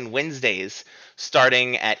Mondays and Wednesdays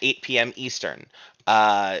starting at 8 p.m. Eastern.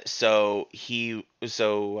 So he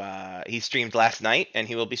streamed last night, and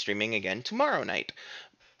he will be streaming again tomorrow night,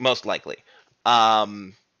 most likely.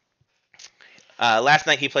 Last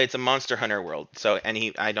night he played some Monster Hunter World,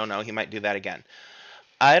 I don't know, he might do that again.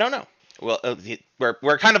 I don't know. Well,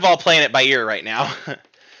 we're kind of all playing it by ear right now.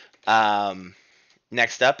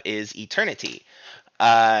 Next up is Eternity.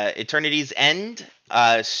 Eternity's End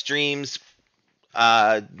streams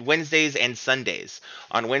Wednesdays and Sundays.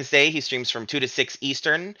 On Wednesday, he streams from 2 to 6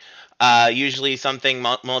 Eastern, usually something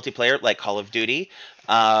multiplayer like Call of Duty.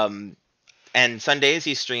 And Sundays,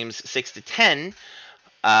 he streams 6 to 10,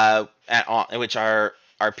 which are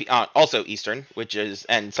also Eastern,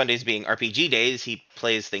 and Sundays being RPG days. He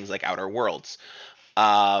plays things like Outer Worlds.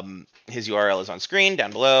 His URL is on screen,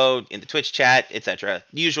 down below, in the Twitch chat, etc.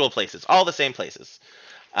 Usual places, all the same places.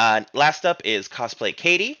 Last up is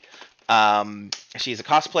CosplayKatie. She's a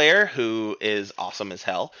cosplayer who is awesome as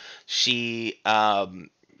hell.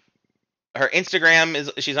 Her Instagram is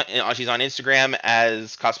she's on Instagram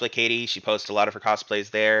as CosplayKatie. She posts a lot of her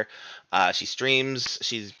cosplays there. She streams.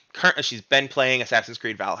 She's been playing Assassin's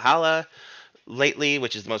Creed Valhalla lately,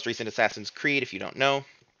 which is the most recent Assassin's Creed, if you don't know.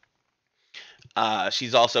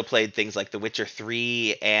 She's also played things like The Witcher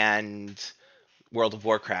 3 and World of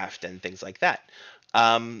Warcraft and things like that.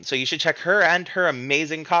 So you should check her and her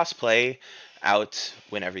amazing cosplay out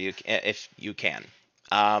if you can.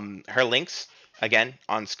 Her links, again,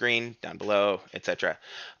 on screen, down below, etc.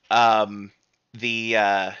 A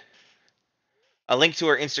link to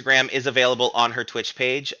her Instagram is available on her Twitch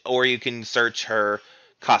page, or you can search her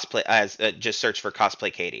cosplay as just search for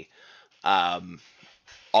CosplayKatie.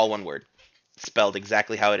 All one word, spelled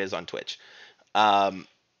exactly how it is on Twitch. So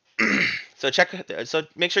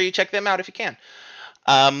make sure you check them out if you can.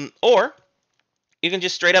 Or you can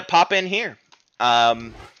just straight up pop in here.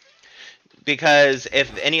 Because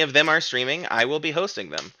if any of them are streaming, I will be hosting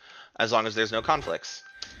them, as long as there's no conflicts.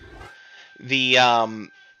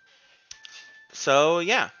 So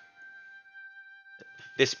yeah.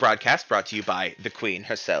 This broadcast brought to you by the Queen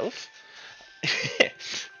herself.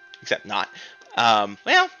 Except not.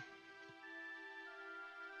 Well,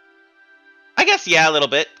 I guess, yeah, a little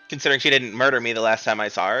bit, considering she didn't murder me the last time I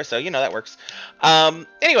saw her, so, that works.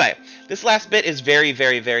 Anyway, this last bit is very,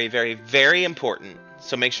 very, very, very, very important,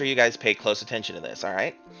 so make sure you guys pay close attention to this,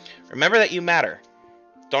 alright? Remember that you matter.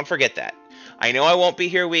 Don't forget that. I know I won't be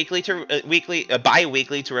here bi-weekly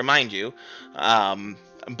to remind you,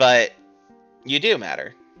 but you do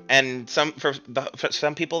matter. And for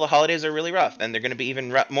some people, the holidays are really rough, and they're going to be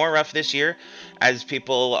even more rough this year, as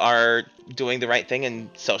people are doing the right thing and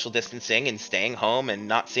social distancing and staying home and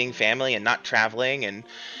not seeing family and not traveling and,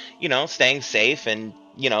 staying safe and,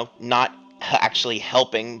 not actually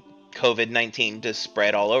helping COVID-19 to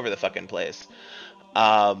spread all over the fucking place.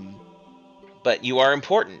 But you are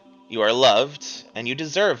important. You are loved, and you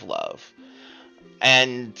deserve love.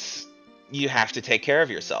 And you have to take care of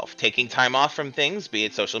yourself. Taking time off from things, be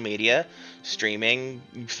it social media, streaming,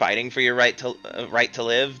 fighting for your right to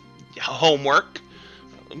live, homework,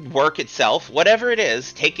 work itself, whatever it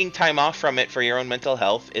is, taking time off from it for your own mental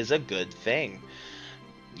health is a good thing.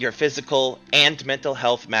 Your physical and mental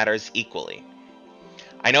health matters equally.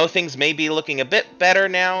 I know things may be looking a bit better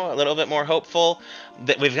now, a little bit more hopeful.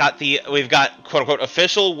 That we've got quote unquote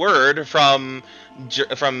official word from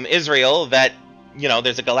Israel that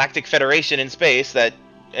there's a galactic federation in space that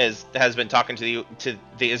has been talking to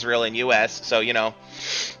the Israel and U.S. So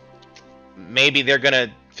maybe they're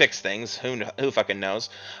gonna fix things. Who fucking knows?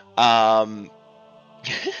 But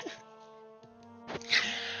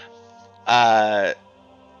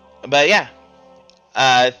yeah.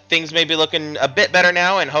 Things may be looking a bit better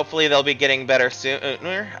now, and hopefully they'll be getting better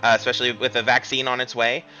sooner, especially with a vaccine on its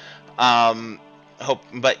way.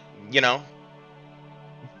 But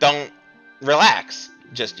don't relax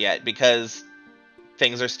just yet, because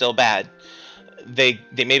things are still bad. They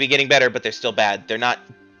may be getting better, but they're still bad. They're not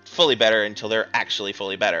fully better until they're actually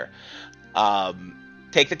fully better.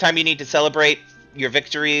 Take the time you need to celebrate your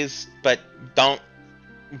victories, but don't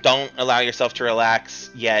allow yourself to relax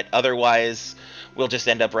yet. Otherwise, we'll just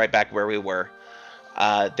end up right back where we were.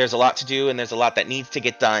 There's a lot to do, and there's a lot that needs to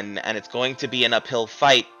get done, and it's going to be an uphill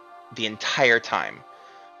fight the entire time.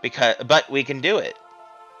 But we can do it,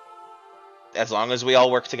 as long as we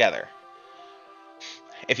all work together.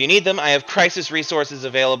 If you need them, I have crisis resources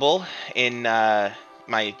available in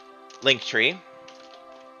my link tree.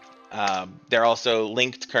 They're also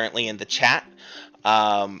linked currently in the chat,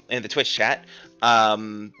 in the Twitch chat.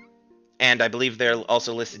 And I believe they're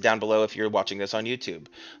also listed down below if you're watching this on YouTube.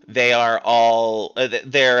 They are all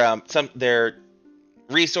they're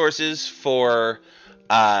resources for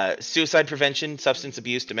suicide prevention, substance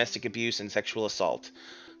abuse, domestic abuse, and sexual assault.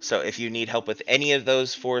 So if you need help with any of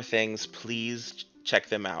those 4 things, please check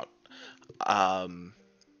them out.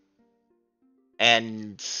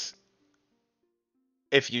 And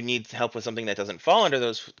if you need help with something that doesn't fall under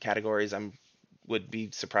those categories, would be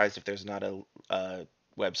surprised if there's not a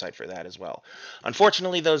website for that as well.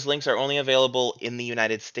 Unfortunately, those links are only available in the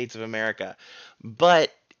United States of America, or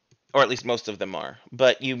at least most of them are.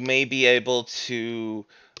 But you may be able to,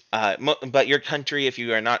 but your country, if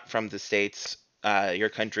you are not from the States, your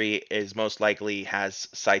country is most likely has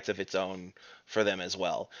sites of its own for them as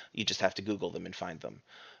well. You just have to Google them and find them.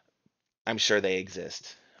 I'm sure they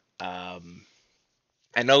exist. I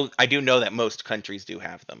do know that most countries do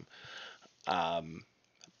have them.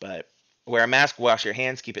 But wear a mask, wash your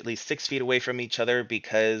hands, keep at least 6 feet away from each other,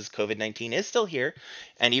 because COVID-19 is still here.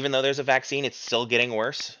 And even though there's a vaccine, it's still getting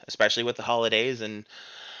worse, especially with the holidays and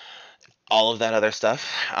all of that other stuff.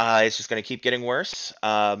 It's just going to keep getting worse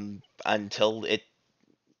until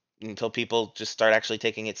people just start actually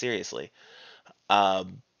taking it seriously.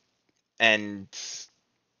 And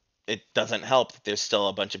it doesn't help that there's still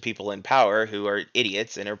a bunch of people in power who are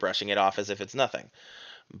idiots and are brushing it off as if it's nothing.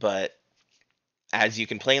 But as you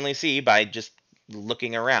can plainly see by just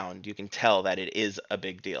looking around, you can tell that it is a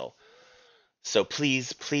big deal. So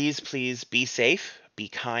please, please, please be safe, be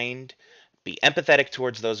kind, be empathetic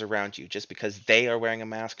towards those around you. Just because they are wearing a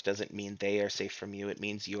mask doesn't mean they are safe from you. It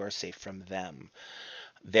means you are safe from them.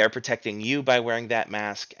 They're protecting you by wearing that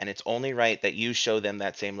mask, and it's only right that you show them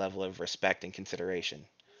that same level of respect and consideration.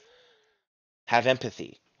 Have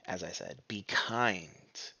empathy, as I said. Be kind.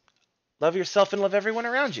 Love yourself and love everyone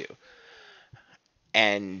around you.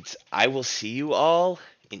 And I will see you all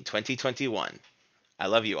in 2021. I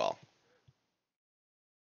love you all.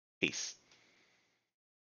 Peace.